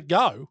once you've let it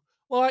go.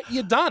 Like,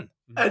 you're done.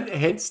 And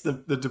hence the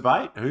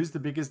debate: who's the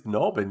biggest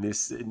knob in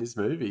this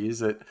movie?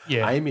 Is it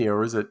Amy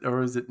or is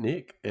it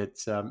Nick?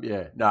 It's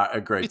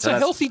agreed. It's a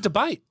healthy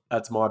debate.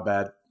 That's my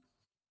bad.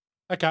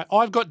 Okay,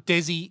 I've got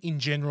Desi in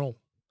general.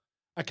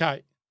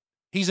 Okay,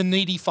 he's a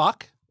needy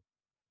fuck.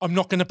 I'm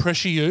not going to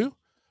pressure you,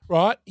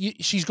 right?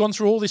 She's gone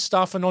through all this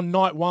stuff, and on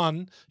night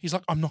one, he's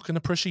like, I'm not going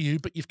to pressure you,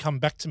 but you've come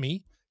back to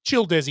me.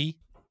 Chill, Desi.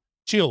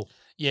 Chill.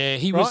 Yeah,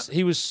 he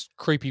was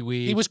creepy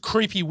weird. He was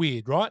creepy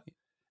weird, right?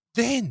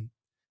 Then,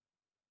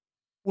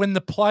 when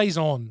the play's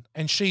on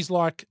and she's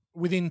like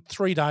within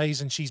 3 days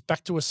and she's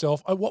back to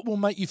herself, what will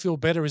make you feel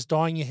better is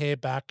dyeing your hair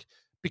back,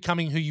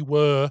 becoming who you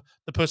were,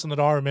 the person that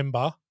I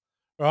remember,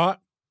 right?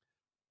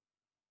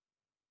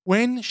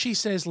 When she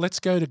says, let's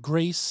go to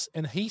Greece,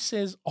 and he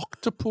says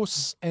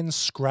octopus and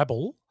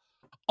Scrabble,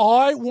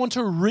 I want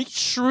to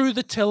reach through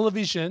the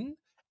television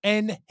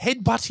and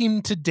headbutt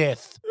him to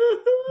death.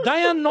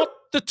 They are not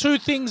the two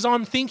things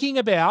I'm thinking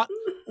about.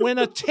 When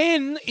a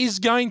 10 is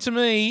going to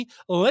me,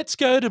 let's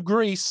go to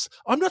Greece,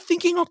 I'm not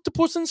thinking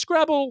octopus and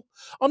Scrabble.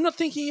 I'm not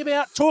thinking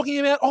about talking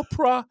about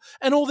opera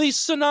and all these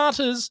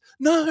sonatas.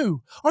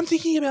 No, I'm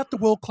thinking about the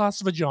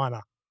world-class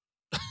vagina.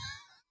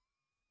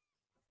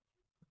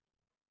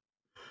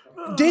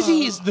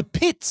 Desi is the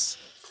pits.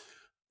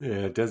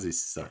 Yeah, Desi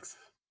sucks.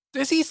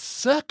 Desi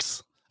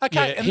sucks.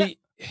 Okay,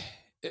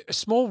 yeah,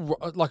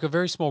 a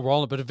very small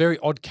role, but a very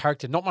odd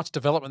character. Not much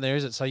development there,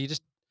 is it? So you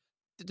just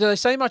did they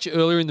say much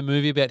earlier in the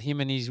movie about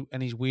him and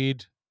his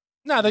weird?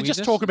 No, they weirdness?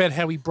 just talk about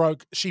how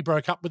she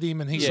broke up with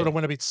him, and he sort of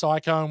went a bit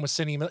psycho and was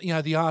sending him,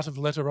 the art of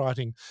letter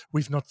writing.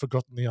 We've not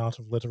forgotten the art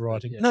of letter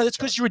writing. No, that's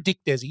because you're a dick,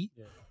 Desi.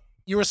 Yeah.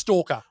 You're a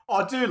stalker.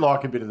 I do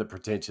like a bit of the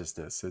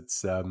pretentiousness.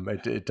 It's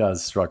it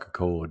does strike a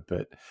chord,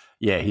 but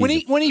yeah.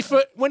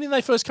 When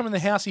they first come in the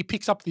house, he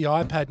picks up the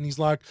iPad and he's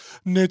like,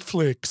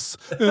 Netflix.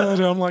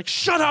 And I'm like,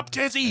 shut up,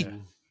 Desi. Yeah.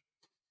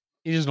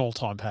 He's an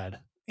all-time pad.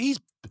 I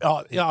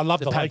love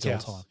the lake pads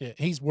house. all time. Yeah,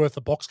 he's worth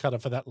a box cutter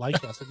for that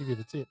lake house. I'll give you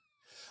the tip.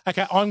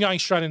 Okay, I'm going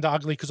straight into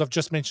ugly because I've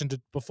just mentioned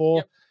it before.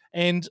 Yep.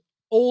 And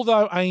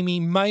although Amy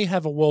may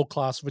have a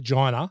world-class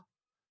vagina,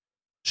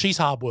 she's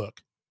hard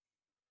work.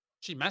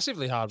 She's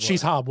massively hard work.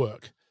 She's hard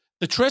work.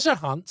 The treasure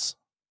hunts,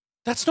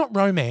 that's not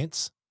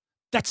romance.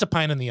 That's a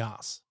pain in the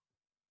ass.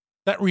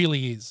 That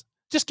really is.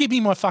 Just give me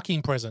my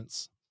fucking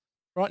presents.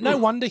 Right? No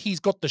wonder he's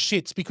got the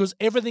shits because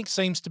everything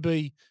seems to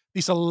be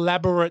this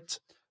elaborate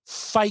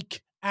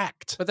fake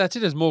act. But that's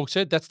it, as Morg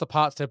said, that's the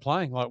parts they're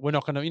playing. Like, we're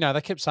not going to,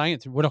 they kept saying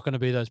it, we're not going to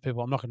be those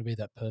people. I'm not going to be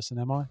that person,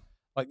 am I?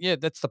 Like, yeah,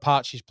 that's the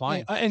part she's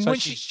playing. Yeah, and so when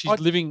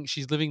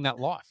she's living that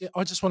life. Yeah,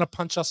 I just want to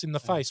punch us in the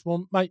face.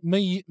 Well, mate,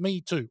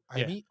 me too,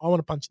 Amy. Yeah. I want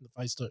to punch in the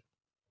face too.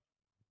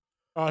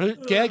 All right,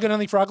 Gag, got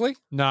anything for ugly?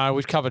 No,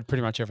 we've covered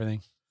pretty much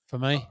everything for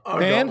me.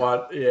 I got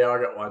one. Yeah,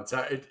 I got one. So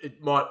it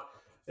might.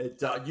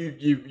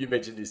 You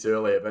mentioned this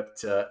earlier, but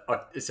so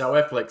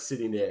Affleck's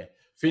sitting there.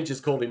 Finch has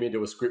called him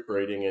into a script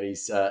reading, and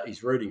he's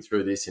reading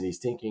through this, and he's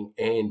thinking,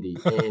 Andy,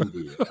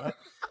 right?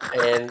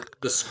 And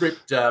the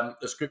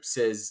script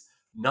says,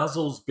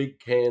 Nuzzles big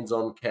cans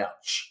on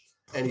couch,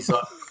 and he's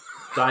like,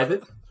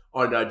 David,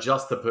 I know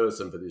just the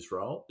person for this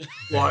role.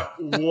 Like,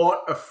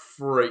 what a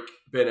freak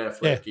Ben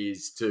Affleck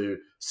is to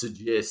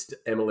suggest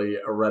Emily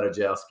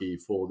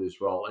Ratajkowski for this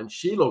role, and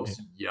she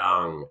looks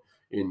young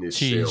in this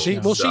film.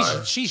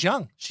 She's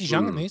young. She's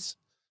young in this.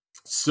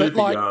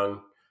 Super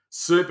young.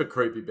 Super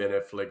creepy Ben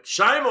Affleck.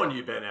 Shame on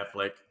you, Ben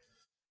Affleck.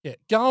 Yeah,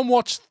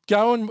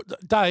 Dave-o,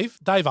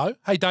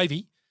 hey,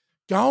 Davey,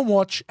 go and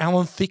watch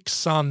Alan Thicke's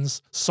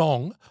son's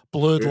song,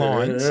 Blurred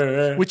Lines,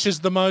 which is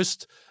the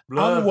most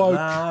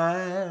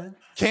unwoke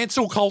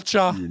cancel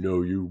culture you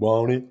know you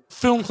want it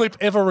film clip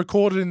ever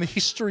recorded in the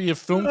history of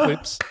film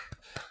clips.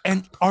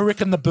 And I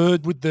reckon the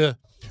bird with the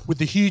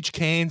huge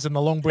cans and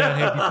the long brown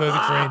hair would be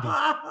perfect for Andy.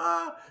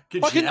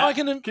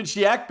 Can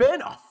she act,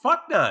 Ben? Oh,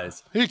 fuck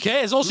knows. Who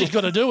cares? All she's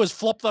got to do is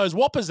flop those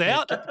whoppers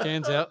out. Get the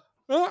cans out.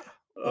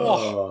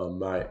 Oh,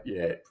 mate,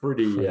 yeah,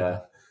 pretty.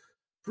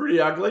 Pretty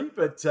ugly,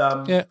 but Yeah,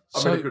 I mean,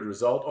 so- a good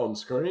result on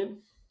screen.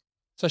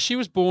 So she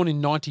was born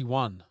in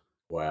 91.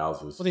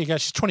 Wowzers. Well, there you go.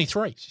 She's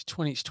 23. She's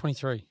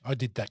 23. I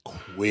did that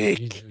quick.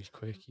 You did it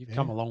quick. You've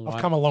come a long way.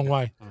 I've come a long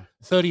way. Oh.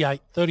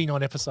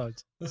 39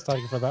 episodes. Let's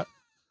take it for that.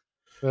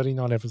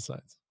 39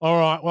 episodes. All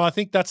right. Well, I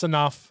think that's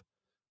enough.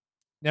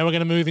 Now we're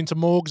going to move into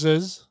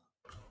Morgs's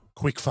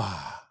quick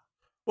fire.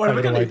 What, have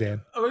we Take it got away, any,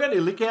 Dan. have we got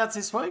any lick outs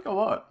this week or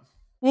what?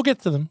 We'll get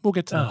to them.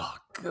 Oh,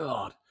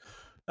 God.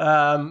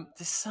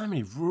 There's so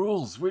many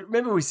rules.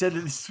 Remember we said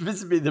that this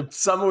would be the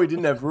summer we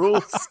didn't have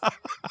rules?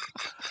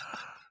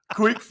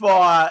 Quick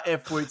fire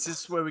F-words.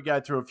 This is where we go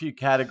through a few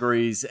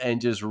categories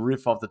and just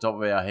riff off the top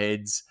of our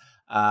heads.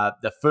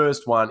 The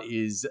first one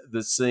is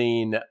the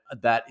scene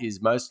that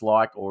is most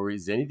like, or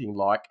is anything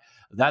like,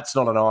 That's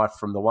Not a Knife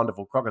from the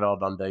wonderful Crocodile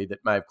Dundee that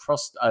may have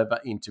crossed over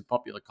into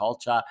popular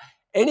culture.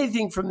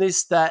 Anything from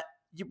this that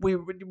we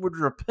would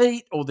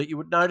repeat or that you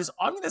would notice?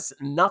 I'm going to say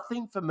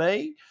nothing for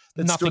me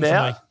that Nothing stood for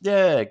out. me.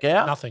 Yeah,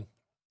 Gow? Nothing.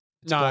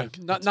 It's No,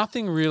 blank.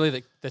 nothing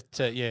really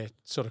that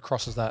sort of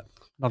crosses that.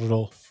 Not at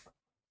all.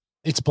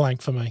 It's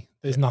blank for me.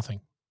 There's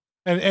nothing.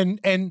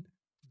 And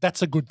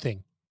that's a good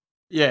thing.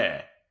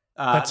 Yeah.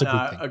 That's a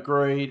good thing.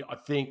 Agreed. I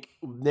think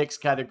next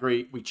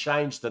category, we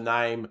changed the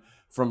name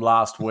from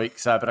last week,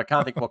 but I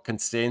can't think what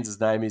Constanza's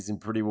name is in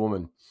Pretty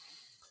Woman.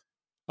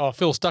 Oh,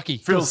 Phil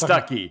Stuckey. Phil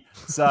Stuckey.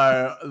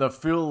 So the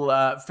Phil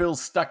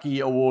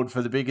Stuckey Award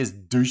for the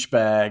biggest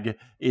douchebag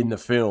in the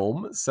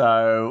film.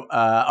 So,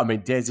 I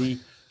mean, Desi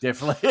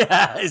definitely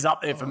is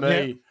up there for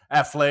me.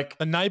 Yeah. Affleck.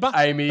 The neighbour.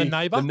 Amy. The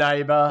neighbour.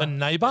 The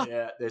neighbour.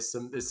 Yeah, there's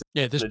some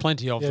there's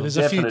plenty of them. there's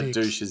a few definite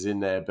dicks. douches in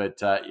there. But,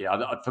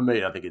 for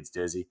me, I think it's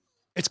Desi.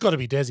 It's got to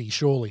be Desi,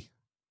 surely.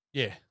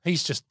 Yeah.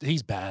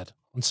 He's bad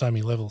on so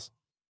many levels.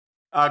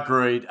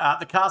 Agreed.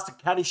 The cast of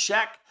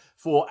Caddyshack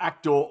for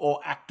actor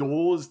or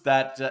actors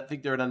that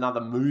think they're in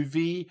another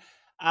movie.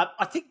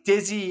 I think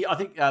Desi,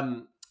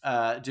 Doogie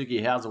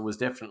Howser was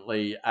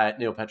definitely,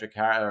 Neil Patrick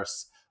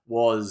Harris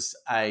was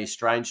a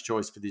strange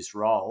choice for this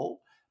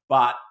role,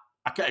 but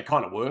it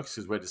kind of works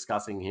because we're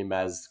discussing him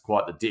as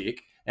quite the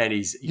dick, and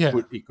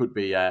he could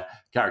be a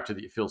character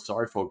that you feel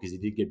sorry for because he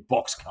did get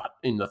box cut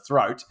in the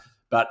throat,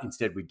 but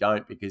instead we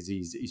don't because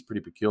he's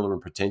pretty peculiar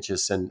and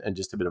pretentious and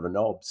just a bit of a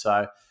knob.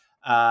 So,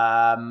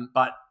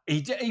 but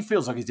he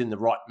feels like he's in the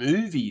right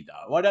movie,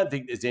 though. I don't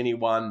think there's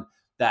anyone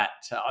that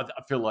I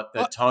feel like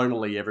that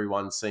tonally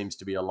everyone seems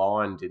to be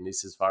aligned in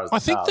this as far as the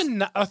cast.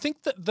 I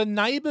think that the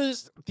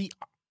neighbours,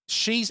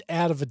 she's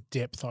out of a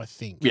depth. I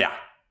think. Yeah.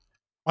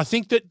 I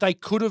think that they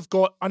could have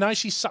got. I know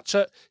she's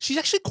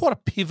actually quite a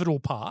pivotal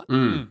part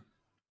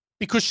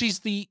because she's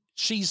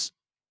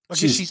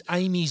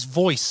Amy's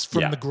voice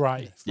from the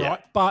grave, right?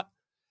 But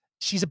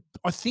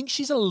I think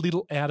she's a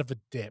little out of a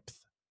depth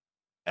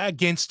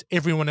against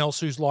everyone else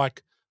who's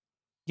like,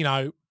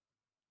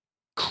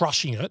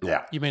 crushing it.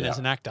 Yeah. You mean as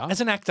an actor?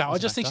 As an actor, I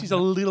just think she's a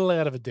little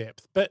out of a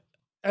depth. But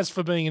as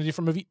for being in a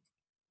different movie,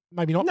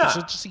 maybe not. No.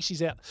 I just think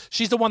she's out.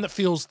 She's the one that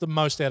feels the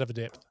most out of a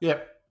depth.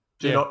 Yep.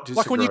 Do not disagree.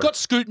 Like when you got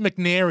Scoot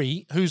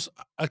McNairy, who's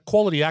a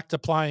quality actor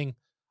playing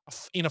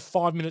in a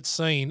 5-minute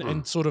scene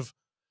and sort of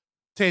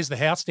tears the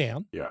house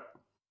down. Yeah.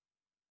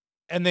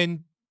 And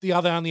then the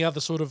other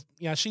sort of,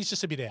 she's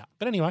just a bit out.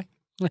 But anyway.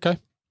 Okay.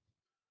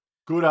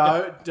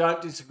 Good-o,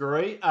 don't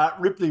disagree.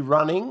 Ripley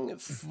Running,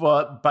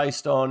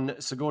 based on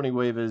Sigourney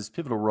Weaver's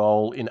pivotal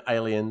role in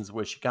Aliens,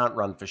 where she can't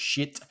run for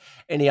shit.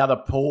 Any other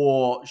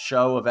poor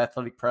show of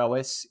athletic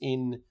prowess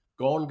in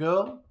Gone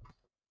Girl?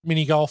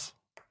 Mini golf.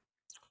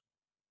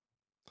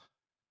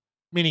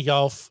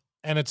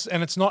 And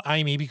it's not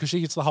Amy because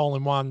she gets the hole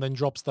in one, then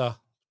drops the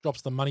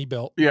money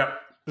belt. Yeah.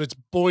 But it's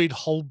Boyd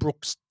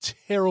Holbrook's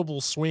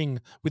terrible swing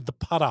with the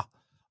putter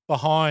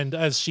behind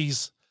as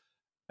she's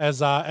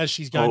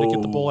going to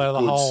get the ball out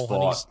of the hole,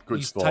 and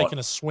he's taking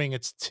a swing.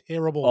 It's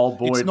terrible. Old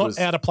Boyd it's not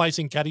out of place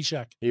in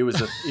Caddyshack. He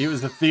was a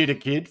theatre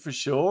kid for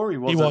sure. He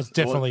was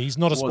definitely. He's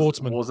not a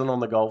sportsman. Wasn't on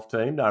the golf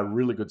team. No,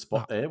 really good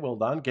spot there. Well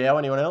done, Gow.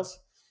 Anyone else?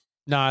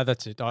 No,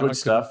 that's it. Good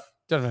stuff.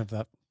 Don't have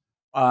that.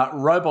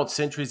 Robot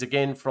Sentries,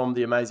 again from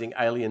the amazing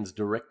Aliens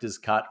director's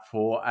cut,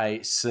 for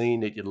a scene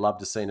that you'd love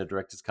to see in a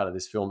director's cut of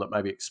this film that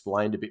maybe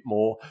explained a bit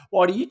more.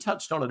 Whitey, you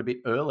touched on it a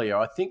bit earlier.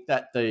 I think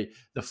that the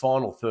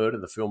final third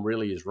of the film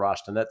really is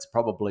rushed, and that's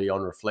probably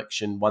on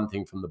reflection. One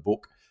thing from the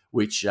book,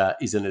 which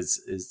isn't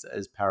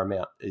as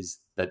paramount, is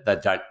that they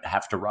don't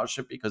have to rush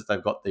it because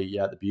they've got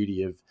the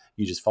beauty of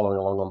you just following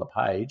along on the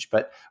page.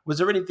 But was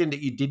there anything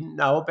that you didn't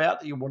know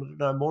about that you wanted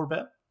to know more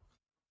about?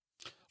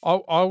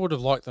 I would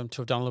have liked them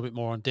to have done a little bit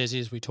more on Desi,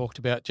 as we talked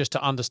about, just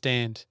to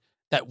understand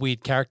that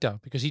weird character,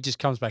 because he just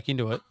comes back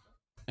into it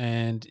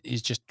and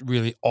is just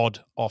really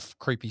odd, off,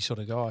 creepy sort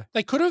of guy.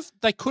 They could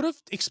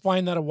have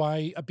explained that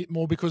away a bit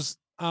more because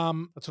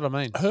that's what I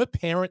mean. Her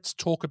parents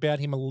talk about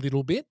him a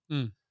little bit,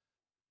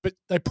 but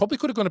they probably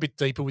could have gone a bit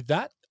deeper with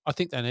that. I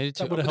think they needed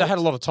to. But They had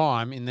a lot of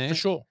time in there. For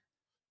sure.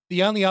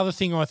 The only other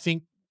thing I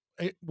think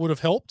it would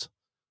have helped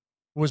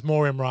was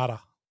more Emrata.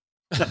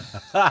 It's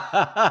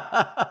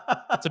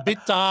a bit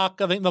dark.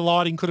 I think the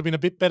lighting could have been a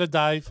bit better,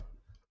 Dave.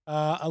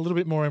 A little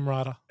bit more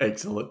Emrata.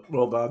 Excellent.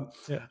 Well done.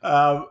 Yeah.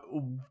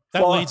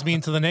 That leads me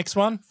into the next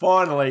one.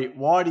 Finally,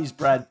 Whitey's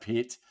Brad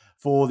Pitt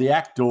for the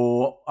actor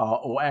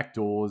or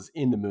actors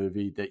in the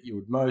movie that you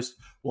would most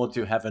want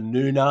to have a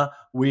nooner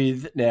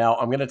with. Now,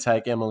 I'm going to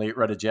take Emily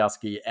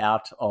Ratajkowski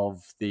out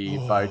of the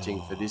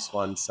voting for this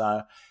one.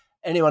 So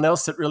anyone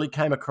else that really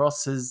came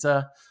across as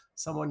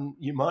someone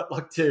you might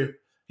like to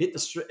hit the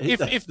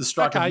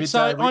strike of midday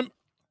so with?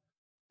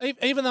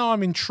 even though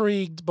I'm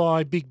intrigued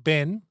by Big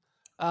Ben,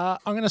 I'm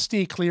going to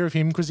steer clear of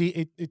him because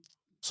it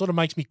sort of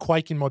makes me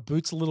quake in my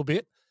boots a little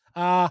bit.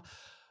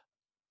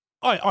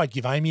 I'd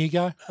give Amy a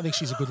go. I think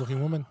she's a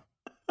good-looking woman.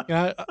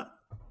 You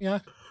know.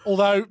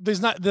 Although there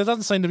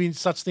doesn't seem to be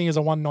such thing as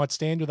a one-night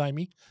stand with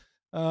Amy.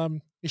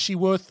 Is she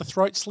worth the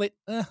throat slit?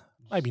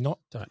 Maybe not.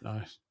 Don't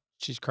know.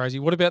 She's crazy.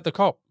 What about the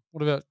cop?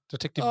 What about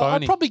Detective I'd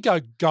Boney? probably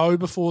go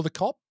before the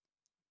cop.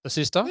 The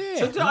sister?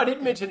 Yeah. So I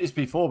didn't mention this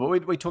before,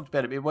 but we talked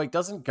about it a bit. Well,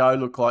 doesn't Go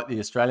look like the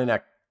Australian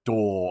actor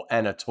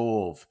Anna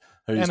Torv,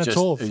 who's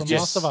from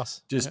Last of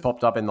Us. Just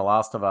popped up in The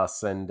Last of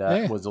Us and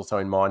was also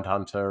in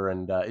Mindhunter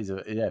and is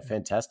a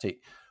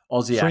fantastic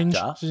Aussie Fringe.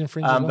 actor. She's in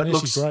Fringe as well. But Yeah,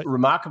 looks she's great.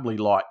 remarkably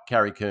like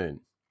Carrie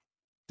Coon.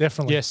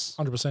 Definitely. Yes.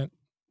 100%.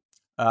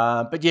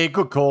 But yeah,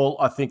 good call.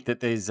 I think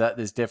that there's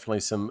definitely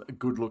some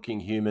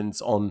good-looking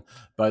humans on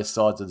both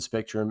sides of the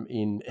spectrum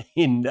in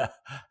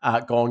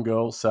Gone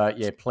Girl. So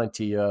yeah,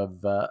 plenty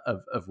of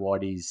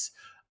Whitey's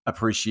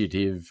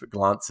appreciative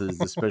glances,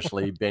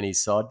 especially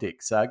Benny's side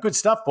dick. So good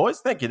stuff, boys.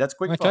 Thank you. That's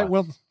quick fire.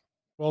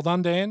 Well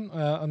done, Dan.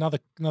 Another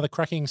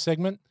cracking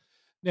segment.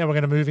 Now we're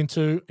going to move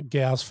into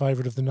Gow's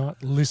favourite of the night.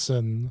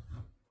 Listen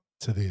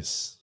to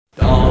this.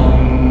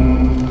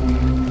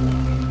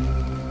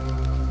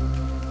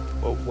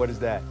 Well, what is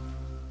that?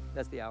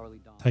 That's the hourly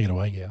dong. Take it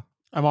away, Gow.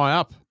 Am I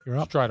up? You're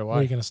up. Straight away. Where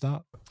are you going to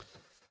start?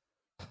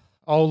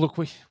 Oh, look,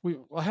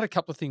 I had a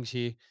couple of things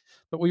here,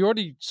 but we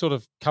already sort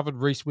of covered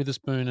Reese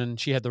Witherspoon, and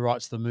she had the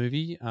rights to the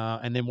movie,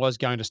 and then was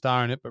going to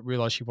star in it, but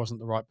realised she wasn't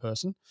the right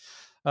person.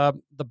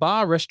 The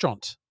bar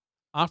restaurant,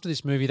 after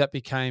this movie, that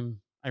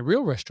became a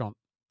real restaurant,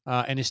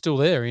 and is still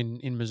there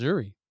in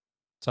Missouri.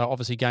 So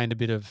obviously gained a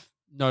bit of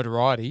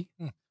notoriety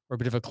or a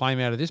bit of acclaim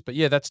out of this, but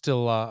yeah, that's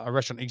still a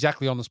restaurant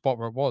exactly on the spot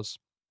where it was.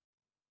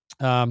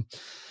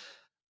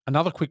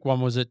 Another quick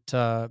one was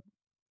that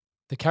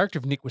the character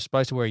of Nick was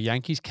supposed to wear a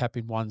Yankees cap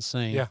in one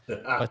scene,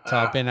 but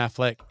Ben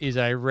Affleck is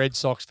a Red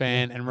Sox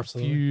fan and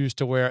refused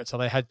to wear it, so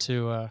they had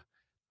to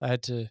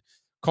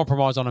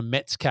compromise on a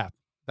Mets cap.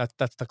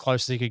 That's the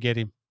closest he could get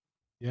him.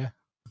 Yeah.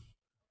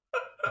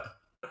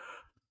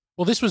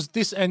 Well,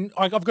 and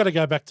I've got to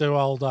go back to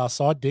old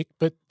Side Dick,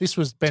 but this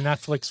was Ben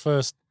Affleck's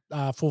first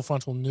full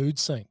frontal nude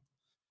scene,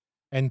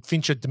 and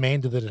Fincher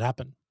demanded that it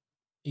happen.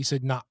 He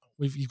said, "Nah,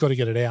 you've got to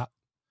get it out.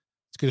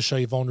 It's going to show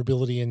your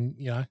vulnerability, and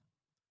there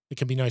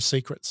can be no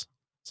secrets."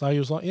 So he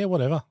was like, "Yeah,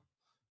 whatever,"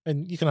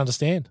 and you can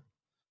understand.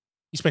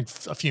 He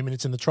spent a few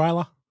minutes in the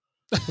trailer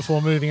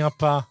before moving up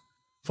the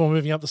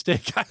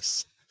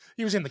staircase.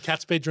 He was in the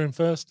cat's bedroom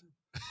first.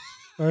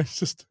 So it's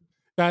just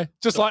like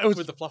it was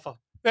with the fluffer.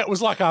 It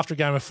was like after a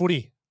game of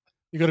footy.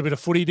 You got a bit of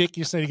footy dick.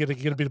 You just need to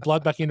get a bit of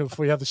blood back into it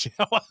before you have the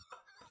shower.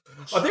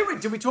 I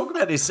think did we talk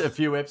about this a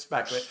few eps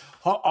back?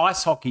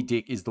 Ice hockey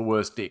dick is the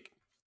worst dick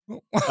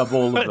of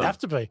all of them. It'd have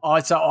to be.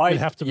 It'd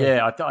have to be.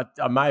 Yeah,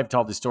 I may have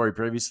told this story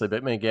previously,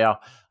 but me and Gow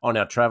on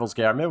our travels,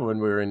 Gow, I remember when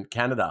we were in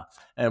Canada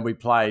and we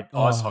played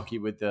ice hockey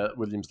with the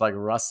Williams-Lager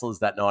Rustlers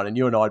that night, and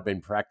you and I had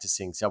been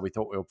practicing, so we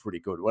thought we were pretty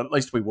good. Well, at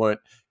least we weren't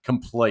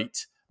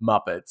complete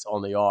muppets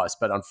on the ice,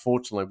 but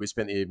unfortunately we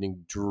spent the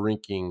evening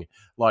drinking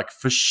like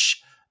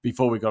fish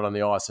before we got on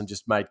the ice and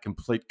just made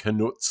complete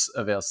canuts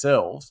of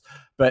ourselves.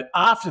 But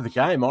after the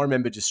game, I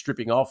remember just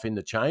stripping off in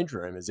the change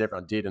room as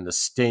everyone did, and the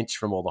stench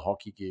from all the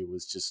hockey gear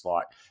was just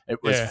like,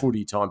 it was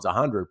footy times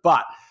 100.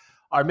 But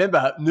I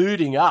remember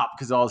nuding up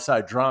because I was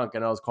so drunk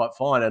and I was quite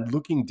fine, and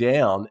looking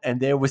down, and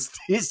there was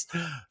this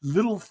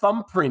little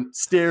thumbprint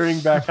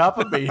staring back up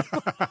at me.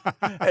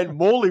 And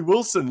Morley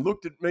Wilson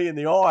looked at me in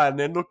the eye and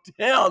then looked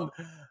down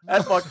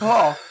at my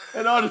cock,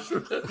 and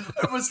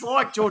it was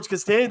like George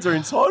Costanza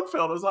in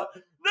Seinfeld. I was like,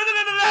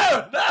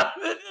 no,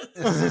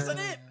 this isn't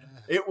it.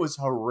 It was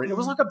horrendous. It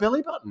was like a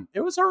belly button.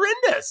 It was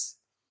horrendous.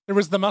 It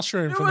was the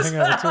mushroom from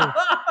Hangover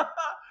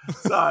 2.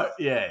 So,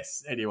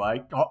 yes.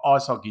 Anyway,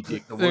 ice hockey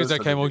dick. It was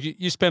okay. Well,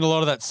 you spent a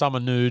lot of that summer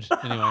nude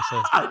anyway.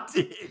 So. I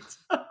did.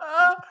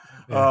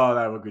 Oh,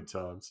 they were good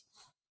times.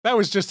 That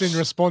was just in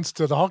response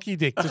to the hockey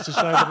dick, just to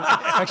show that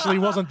it actually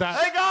wasn't that.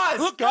 Hey, guys.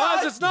 Look,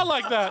 guys, it's not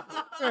like that.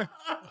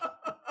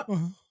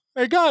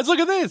 Hey, guys, look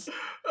at this.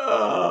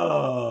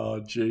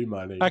 Oh, gee,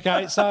 money.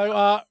 Okay,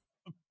 so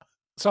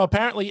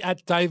apparently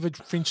at David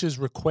Fincher's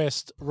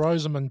request,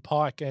 Rosamund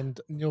Pike and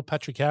Neil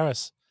Patrick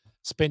Harris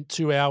spent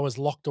 2 hours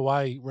locked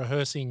away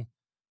rehearsing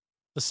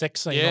the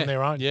sex scene on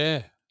their own.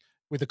 Yeah.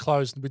 With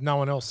no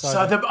one else.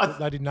 So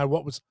they didn't know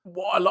what was.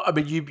 Well, I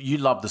mean, you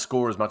love the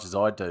score as much as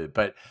I do,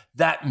 but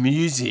that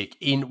music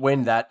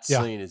when that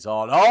scene is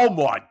on, oh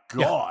my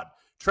God.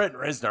 Trent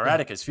Reznor,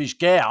 Atticus Fish,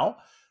 Gow,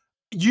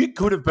 you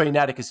could have been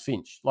Atticus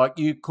Finch. Like,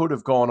 you could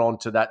have gone on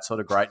to that sort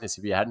of greatness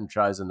if you hadn't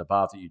chosen the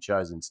path that you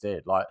chose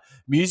instead. Like,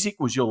 music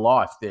was your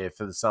life there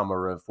for the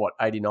summer of,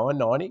 89,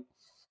 90?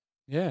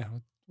 Yeah.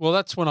 Well,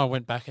 that's when I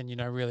went back and,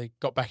 really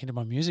got back into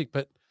my music.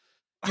 But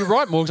you're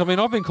right, Morgs. I mean,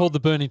 I've been called the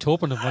Bernie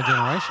Taupin of my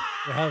generation.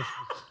 You have.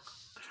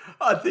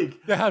 I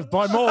think. They have,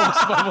 by Morgs.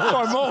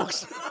 by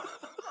Morgs.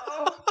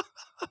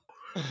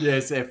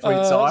 Yes, F. So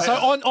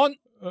on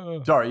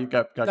sorry, you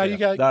go. No, you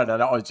go.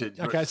 No.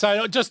 Okay,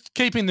 so just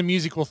keeping the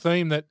musical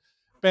theme that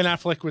Ben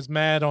Affleck was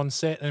mad on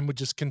set and would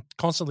just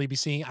constantly be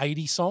singing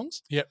 80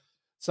 songs. Yep.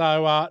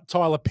 So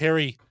Tyler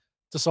Perry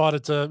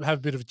decided to have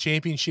a bit of a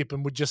championship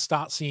and would just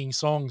start singing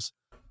songs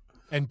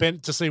and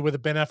to see whether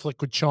Ben Affleck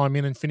could chime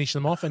in and finish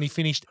them off. And he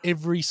finished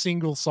every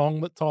single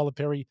song that Tyler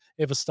Perry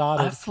ever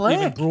started. Affleck?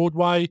 Even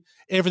Broadway,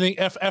 everything.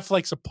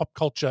 Affleck's a pop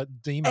culture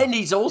demon. And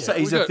he's also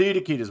he's a theatre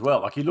kid as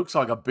well. Like, he looks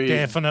like a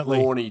big,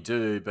 brawny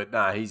dude, but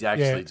no, he's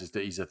actually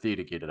he's a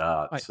theatre kid at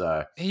heart. Mate,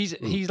 so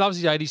he loves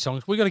his 80s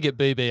songs. We've got to get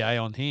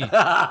BBA on here.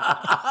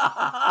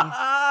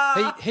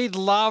 He'd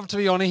love to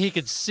be on here. He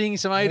could sing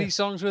some 80s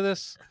songs with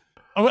us.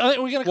 We're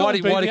going to call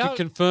him Whitey BBO. could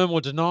confirm or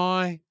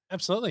deny.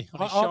 Absolutely.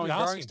 I'll be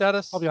asking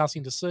status. I'll be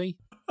asking to see.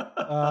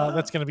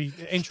 That's going to be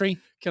entry.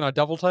 Can I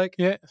double take?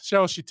 Yeah.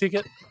 Show us your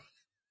ticket.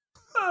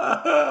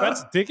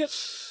 That's a ticket.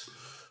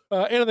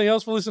 Anything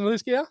else for listening to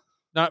this, Gear?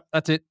 No,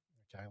 that's it.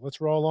 Okay,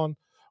 let's roll on.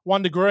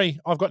 1 Degree.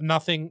 I've got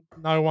nothing.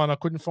 No one. I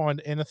couldn't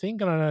find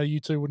anything. And I know you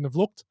two wouldn't have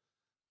looked.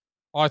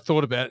 I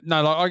thought about it.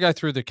 No, I go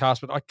through the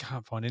cast, but I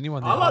can't find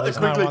anyone there. I like the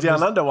Quigley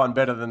Down Under one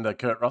better than the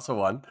Kurt Russell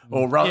one.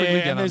 Or rather,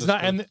 and there's no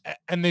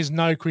and there's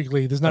no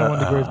Quigley. There's no 1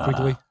 Degree of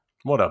Quigley.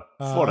 What a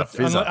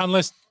fizzer.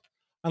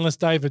 Unless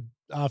David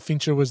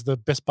Fincher was the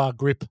best bar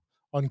grip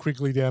on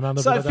Quigley Down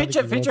Under. So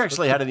Fincher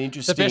actually had an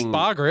interesting. The best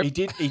bar grip.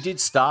 He did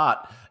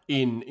start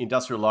in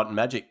Industrial Light and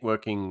Magic,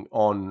 working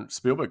on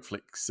Spielberg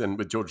flicks and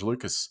with George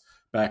Lucas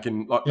back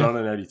in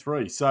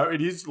 1983. So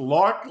it is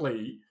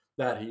likely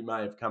that he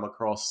may have come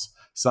across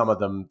some of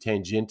them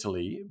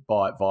tangentially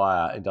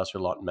via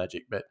Industrial Light and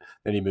Magic, but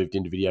then he moved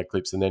into video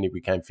clips and then he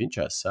became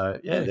Fincher. So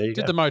there you go.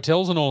 Did the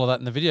motels and all of that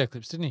in the video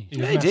clips, didn't he?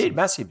 Yeah, he did.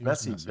 Massive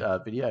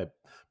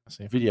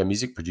video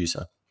music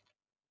producer.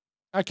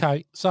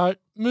 Okay, so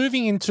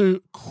moving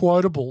into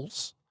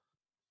quotables,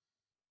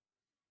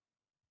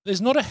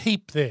 there's not a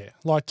heap there.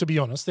 Like, to be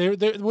honest, there is.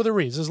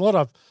 There's a lot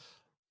of.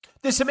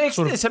 There's some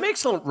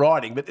excellent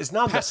writing, but there's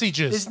none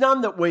passages. There's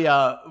none that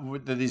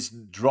that is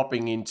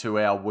dropping into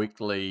our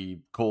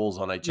weekly calls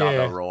on each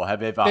other or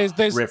have ever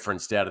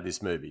referenced out of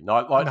this movie.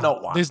 Not one.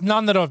 There's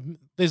none that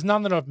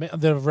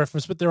I've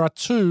referenced, but there are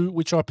two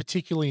which I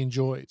particularly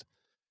enjoyed,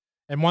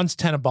 and one's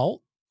Tanner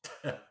Bolt.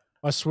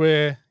 I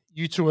swear,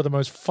 you two are the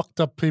most fucked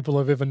up people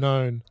I've ever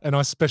known, and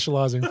I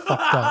specialize in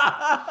fucked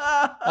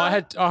up.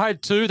 I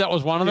had two. That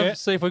was one of them. Yeah.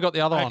 See if we got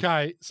the other one.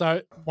 Okay,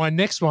 so my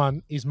next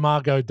one is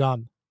Margot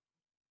Dunn.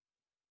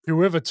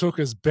 Whoever took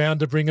us bound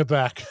to bring her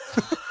back.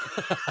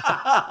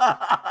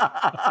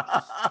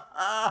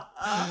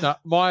 No,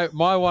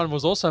 my one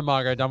was also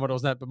Margot Dunn, but it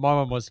was that. But my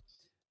one was,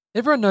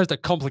 everyone knows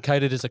that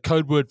complicated is a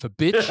code word for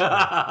bitch.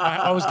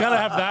 I was going to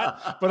have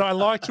that, but I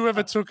liked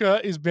whoever took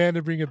her is bound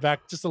to bring her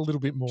back just a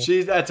little bit more.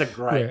 That's a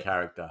great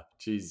character.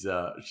 She's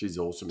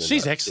awesome.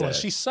 She's excellent.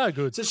 Yeah. She's so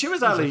good. So she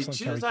was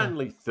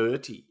only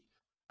 30.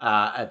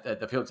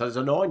 At the film. So there's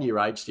a 9-year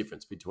age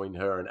difference between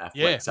her and Affleck.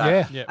 Yeah. So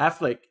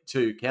Affleck,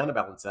 to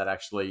counterbalance that,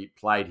 actually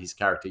played his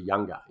character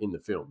younger in the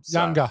film. So,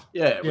 younger.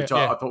 Yeah, which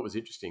I thought was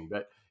interesting.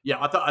 But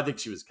yeah, I think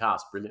she was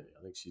cast brilliantly.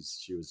 I think she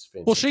was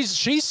fantastic. Well,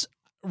 she's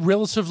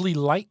relatively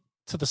late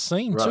to the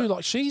scene too.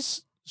 Like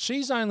she's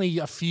only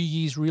a few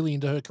years really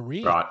into her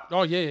career. Right.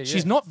 Oh, yeah.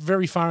 She's not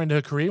very far into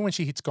her career when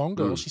she hits Gone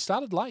Girl. She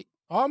started late.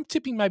 I'm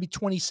tipping maybe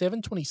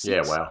 27, 26.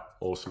 Yeah, wow.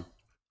 Awesome.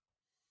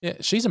 Yeah,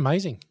 she's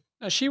amazing.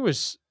 No, she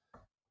was...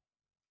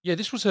 Yeah,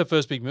 this was her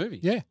first big movie.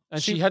 Yeah.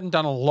 And she hadn't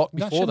done a lot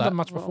before she hadn't that. done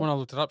much before. When I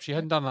looked it up, she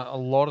hadn't done a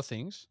lot of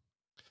things.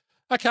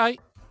 Okay,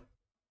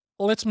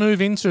 let's move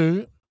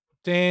into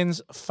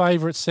Dan's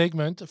favourite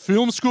segment,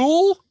 Film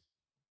School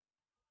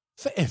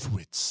for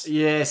F-Wits.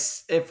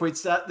 Yes,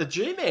 F-Wits. The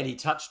G-Man, he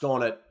touched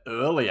on it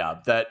earlier,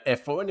 that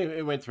when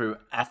he went through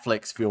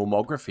Affleck's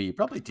filmography, he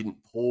probably didn't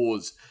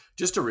pause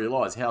just to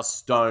realise how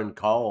stone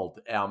cold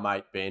our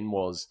mate Ben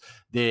was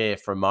there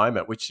for a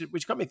moment, which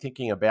got me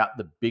thinking about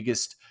the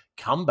biggest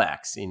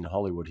comebacks in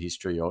Hollywood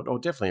history, or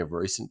definitely of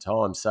recent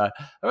times. So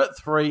I've got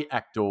 3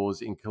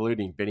 actors,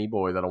 including Benny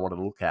Boy, that I wanted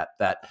to look at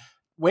that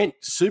went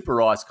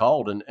super ice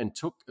cold and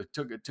took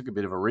a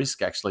bit of a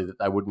risk, actually, that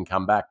they wouldn't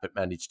come back, but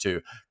managed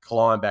to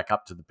climb back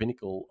up to the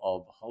pinnacle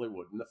of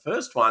Hollywood. And the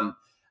first one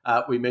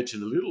we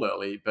mentioned a little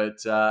early, but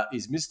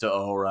is Mr.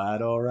 All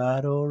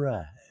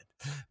Right,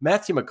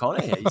 Matthew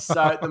McConaughey.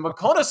 So The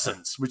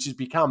Reconnaissance, which has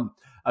become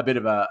a bit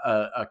of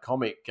a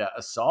comic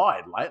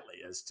aside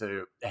lately as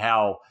to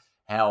how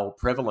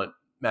prevalent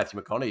Matthew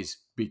McConaughey's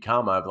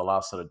become over the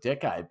last sort of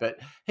decade. But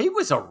he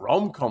was a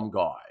rom-com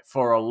guy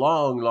for a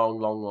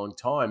long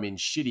time in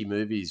shitty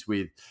movies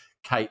with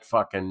Kate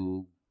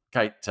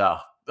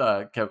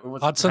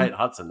Hudson? Kate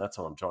Hudson. That's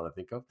what I'm trying to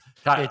think of.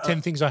 Yeah,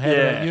 10 Things I Hate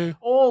About You.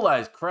 All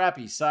those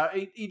crappy. So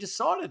he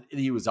decided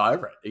he was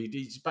over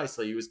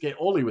it.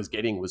 All he was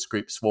getting was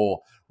scripts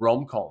for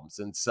rom-coms,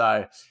 and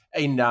so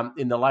in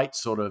the late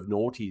sort of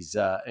noughties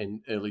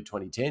and early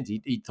 2010s,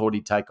 he thought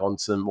he'd take on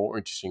some more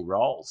interesting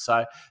roles.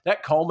 So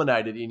that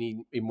culminated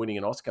in winning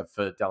an Oscar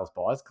for Dallas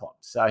Buyers Club.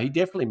 So he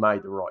definitely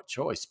made the right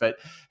choice. But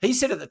he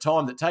said at the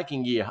time that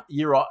taking a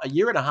year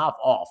and a half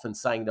off and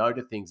saying no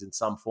to things in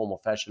some form or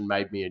fashion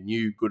made me a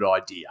new good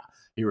idea,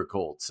 he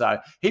recalled. So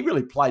he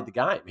really played the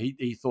game.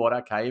 He thought,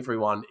 okay,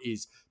 everyone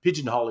is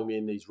pigeonholing me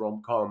in these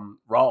rom-com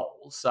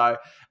roles. So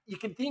you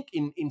can think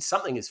in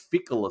something as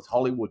fickle as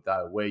Hollywood,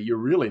 though, where you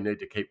really need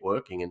to keep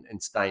working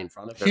and stay in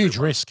front of Huge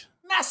everyone. risk.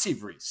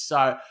 Massive risk.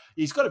 So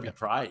he's got to be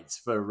praised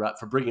for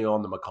bringing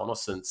on the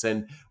reconnaissance.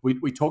 And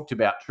we talked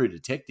about True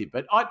Detective,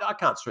 but I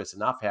can't stress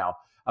enough how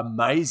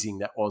amazing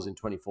that was in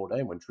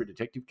 2014 when True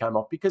Detective came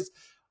off, because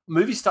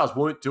movie stars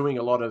weren't doing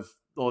a lot of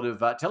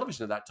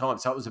television at that time.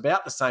 So it was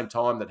about the same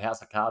time that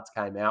House of Cards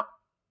came out.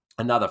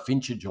 Another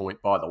Fincher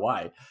joint, by the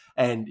way,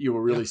 and you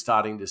were really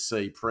starting to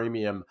see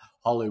premium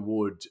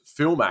Hollywood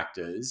film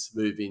actors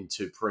move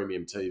into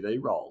premium TV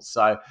roles.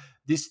 So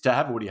this to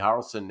have Woody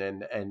Harrelson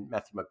and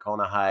Matthew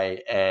McConaughey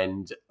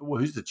and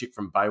who's the chick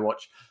from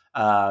Baywatch,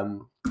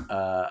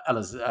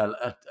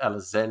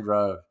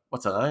 Alessandro,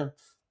 what's her name? Alexandra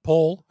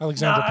Paul. No.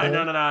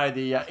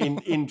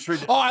 In True.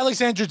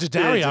 Alexandra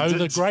Daddario,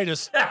 the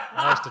greatest.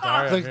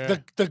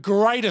 The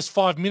greatest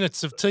 5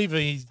 minutes of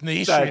TV in the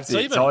history of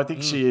TV. So I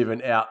think she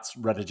even outs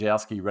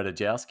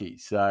Radajowski.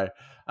 So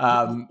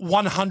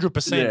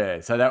 100%.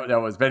 Yeah. So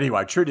that was. But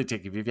anyway, True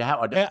Detective. If you have,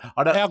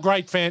 our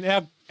great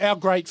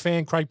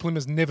fan, Craig Plim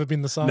has never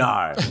been the same.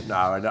 No,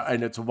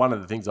 and it's one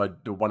of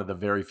the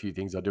very few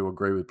things I do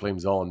agree with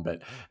Plim's on.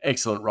 But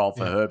excellent role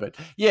for her. But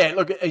yeah,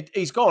 look,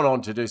 he's gone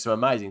on to do some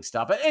amazing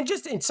stuff, and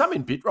just in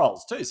bit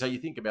roles too. So you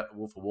think about The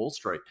Wolf of Wall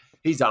Street.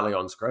 He's only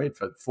on screen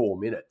for 4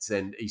 minutes,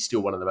 and he's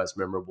still one of the most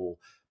memorable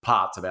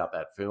parts about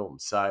that film.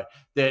 So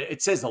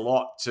it says a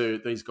lot to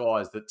these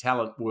guys that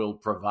talent will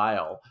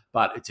prevail,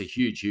 but it's a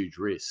huge, huge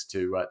risk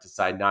to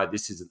say, no,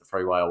 this isn't the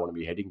freeway I want to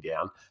be heading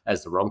down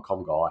as the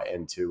rom-com guy,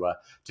 and to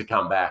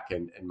come back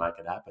and make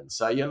it happen.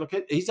 So, yeah, look,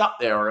 he's up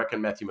there. I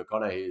reckon Matthew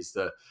McConaughey is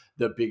the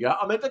bigger.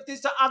 I mean, look,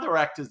 there's other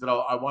actors that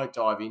I won't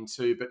dive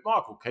into, but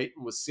Michael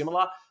Keaton was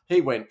similar. He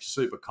went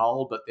super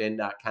cold, but then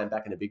came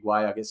back in a big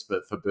way, I guess,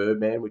 for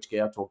Birdman, which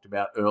Gow talked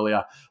about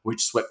earlier,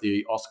 which swept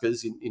the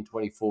Oscars in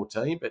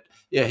 2014. But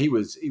yeah, he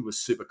was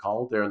super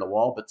cold there in the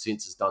wild, but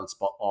since has done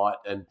Spotlight,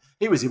 and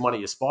he was in one of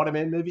your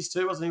Spider-Man movies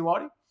too, wasn't he,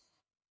 Whitey?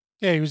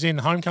 Yeah, he was in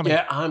Homecoming.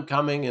 Yeah,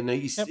 Homecoming, and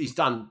he's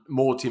done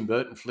more Tim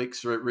Burton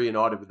flicks,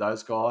 reunited with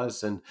those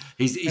guys, and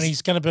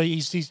he's going to be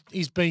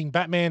he's being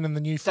Batman in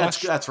the new Flash.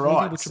 That's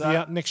right, movie, which will be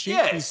out next year.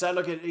 Yeah, so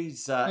look, he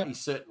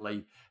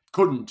certainly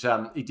couldn't.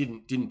 He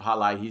didn't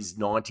parlay his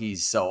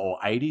 90s or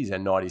 80s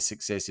and 90s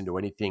success into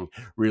anything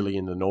really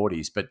in the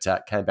noughties, but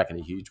came back in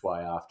a huge way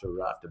after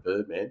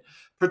Birdman.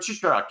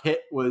 Patricia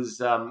Arquette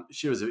was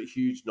she was a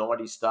huge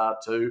 90s star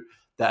too.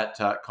 That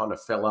kind of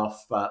fell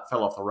off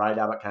the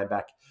radar, but came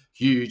back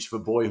huge for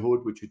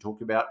Boyhood, which we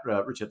talked about.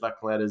 Richard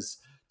Linklater's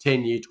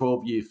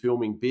 12-year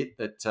filming bit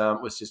that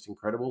was just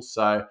incredible.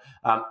 So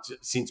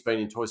since being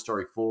in Toy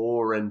Story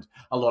 4 and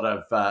a lot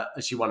of,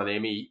 she won an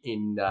Emmy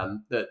in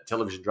the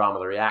television drama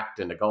The React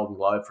and a Golden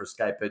Globe for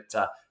Escape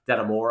at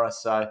Dannemora.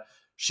 So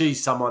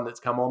she's someone that's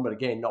come on, but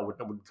again, I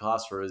wouldn't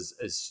class her as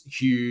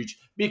huge.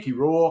 Mickey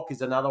Rourke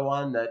is another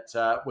one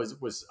that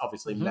was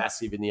obviously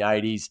massive in the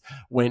 80s.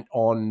 Went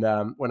on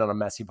a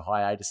massive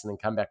hiatus and then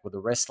come back with The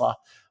Wrestler,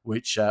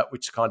 which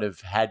kind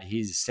of had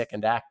his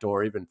second act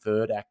or even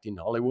third act in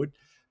Hollywood.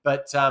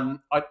 But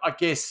I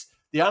guess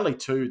the only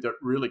two that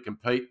really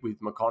compete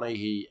with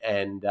McConaughey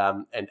and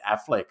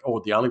Affleck,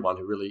 or the only one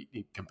who really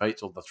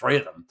competes, or the three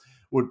of them,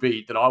 would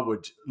be that I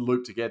would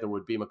loop together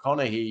would be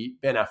McConaughey,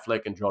 Ben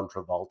Affleck, and John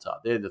Travolta.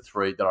 They're the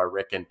three that I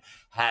reckon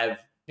have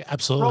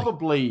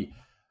probably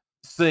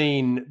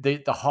seen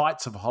the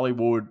heights of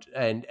Hollywood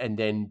and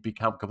then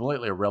become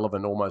completely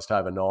irrelevant almost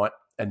overnight,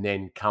 and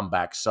then come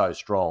back so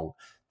strong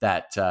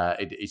that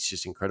it's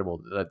just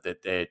incredible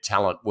that their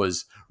talent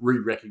was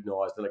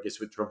re-recognised. And I guess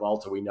with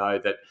Travolta, we know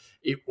that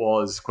it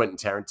was Quentin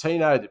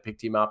Tarantino that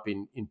picked him up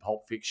in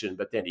Pulp Fiction,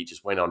 but then he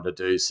just went on to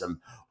do some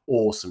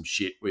awesome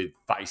shit with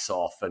Face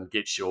Off and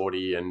Get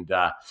Shorty. And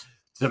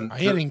he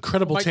had an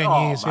incredible 10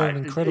 years.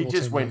 He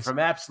just went from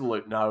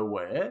absolute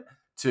nowhere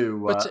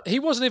to... But he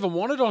wasn't even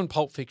wanted on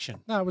Pulp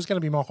Fiction. No, it was going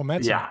to be Michael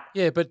Madsen.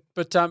 Yeah, but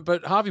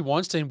Harvey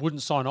Weinstein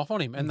wouldn't sign off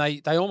on him, and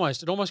it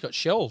almost got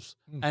shelved.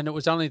 And it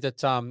was only that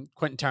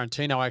Quentin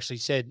Tarantino actually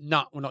said,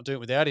 "No, we're not doing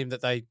it without him."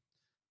 That they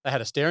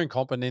had a staring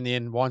comp, and in the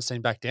end,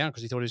 Weinstein backed down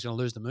because he thought he was going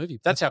to lose the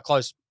movie. That's how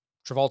close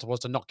Travolta was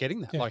to not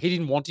getting that. Like, he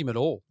didn't want him at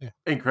all. Yeah.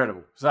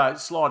 Incredible. So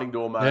sliding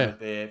door moment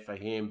there for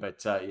him,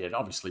 but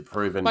obviously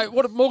proven. Mate,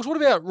 what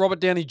about Robert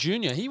Downey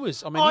Jr.? He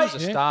was a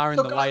star in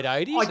the late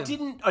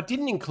 80s. I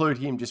didn't include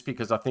him just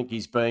because I think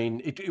he's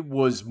been. It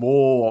was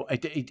more.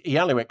 He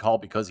only went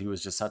cold because he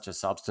was just such a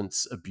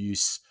substance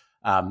abuse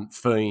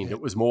fiend.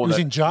 It was more He was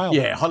that, in jail.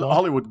 yeah, That's why.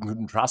 Hollywood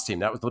couldn't trust him.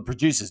 That was the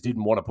producers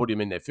didn't want to put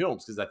him in their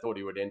films because they thought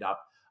he would end up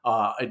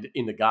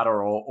in the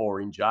gutter or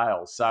in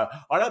jail. So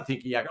I don't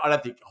think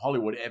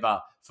Hollywood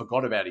ever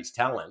forgot about his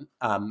talent.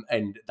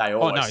 And they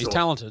always he's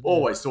talented.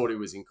 Always thought he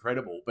was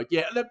incredible. But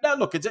yeah,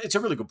 look, it's a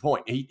really good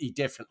point. He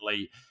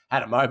definitely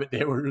had a moment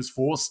there where he was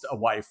forced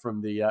away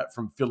from the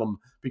from film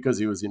because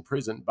he was in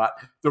prison. But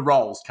the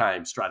roles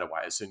came straight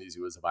away as soon as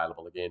he was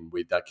available again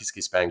with Kiss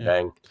Kiss Bang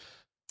Bang.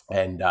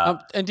 And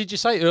did you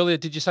say earlier?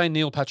 Did you say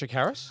Neil Patrick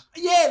Harris?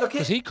 Yeah, look,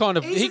 because he kind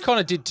of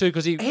did too.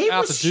 Because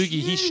after Doogie,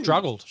 he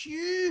struggled.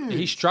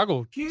 He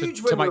struggled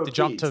to make the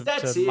jump to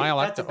male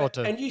actor or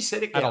to and you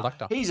said it, adult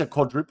actor. He's a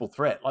quadruple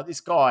threat. Like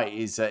this guy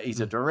is he's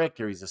a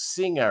director, he's a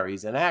singer,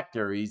 he's an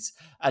actor, he's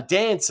a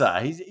dancer.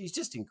 He's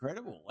just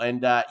incredible.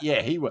 And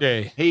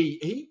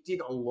he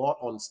did a lot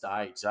on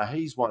stage.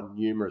 He's won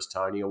numerous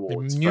Tony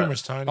Awards.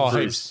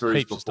 For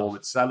his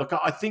performance. So look,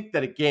 I think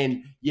that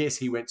again, yes,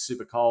 he went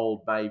super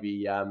cold,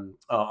 maybe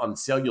on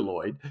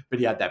celluloid, but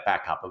he had that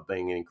backup of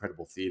being an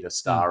incredible theatre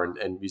star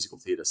and musical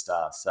theatre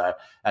star. So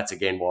that's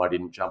again why I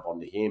didn't jump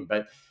onto him.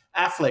 But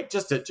Affleck,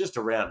 just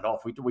to round it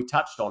off, we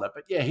touched on it,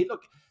 but yeah,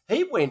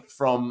 he went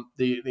from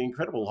the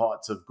incredible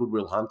heights of Good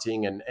Will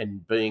Hunting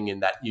and being in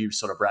that new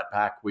sort of Brat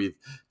Pack with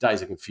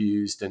Days of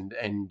Confused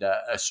and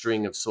a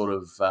string of sort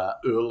of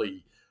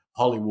early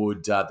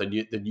Hollywood,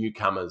 the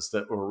newcomers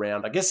that were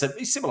around, I guess at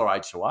a similar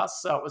age to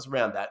us. So it was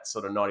around that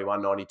sort of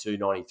 91, 92,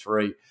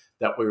 93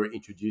 that we were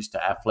introduced to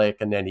Affleck.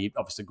 And then he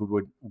obviously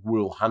Good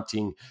Will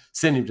Hunting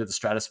sent him to the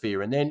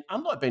stratosphere. And then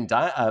unlike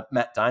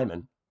Matt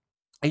Damon,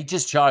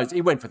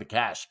 he went for the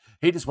cash.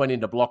 He just went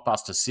into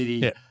Blockbuster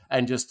City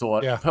and just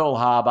thought, Pearl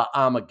Harbor,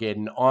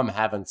 Armageddon, I'm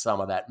having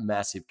some of that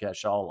massive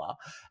cashola.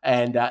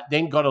 And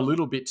then got a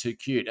little bit too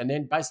cute. And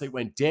then basically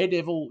went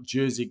Daredevil,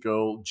 Jersey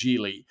Girl,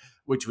 Geely,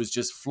 which was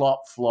just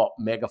flop,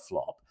 mega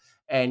flop.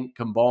 And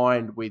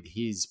combined with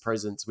his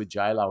presence with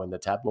J-Lo in the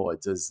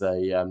tabloids as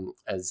their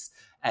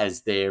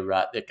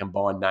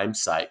combined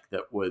namesake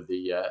that were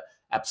the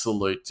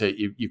absolute,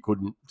 you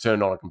couldn't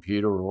turn on a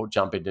computer or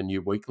jump into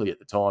New Weekly at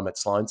the time at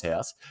Sloane's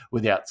house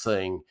without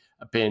seeing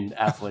Ben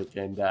Affleck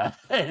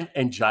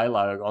and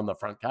J-Lo on the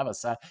front cover.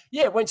 So,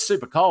 yeah, it went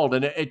super cold,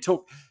 and it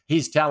took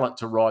his talent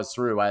to rise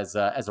through as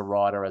a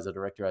writer, as a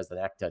director, as an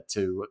actor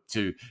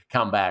to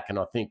come back. And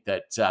I think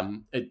that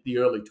at the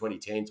early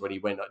 2010s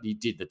when he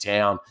did The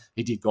Town,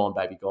 he did Gone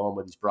Baby Gone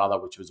with his brother,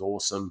 which was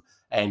awesome,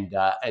 and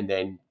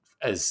then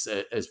as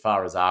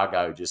far as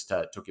Argo, just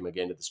took him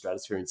again to the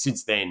stratosphere. And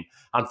since then,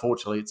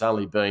 unfortunately, it's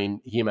only been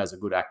him as a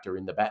good actor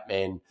in the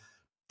Batman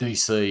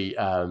DC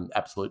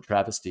absolute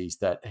travesties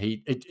that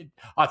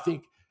I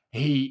think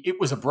it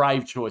was a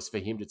brave choice for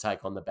him to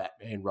take on the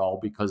Batman role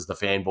because the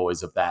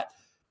fanboys of that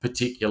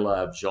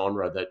particular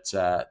genre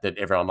that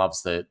everyone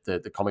loves,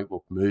 the comic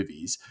book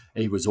movies,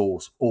 he was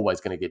always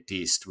going to get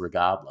dissed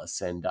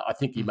regardless. And I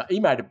think he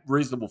made a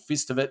reasonable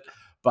fist of it,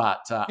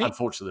 but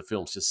unfortunately the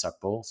films just suck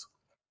balls.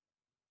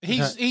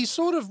 He's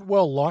sort of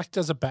well liked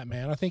as a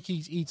Batman. I think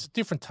he's a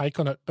different take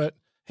on it, but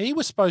he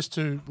was supposed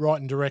to write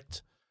and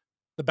direct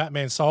the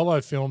Batman solo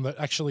film that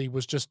actually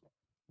was just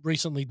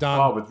recently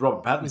done with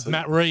Robert Pattinson, with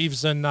Matt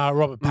Reeves and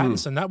Robert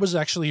Pattinson. That was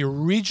actually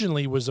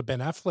originally was a Ben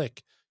Affleck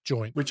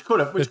joint, which could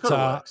have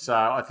worked. So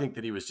I think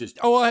that he was just.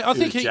 Oh, I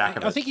think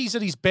he's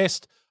at his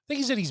best. I think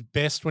he's at his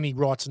best when he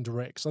writes and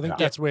directs. I think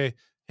that's where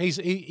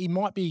he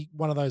might be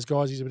one of those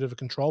guys. He's a bit of a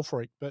control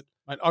freak, but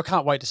I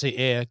can't wait to see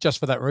Air just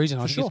for that reason.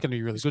 I think it's going to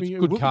be really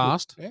good. Good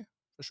cast, yeah,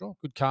 for sure.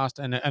 Good cast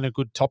and a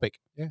good topic.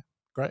 Yeah,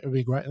 great. It'll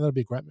be great. That'll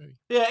be a great movie.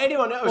 Yeah.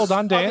 Anyone else? Well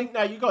done, Dan.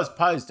 I think you guys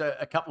posed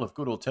a couple of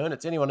good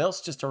alternates. Anyone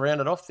else just to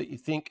round it off that you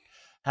think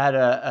had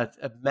a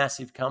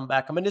massive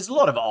comeback? I mean, there's a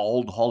lot of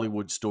old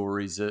Hollywood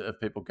stories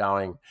of people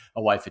going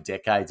away for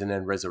decades and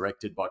then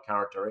resurrected by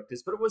current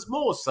directors, but it was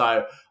more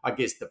so, I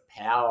guess, the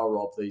power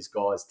of these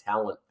guys'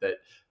 talent that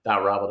they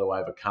were able to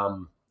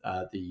overcome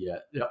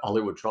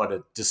Hollywood trying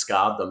to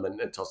discard them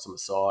and toss them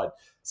aside.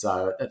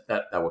 So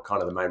that were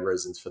kind of the main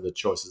reasons for the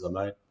choices I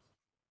made.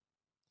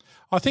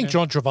 I think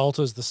John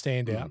Travolta's the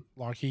standout.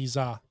 Like he's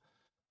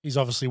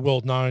obviously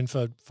well known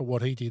for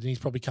what he did, and he's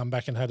probably come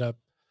back and had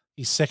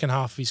his second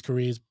half of his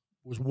career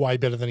was way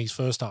better than his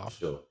first half.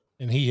 Sure.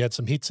 And he had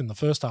some hits in the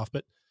first half,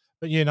 but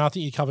yeah, no, I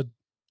think you covered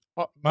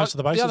most of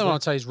the bases. The other one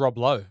I'd say is Rob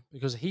Lowe,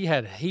 because he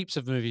had heaps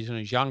of movies when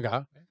he was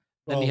younger.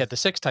 Then he had the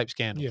sex tape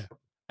scandal. Yeah.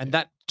 And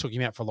that took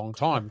him out for a long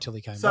time until he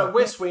came back. So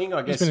West Wing,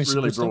 I guess,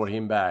 really brought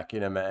him back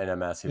in a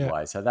massive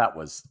way. So that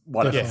was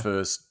one of the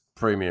first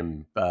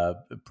premium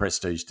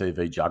prestige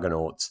TV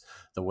juggernauts,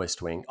 the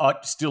West Wing. I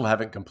still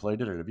haven't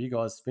completed it. Have you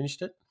guys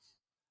finished it?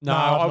 No,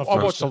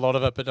 I watched a lot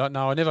of it, but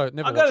no, I never.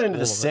 I got into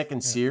the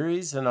second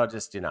series, and I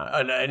just,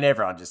 and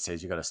everyone just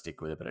says you got to stick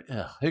with it,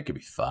 but who could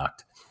be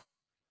fucked?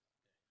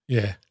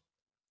 Yeah.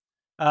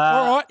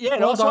 All right. Yeah,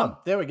 well done.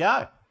 There we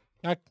go.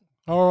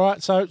 All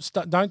right. So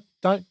don't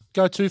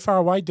go too far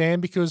away,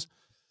 Dan, because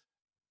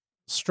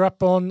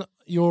strap on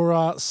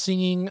your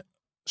singing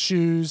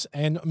shoes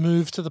and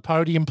move to the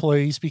podium,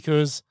 please,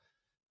 because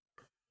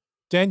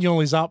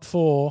Daniel is up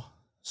for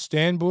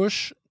Stan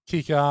Bush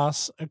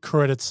kick-ass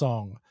credit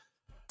song.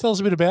 Tell us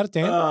a bit about it,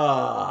 Dan.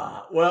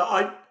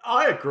 Well,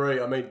 I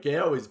agree. I mean,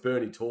 Gow is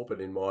Bernie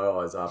Taupin in my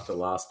eyes after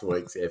last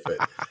week's effort.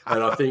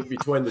 And I think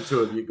between the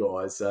two of you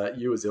guys,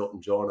 you as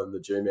Elton John and the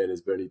G-Man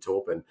as Bernie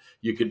Taupin,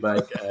 you could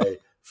make a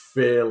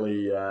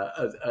fairly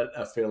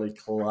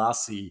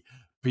classy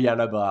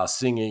piano bar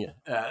singing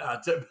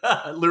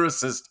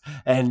lyricist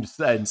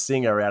and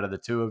singer out of the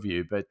two of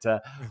you. But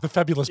the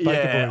fabulous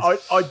Baker Boys.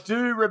 Boys. I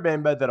do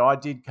remember that I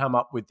did come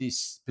up with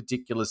this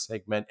particular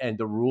segment, and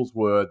the rules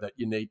were that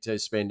you need to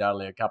spend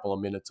only a couple of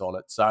minutes on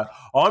it. So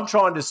I'm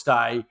trying to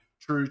stay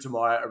true to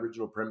my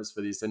original premise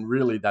for this, and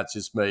really that's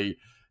just me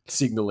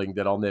signalling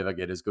that I'll never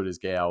get as good as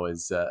Gow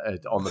as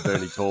on the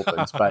Bernie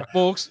Taupins. But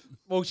Morgs,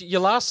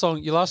 your last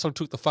song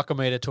took the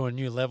fuckometer to a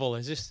new level.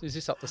 Is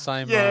this up the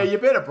same? Yeah, you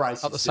better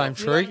brace up yourself. the same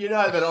tree. You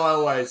know that I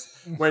always,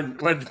 when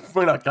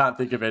I can't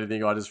think of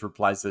anything, I just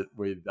replace it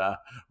with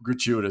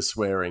gratuitous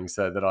swearing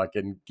so that I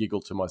can giggle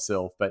to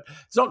myself. But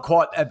it's not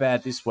quite that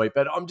bad this week.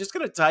 But I'm just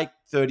going to take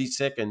 30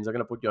 seconds. I'm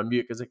going to put you on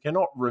mute because I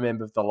cannot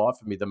remember for the life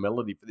of me the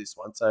melody for this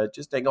one. So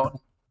just hang on.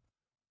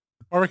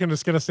 I reckon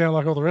it's going to sound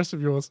like all the rest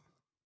of yours.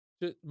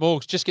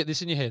 Morgs, just get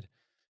this in your head.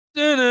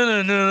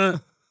 Da-na-na-na.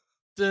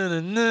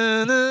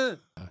 Da-na-na-na.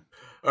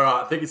 All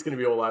right, I think it's going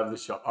to be all over the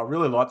shop. I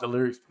really like the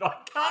lyrics, but I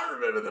can't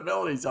remember the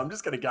melody, so I'm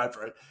just going to go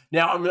for it.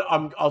 Now,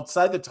 I'll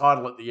say the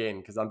title at the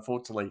end because,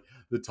 unfortunately,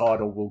 the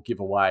title will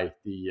give away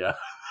the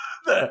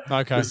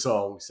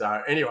song.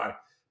 So, anyway,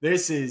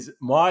 this is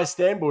my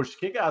Stan Bush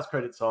kick-ass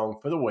credit song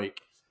for the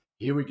week.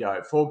 Here we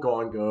go. For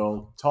Gone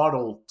Girl,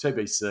 title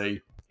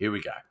TBC. Here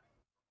we go.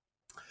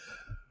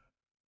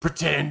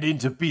 Pretending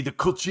to be the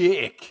cool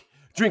chick,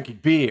 drinking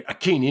beer, a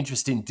keen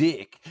interest in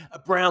dick, a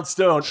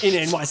brownstone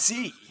in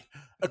NYC,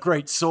 a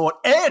great sword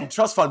and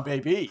trust fund,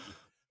 baby.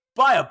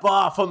 Buy a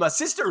bar for my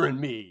sister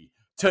and me.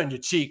 Turn your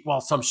cheek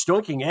while some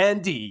stonking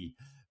Andy.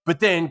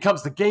 But then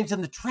comes the games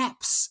and the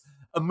traps,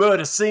 a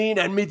murder scene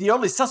and me the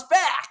only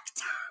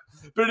suspect.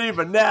 But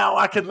even now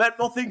I can let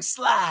nothing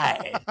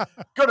slide.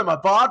 Go to my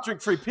bar, drink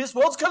free piss,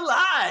 worlds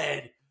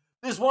collide.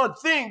 There's one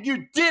thing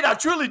you did I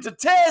truly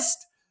detest.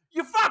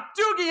 You fucked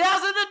Doogie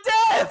Howser to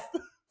death!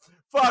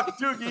 Fuck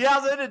Doogie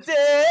Howser to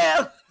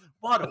death!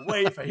 What a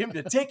way for him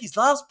to take his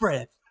last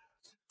breath.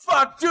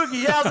 Fuck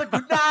Doogie Howser,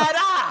 good night,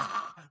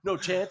 No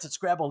chance at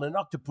Scrabble and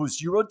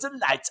Octopus Euro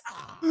delights,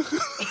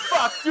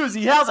 Fuck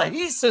Doogie Howser,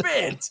 he's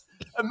spent!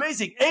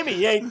 Amazing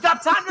Amy ain't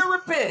got time to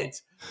repent!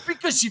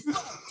 Because she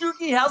fucked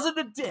Doogie Howser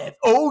to death,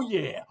 oh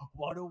yeah!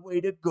 What a way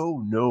to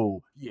go,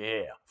 no,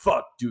 yeah!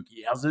 Fuck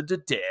Doogie Howser to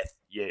death,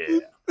 yeah!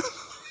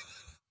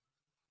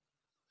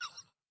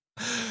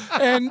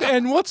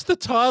 And what's the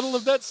title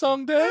of that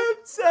song, Dan?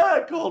 It's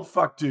called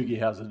Fuck Doogie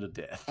Howser to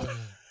Death.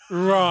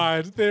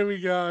 Right, there we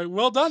go.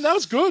 Well done. That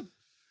was good.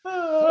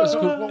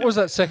 What was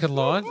that second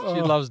line?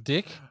 She loves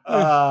dick.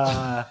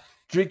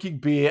 Drinking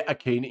beer, a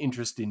keen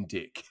interest in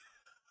dick.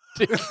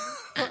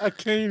 A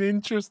keen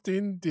interest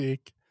in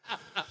dick.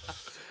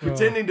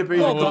 Pretending to be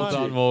well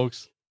done,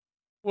 Morgs.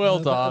 Well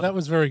done. That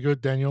was very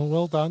good, Daniel.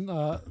 Well done.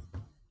 Gow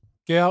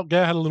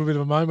had a little bit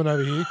of a moment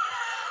over here.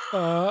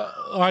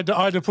 I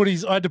had to put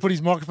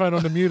his microphone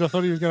on the mute. I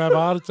thought he was going to have a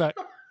heart attack.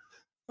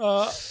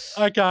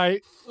 Okay.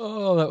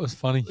 Oh, that was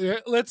funny. Yeah,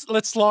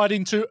 let's slide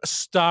into a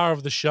star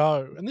of the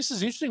show, and this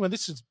is interesting.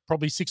 This is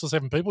probably 6 or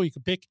 7 people you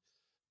could pick.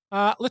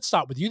 Let's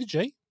start with you, the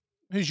G.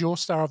 Who's your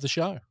star of the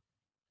show?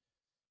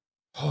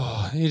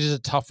 Oh, it is a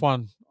tough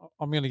one.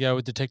 I'm going to go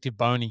with Detective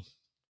Boney.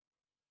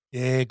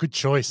 Yeah, good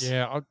choice.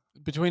 Yeah,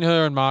 between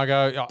her and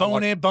Margot,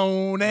 Boney.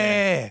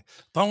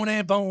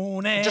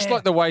 Just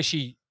like the way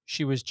she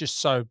was just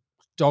so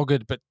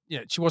dogged, but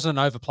she wasn't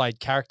an overplayed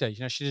character.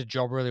 She did a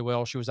job really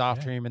well. She was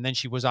after him, and then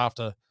she was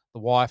after the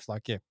wife. I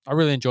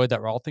really enjoyed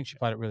that role. I think she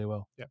played it really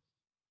well. Yeah.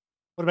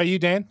 What about you,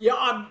 Dan? Yeah,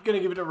 I'm going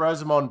to give it to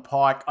Rosamund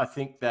Pike. I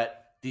think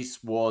that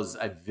this was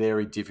a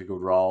very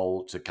difficult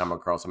role to come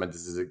across. I mean,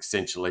 this is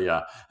essentially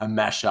a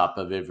mashup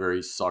of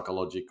every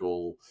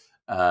psychological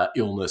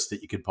illness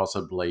that you could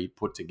possibly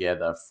put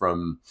together,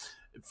 from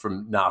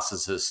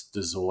narcissist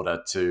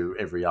disorder to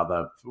every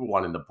other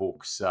one in the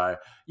book. So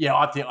yeah,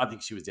 I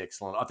think she was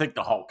excellent. I think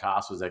the whole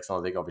cast was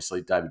excellent. I think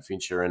obviously David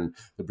Fincher and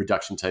the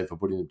production team for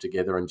putting them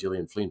together, and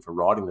Gillian Flynn for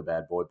writing the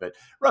bad boy. But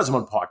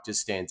Rosamund Pike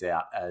just stands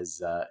out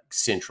as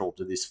central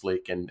to this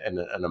flick and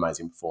an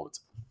amazing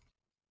performance.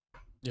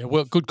 Yeah,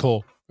 well, good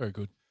call. Very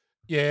good.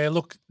 Yeah,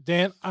 look,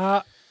 Dan,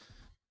 I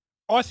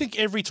think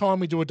every time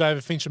we do a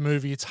David Fincher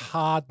movie, it's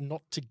hard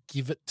not to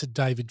give it to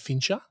David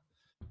Fincher,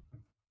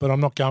 but I'm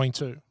not going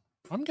to.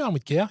 I'm going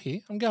with Gow here.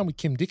 I'm going with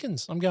Kim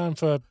Dickens. I'm going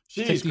for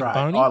She's great.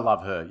 Boney. I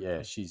love her.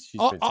 Yeah, she's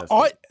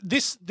fantastic.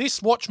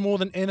 This watch more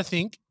than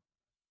anything,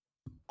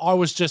 I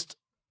was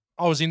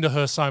into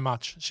her so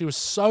much. She was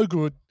so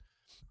good.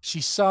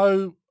 She's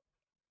so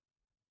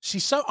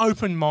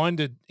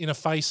open-minded in a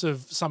face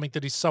of something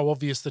that is so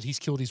obvious that he's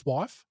killed his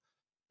wife,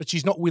 but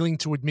she's not willing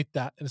to admit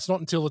that. And it's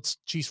not until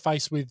she's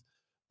faced with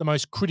the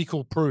most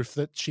critical proof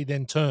that she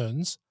then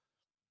turns.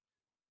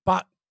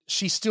 But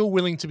she's still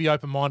willing to be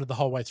open-minded the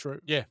whole way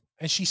through. Yeah.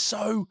 And she's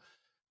so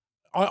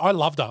I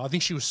loved her. I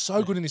think she was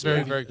so good in this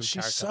movie. very good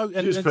She's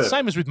character. so, and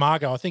same as with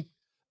Margot. I think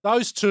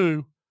those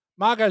two,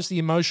 Margot's the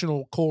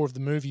emotional core of the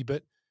movie,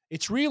 but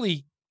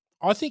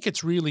I think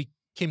it's really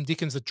Kim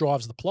Dickens that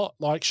drives the plot.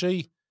 Like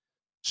she's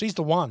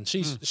the one.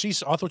 I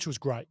thought she was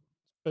great,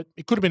 but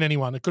it could have been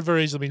anyone. It could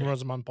very easily been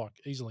Rosamund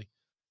Pike, easily.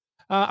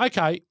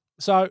 Okay,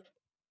 so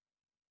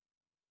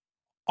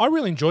I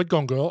really enjoyed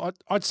Gone Girl.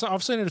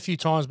 I've seen it a few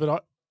times,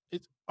 but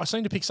I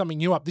seem to pick something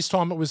new up. This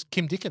time it was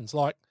Kim Dickens.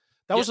 Like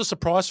that was a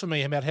surprise for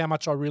me about how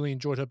much I really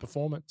enjoyed her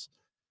performance.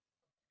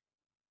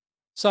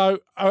 So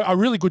a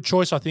really good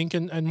choice, I think,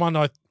 and one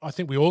I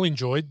think we all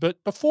enjoyed.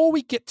 But before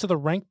we get to the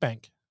rank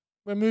bank,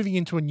 we're moving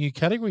into a new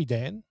category,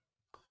 Dan.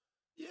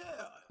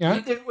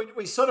 Yeah.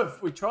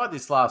 We tried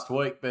this last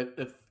week, but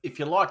if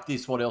you like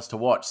this, what else to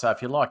watch? So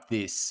if you like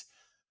this,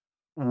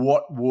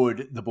 what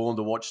would the Born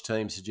to Watch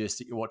team suggest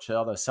that you watch the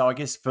other? So I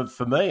guess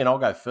for me, and I'll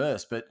go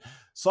first, but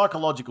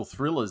psychological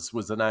thrillers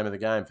was the name of the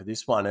game for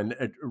this one, and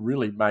it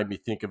really made me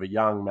think of a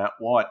young Matt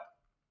White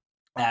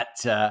at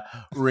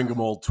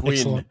Ringamal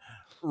Twin,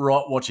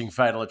 right, watching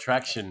Fatal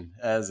Attraction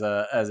as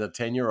a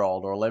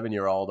 10-year-old or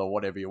 11-year-old or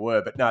whatever you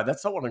were. But no,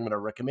 that's not what I'm going to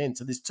recommend.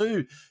 So there's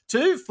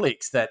two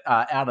flicks that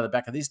are out of the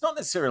back of this, not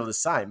necessarily the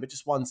same, but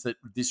just ones that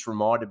this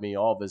reminded me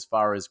of as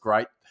far as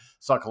great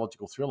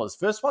psychological thrillers.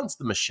 First one's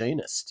The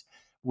Machinist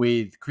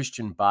with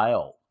Christian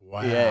Bale.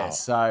 Wow. Yeah,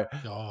 so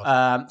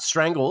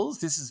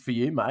Strangles, this is for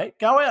you, mate.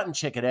 Go out and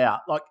check it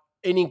out. Like,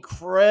 an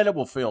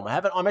incredible film.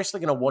 I'm actually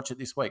going to watch it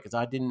this week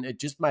because it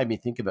just made me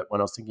think of it when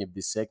I was thinking of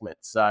this segment.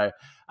 So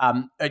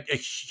a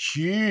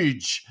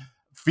huge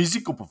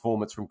physical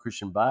performance from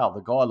Christian Bale. The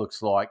guy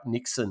looks like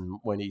Nixon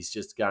when he's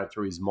just going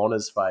through his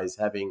Mona's phase,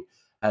 having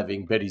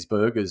Betty's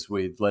burgers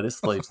with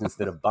lettuce leaves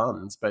instead of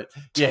buns. But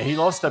yeah, he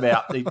must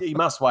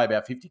weigh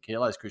about 50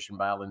 kilos, Christian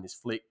Bale, in this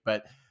flick,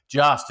 but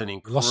just an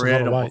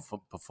incredible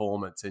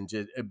performance and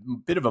just a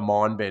bit of a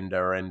mind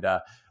bender, and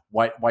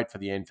wait for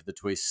the end for the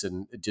twists,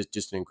 and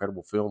just an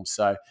incredible film.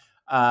 So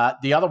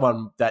the other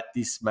one that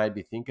this made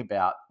me think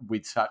about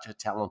with such a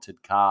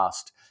talented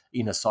cast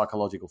in a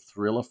psychological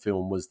thriller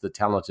film was The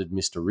Talented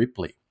Mr.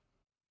 Ripley,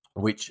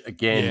 which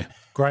again,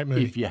 great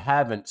movie. If you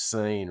haven't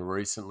seen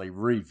recently,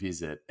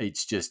 revisit.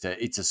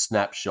 It's a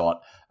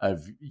snapshot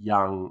of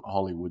young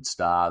Hollywood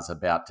stars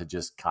about to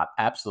just cut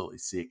absolutely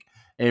sick.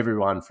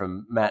 Everyone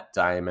from Matt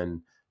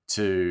Damon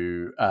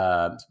to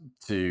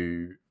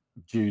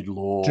Jude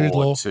Law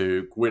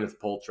to Gwyneth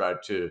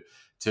Paltrow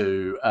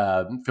to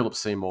Philip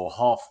Seymour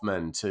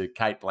Hoffman to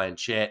Cate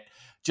Blanchett.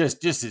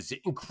 Just this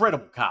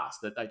incredible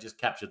cast that they just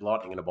captured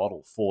lightning in a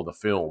bottle for the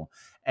film,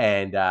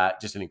 and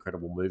just an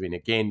incredible movie. And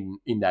again,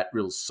 in that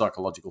real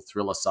psychological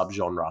thriller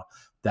subgenre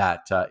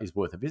that is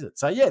worth a visit.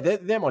 So yeah,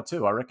 they're my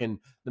two. I reckon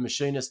The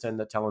Machinist and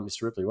The Talented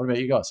Mr. Ripley. What about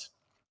you guys?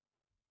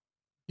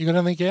 You got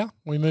anything, Are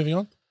we moving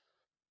on?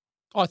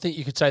 I think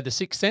you could say The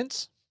Sixth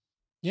Sense.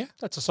 Yeah,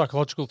 that's a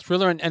psychological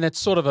thriller, and it's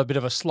sort of a bit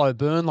of a slow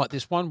burn like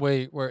this one,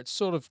 where it's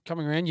sort of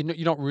coming around.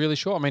 You're not really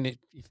sure. I mean,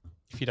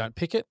 if you don't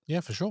pick it,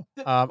 yeah, for sure.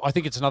 I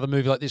think it's another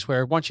movie like this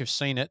where once you've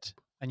seen it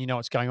and you know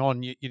what's going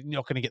on, you're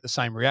not going to get the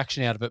same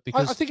reaction out of it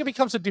because I think it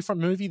becomes a different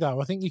movie though.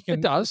 I think you can.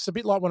 It does. It's a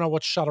bit like when I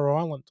watched Shutter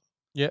Island.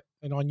 Yeah,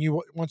 and I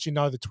knew once you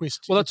know the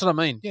twist. Well, that's what I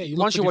mean. Yeah,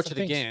 once you watch it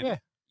again,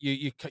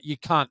 you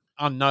can't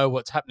unknow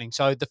what's happening.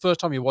 So the first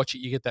time you watch it,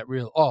 you get that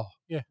real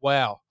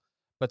wow.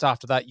 But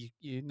after that,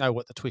 you know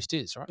what the twist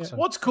is, right? Yeah. So,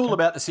 what's cool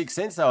about The Sixth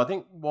Sense, though, I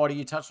think, Whitey,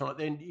 you touched on it,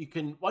 then you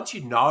can, once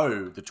you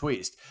know the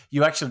twist,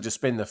 you actually just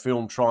spend the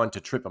film trying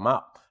to trip them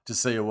up to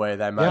see where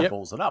they may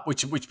balls it up,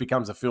 which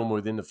becomes a film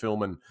within the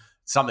film and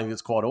something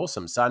that's quite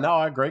awesome. So, no,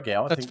 I agree,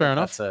 Gow. That's fair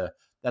enough.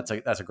 That's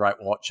a great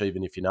watch,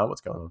 even if you know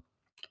what's going on.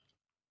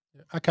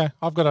 Okay,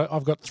 I've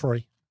got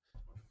three.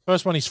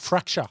 First one is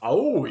Fracture.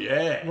 Oh,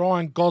 yeah.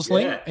 Ryan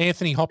Gosling, Yeah.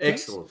 Anthony Hopkins.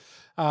 Excellent.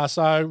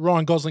 So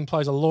Ryan Gosling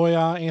plays a lawyer.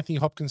 Anthony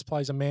Hopkins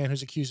plays a man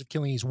who's accused of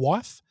killing his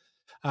wife.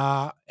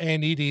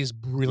 And it is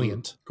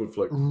brilliant. Good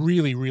flick.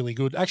 Really, really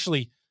good.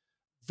 Actually,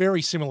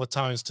 very similar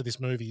tones to this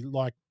movie,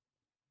 like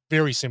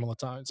very similar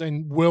tones,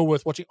 and well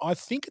worth watching. I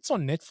think it's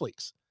on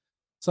Netflix.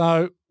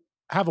 So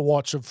have a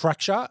watch of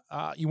Fracture.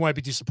 You won't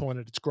be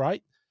disappointed. It's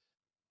great.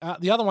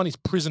 The other one is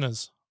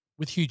Prisoners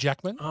with Hugh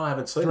Jackman. Oh, I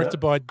haven't seen directed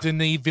by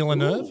Denis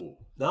Villeneuve. Ooh,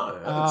 no,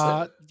 I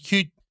haven't seen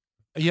it.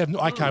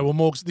 Okay, well,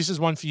 Morgs, this is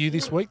one for you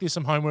this week. There's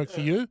some homework for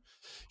you.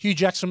 Hugh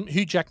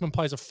Jackman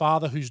plays a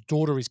father whose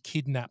daughter is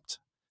kidnapped,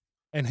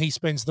 and he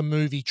spends the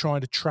movie trying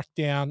to track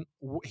down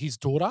his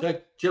daughter.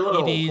 Jack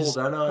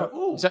Gyllenhaal,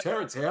 Paul Dano,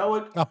 Terrence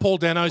Howard. Paul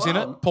Dano's in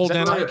it. Paul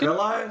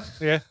Dano.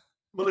 Yeah.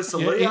 Melissa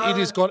Leo. It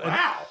has got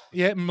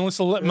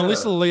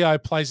Melissa Leo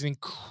plays an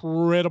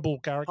incredible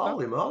character.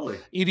 Holy moly!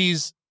 It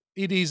is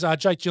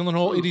Jake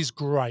Gyllenhaal. It is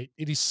great.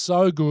 It is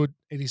so good.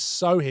 It is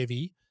so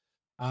heavy.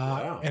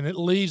 And it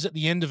leaves at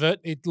the end of it,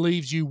 it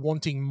leaves you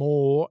wanting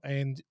more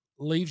and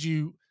leaves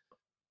you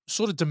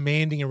sort of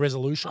demanding a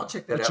resolution. I'll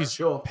check that which out, is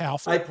sure.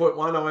 powerful.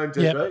 8.1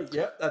 IMDb.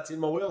 Yep, that's in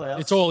my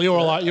wheelhouse. It's all you're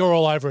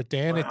all over it,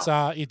 Dan.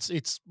 Wow.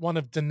 It's one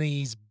of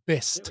Denis'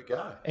 best. There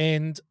we go.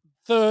 And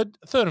third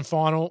and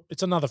final,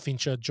 it's another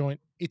Fincher joint.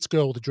 It's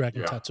Girl with the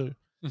Dragon Tattoo.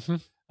 Mm-hmm.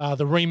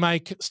 The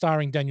remake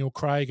starring Daniel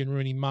Craig and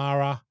Rooney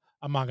Mara,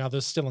 among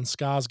others, Stellan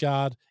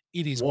Skarsgård.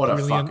 It is What a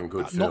brilliant. fucking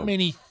good Not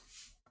film.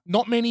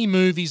 not many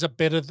movies are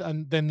better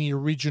than the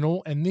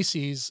original, and this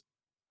is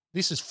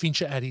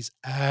Fincher at his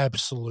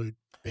absolute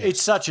best.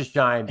 It's such a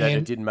shame that it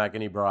And- didn't make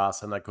any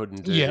brass and they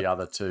couldn't do Yeah. the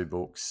other two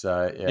books.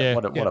 So Yeah.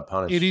 what a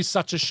punish. It is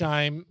such a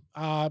shame,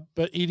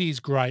 but it is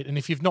great. And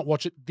if you've not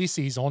watched it, this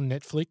is on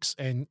Netflix,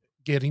 and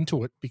get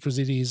into it because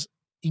it is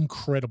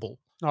incredible.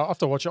 No, I have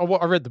to watch it.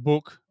 I read the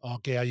book. Oh,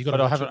 yeah, you got to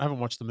But watch I it. haven't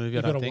watched the movie. You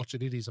I don't got to think. watch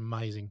it. It is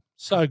amazing.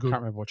 So good.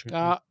 Can't remember watching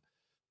it.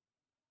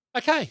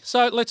 Okay,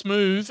 so let's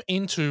move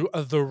into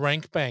the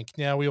rank bank.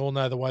 Now, we all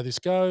know the way this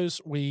goes.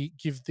 We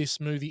give this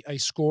movie a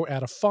score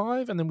out of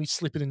 5, and then we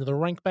slip it into the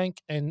rank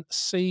bank and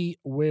see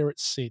where it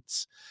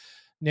sits.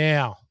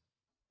 Now,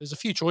 there's a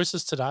few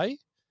choices today,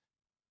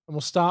 and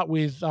we'll start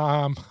with,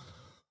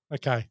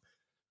 okay,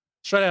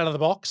 straight out of the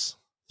box,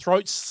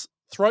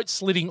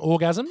 throat-slitting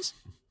orgasms,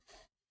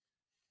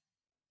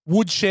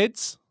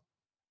 woodsheds,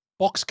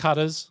 box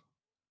cutters,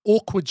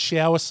 awkward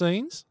shower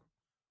scenes,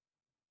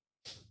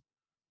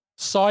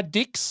 side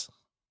dicks,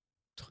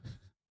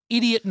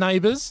 idiot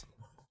neighbors,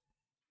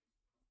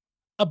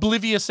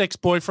 oblivious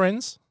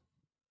ex-boyfriends,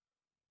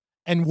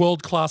 and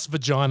world-class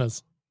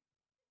vaginas.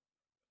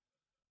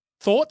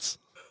 Thoughts?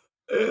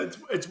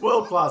 It's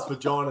world class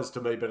vaginas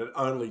to me, but it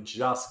only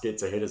just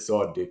gets ahead of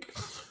side dick.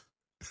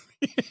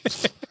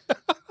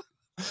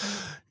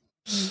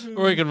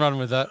 We can run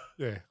with that.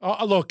 Yeah.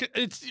 Oh, look,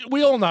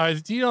 we all know.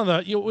 We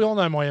all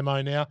know my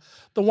MO now.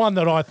 The one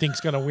that I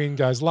think's going to win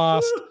goes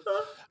last.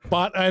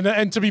 But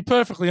and to be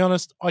perfectly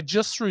honest, I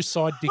just threw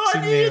side dicks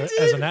in there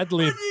as an ad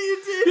lib.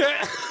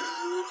 Yeah.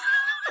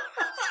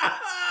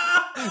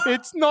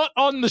 It's not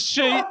on the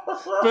sheet,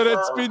 but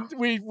it's been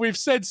we've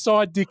said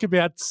side dick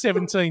about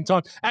 17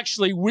 times.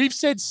 Actually, we've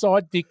said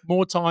side dick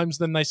more times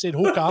than they said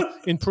hooker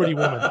in Pretty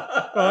Woman.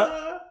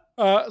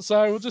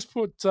 So we'll just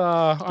put. It's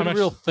been a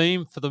real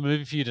theme for the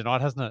movie for you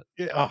tonight, hasn't it?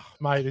 Yeah, oh,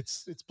 mate,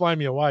 it's blown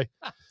me away.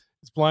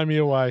 It's blown me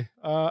away.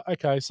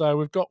 Okay, so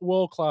we've got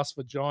world-class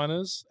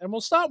vaginas, and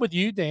we'll start with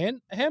you,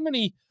 Dan. How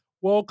many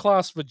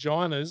world-class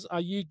vaginas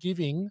are you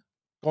giving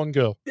Gone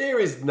Girl? There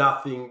is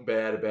nothing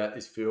bad about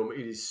this film.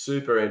 It is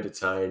super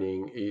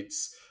entertaining.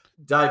 It's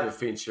David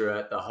Fincher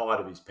at the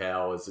height of his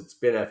powers. It's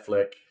Ben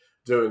Affleck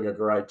doing a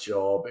great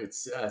job.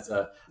 It's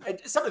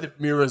something that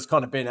mirrors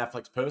kind of Ben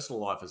Affleck's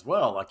personal life as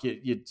well. Like you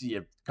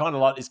kind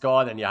of like this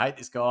guy, then you hate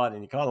this guy,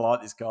 then you kind of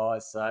like this guy.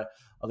 So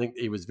I think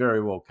he was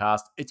very well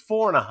cast. It's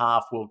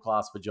 4.5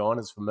 world-class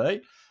vaginas for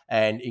me,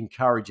 and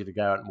encourage you to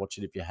go out and watch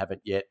it if you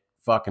haven't yet.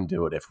 Fucking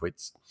do it,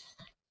 F-wits.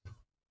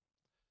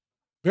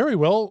 Very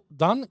well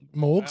done,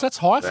 Morgs. That's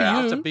high for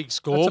you. That's a big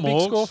score, That's a big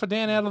Morgs. score for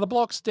Dan out of the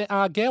blocks.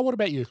 Gow, what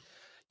about you?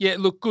 Yeah,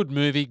 look, good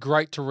movie.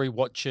 Great to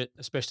rewatch it,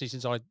 especially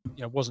since I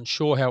wasn't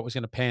sure how it was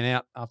going to pan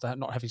out after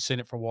not having seen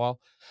it for a while.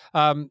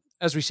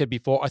 As we said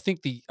before, I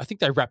think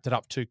they wrapped it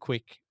up too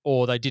quick,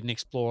 or they didn't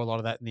explore a lot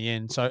of that in the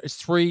end. So it's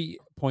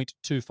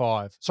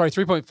 3.25. Sorry,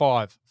 3.5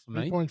 for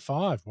me.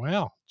 3.5.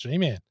 Wow,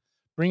 G-man,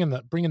 bringing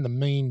the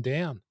mean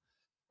down.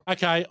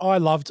 Okay, I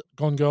loved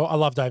Gone Girl. I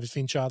love David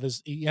Fincher.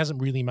 He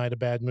hasn't really made a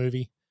bad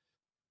movie,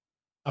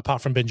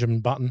 apart from Benjamin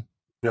Button.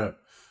 No.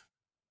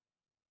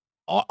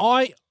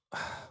 I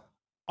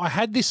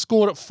had this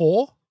scored at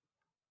 4.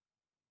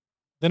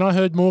 Then I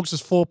heard Morgs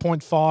is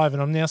 4.5,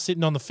 and I'm now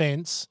sitting on the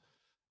fence.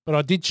 But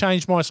I did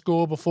change my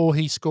score before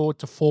he scored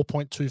to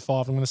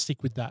 4.25. I'm going to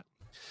stick with that.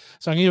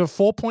 So I'm going to give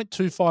a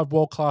 4.25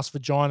 world-class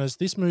vaginas.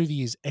 This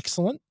movie is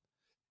excellent.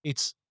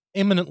 It's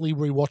eminently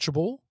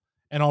rewatchable,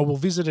 and I will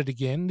visit it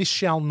again. This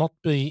shall not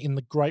be, in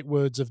the great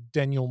words of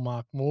Daniel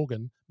Mark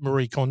Morgan,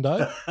 Marie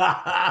Kondo.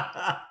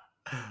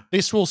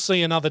 This will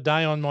see another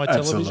day on my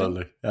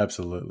television.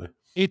 Absolutely.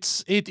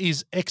 It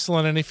is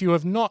excellent, and if you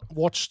have not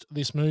watched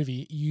this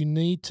movie, you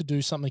need to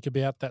do something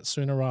about that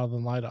sooner rather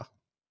than later.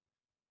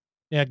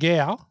 Now,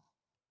 Gow,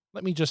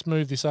 let me just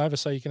move this over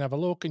so you can have a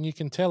look, and you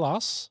can tell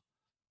us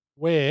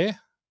where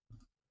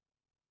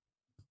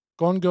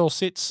Gone Girl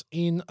sits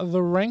in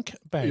the rank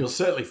bank. You'll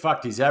certainly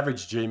fucked his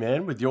average,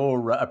 G-man, with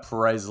your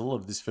appraisal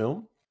of this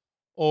film.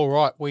 All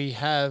right, we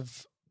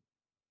have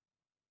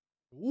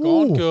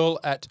Gone Girl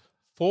at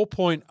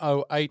 4.08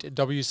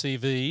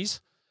 WCVs.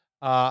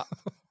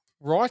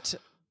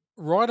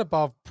 Right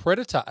above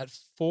Predator at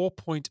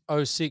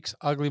 4.06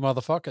 Ugly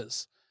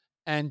Motherfuckers.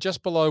 And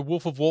just below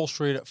Wolf of Wall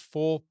Street at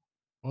 4.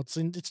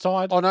 It's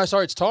tied. Oh, no,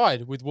 sorry, it's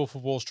tied with Wolf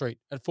of Wall Street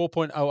at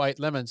 4.08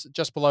 Lemons,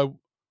 just below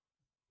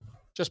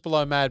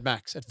Mad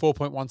Max at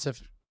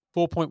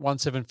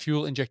 4.17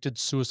 fuel-injected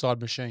suicide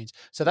machines.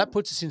 So that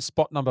puts us in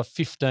spot number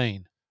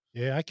 15.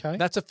 Yeah, okay.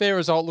 That's a fair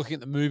result looking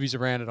at the movies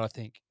around it, I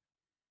think.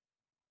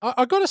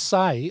 I got to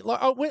say,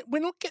 like,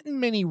 we're not getting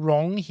many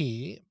wrong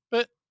here,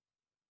 but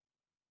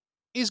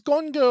is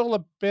Gone Girl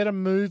a better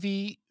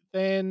movie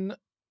than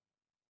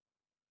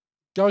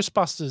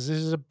Ghostbusters?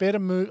 Is it a better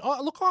movie?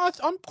 Oh, look,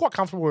 I'm quite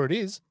comfortable where it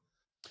is.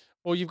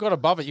 Well, you've got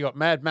above it, you've got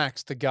Mad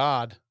Max, The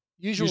Guard,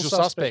 Usual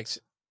Suspects,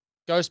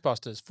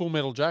 Ghostbusters, Full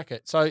Metal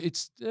Jacket. So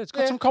it's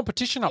got some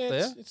competition up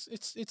there.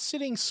 It's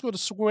sitting sort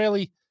of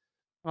squarely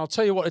I'll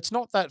tell you what, it's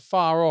not that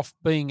far off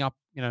being up,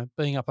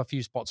 being up a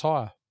few spots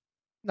higher.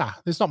 Nah,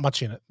 there's not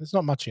much in it. There's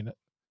not much in it.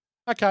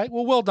 Okay,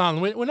 well done.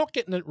 We're not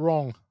getting it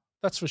wrong.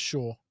 That's for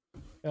sure.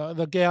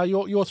 The Gow,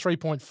 your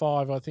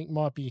 3.5, I think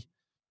you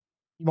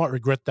might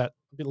regret that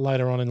a bit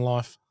later on in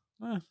life.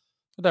 I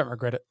don't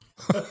regret it.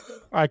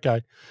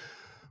 Okay.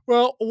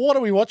 Well, what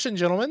are we watching,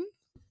 gentlemen?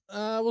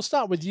 We'll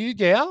start with you,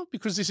 Gow,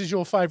 because this is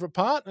your favourite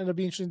part, and it'll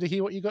be interesting to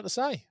hear what you got to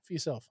say for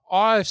yourself.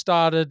 I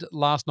started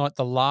last night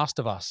The Last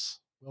of Us.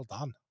 Well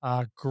done.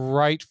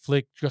 Great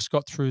flick. Just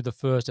got through the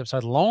first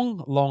episode.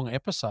 Long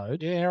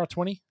episode. Yeah, hour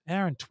 20.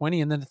 Hour and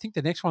 20. And then I think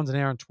the next one's an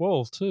hour and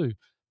 12 too.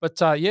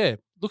 But yeah,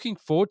 looking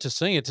forward to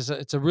seeing it.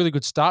 It's a really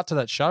good start to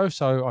that show.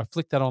 So I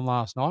flicked that on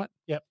last night.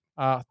 Yep.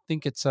 I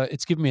think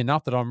it's given me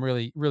enough that I'm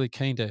really, really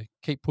keen to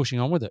keep pushing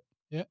on with it.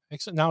 Yeah,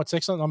 excellent. No, it's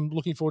excellent. I'm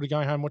looking forward to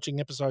going home watching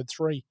episode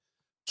 3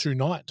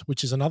 tonight,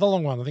 which is another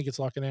long one. I think it's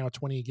like an hour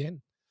 20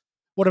 again.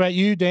 What about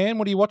you, Dan?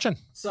 What are you watching?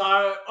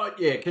 So,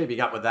 keeping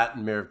up with that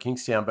and Mayor of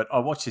Kingstown, but I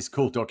watched this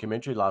cool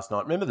documentary last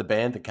night. Remember the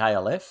band, the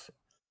KLF?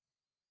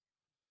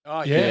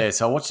 Oh, yeah.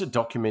 So I watched a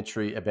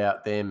documentary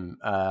about them.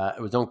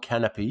 It was on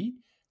Canopy.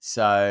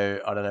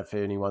 So I don't know if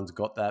anyone's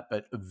got that,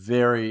 but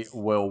very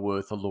well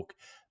worth a look.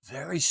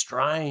 Very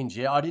strange.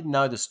 Yeah, I didn't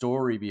know the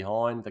story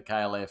behind the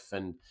KLF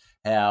and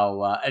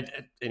how.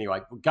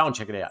 Anyway, go and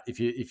check it out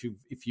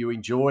if you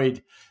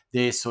enjoyed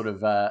their sort of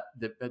the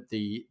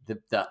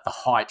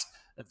height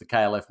of the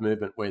KLF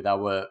movement, where they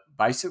were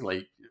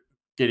basically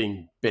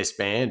getting best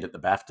band at the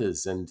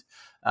BAFTAs and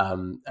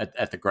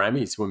at the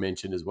Grammys were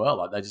mentioned as well.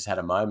 Like they just had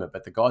a moment,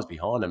 but the guys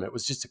behind them, it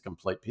was just a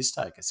complete piss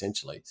take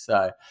essentially.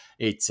 So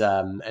it's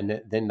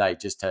and then they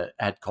just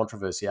had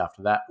controversy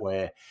after that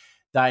where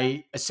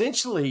they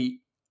essentially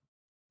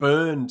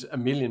burned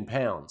 £1 million,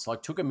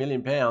 like took £1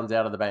 million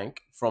out of the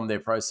bank from their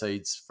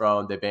proceeds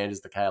from their band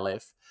as the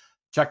KLF,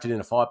 chucked it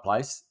in a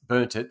fireplace,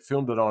 burnt it,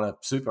 filmed it on a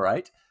Super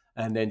 8,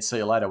 and then see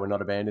you later, we're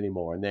not a band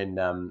anymore. And then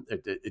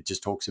it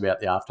just talks about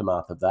the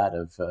aftermath of that,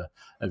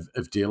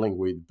 of dealing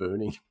with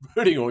burning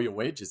all your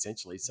wedge,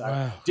 essentially.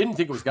 So didn't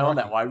think it was going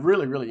that way.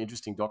 Really, really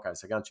interesting doco,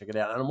 so go and check it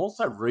out. And I'm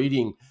also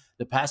reading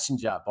The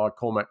Passenger by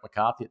Cormac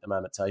McCarthy at the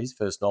moment. So his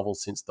first novel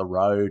since The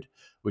Road,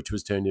 which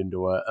was turned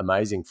into an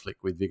amazing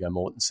flick with Viggo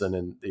Mortensen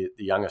and the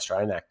young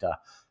Australian actor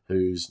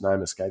whose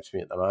name escapes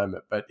me at the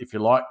moment. But if you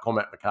like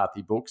Cormac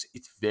McCarthy books,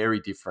 it's very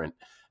different.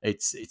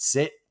 It's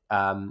set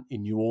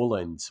in New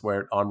Orleans,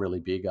 where I'm really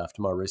big after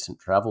my recent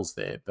travels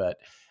there. But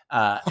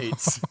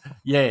it's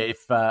check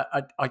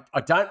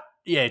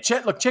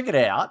it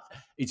out.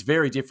 It's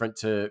very different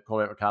to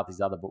Cormac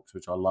McCarthy's other books,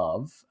 which I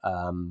love,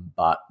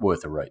 but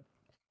worth a read.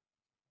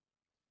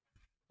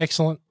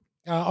 Excellent.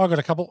 I've got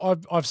a couple.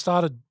 I've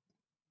started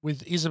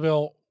with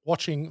Isabel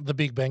watching The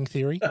Big Bang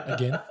Theory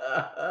again.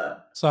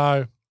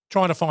 So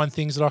trying to find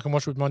things that I can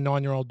watch with my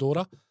 9-year-old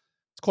daughter.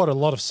 It's quite a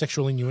lot of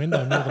sexual innuendo,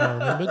 more than I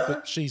remembered,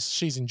 but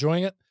she's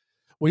enjoying it.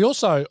 We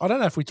also, I don't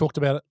know if we talked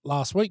about it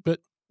last week,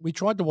 but we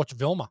tried to watch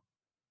Velma.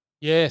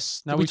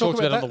 Yes. No, we talked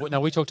about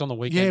it we talked on the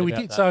weekend. Yeah, we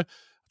did. That. So I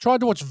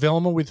tried to watch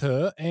Velma with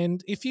her.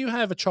 And if you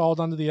have a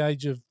child under the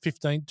age of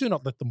 15, do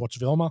not let them watch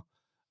Velma.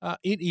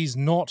 It is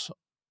not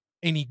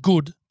any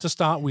good to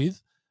start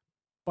with,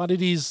 but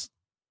it's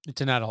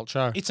an adult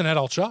show. It's an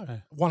adult show,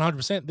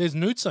 100%. There's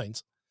nude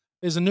scenes.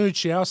 There's a nude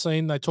shower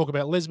scene. They talk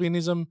about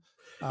lesbianism.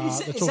 Is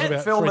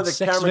that Velma the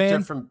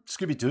character from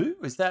Scooby-Doo?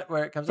 Is that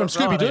where it comes from?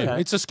 From Scooby-Doo. Right,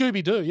 okay. It's a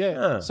Scooby-Doo,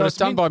 yeah. So it's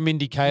done by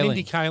Mindy Kaling.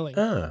 Mindy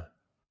Kaling.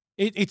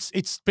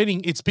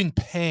 It's been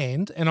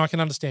panned, and I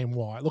can understand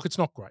why. Look, it's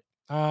not great.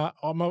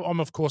 I'm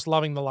of course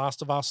loving The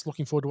Last of Us.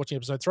 Looking forward to watching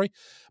episode 3.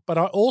 But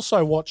I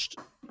also watched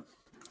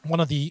one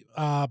of the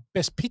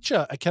Best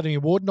Picture Academy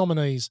Award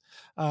nominees,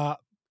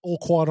 All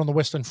Quiet on the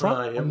Western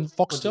Front on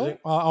Foxtel.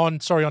 On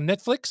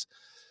Netflix.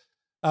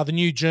 The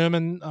new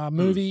German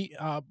movie,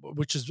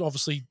 which is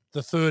obviously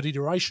the third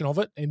iteration of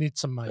it, and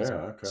it's amazing.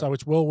 Yeah, okay. So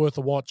it's well worth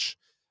a watch.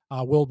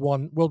 World War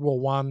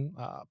One,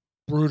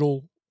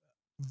 brutal,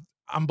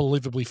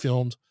 unbelievably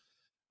filmed,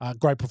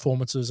 great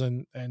performances,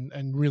 and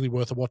really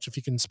worth a watch if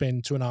you can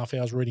spend 2.5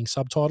 hours reading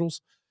subtitles.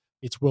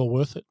 It's well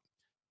worth it.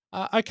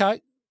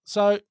 Okay,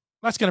 so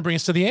that's going to bring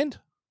us to the end.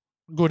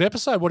 Good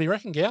episode. What do you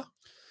reckon, Gow?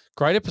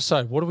 Great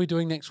episode. What are we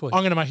doing next week?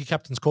 I'm going to make a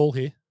captain's call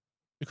here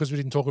because we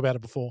didn't talk about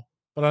it before.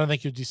 But I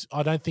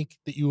don't think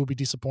that you will be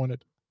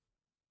disappointed.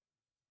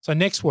 So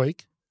next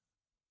week,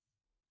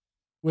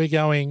 we're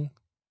going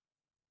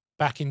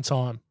back in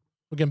time.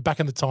 We're going back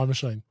in the time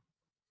machine.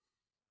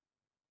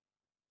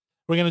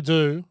 We're going to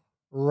do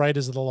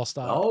Raiders of the Lost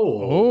Ark.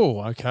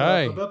 Oh,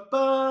 okay. So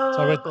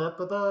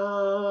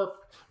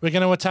we're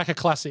going to attack a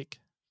classic.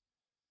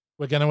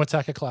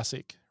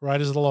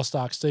 Raiders of the Lost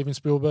Ark. Steven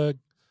Spielberg,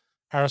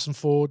 Harrison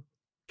Ford.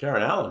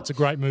 Karen Allen. It's a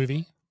great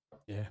movie.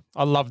 Yeah,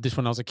 I loved this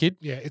when I was a kid.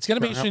 Yeah, it's going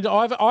to be interesting.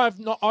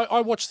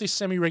 I watch this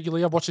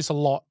semi-regularly. I've watched this a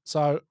lot,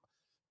 so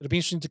it'll be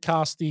interesting to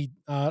cast the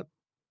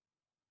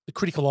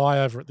critical eye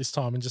over it this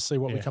time and just see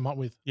what we come up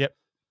with. Yep.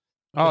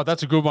 Oh,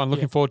 that's a good one.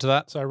 Looking forward to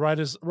that. So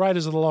Raiders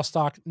of the Lost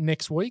Ark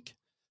next week,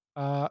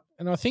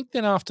 and I think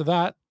then after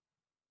that,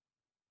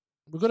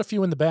 we've got a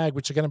few in the bag,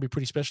 which are going to be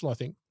pretty special, I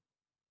think.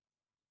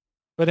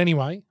 But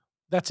anyway,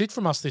 that's it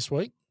from us this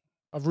week.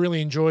 I've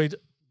really enjoyed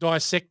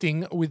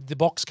dissecting with the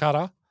box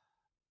cutter,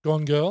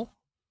 Gone Girl,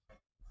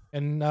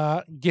 and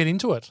get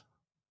into it.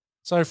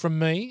 So from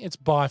me, it's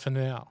bye for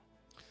now.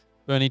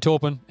 Bernie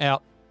Taupin,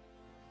 out.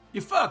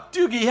 You fucked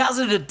Doogie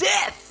Howser to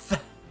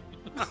death!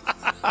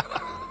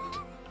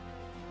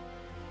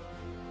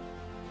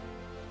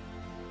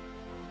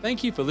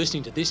 Thank you for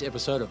listening to this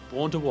episode of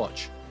Born to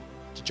Watch.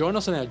 To join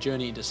us on our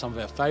journey into some of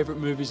our favourite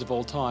movies of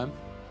all time,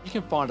 you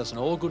can find us on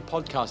all good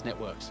podcast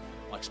networks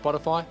like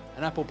Spotify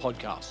and Apple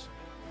Podcasts.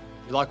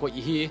 If you like what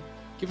you hear,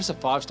 give us a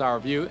 5-star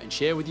review and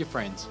share with your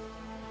friends.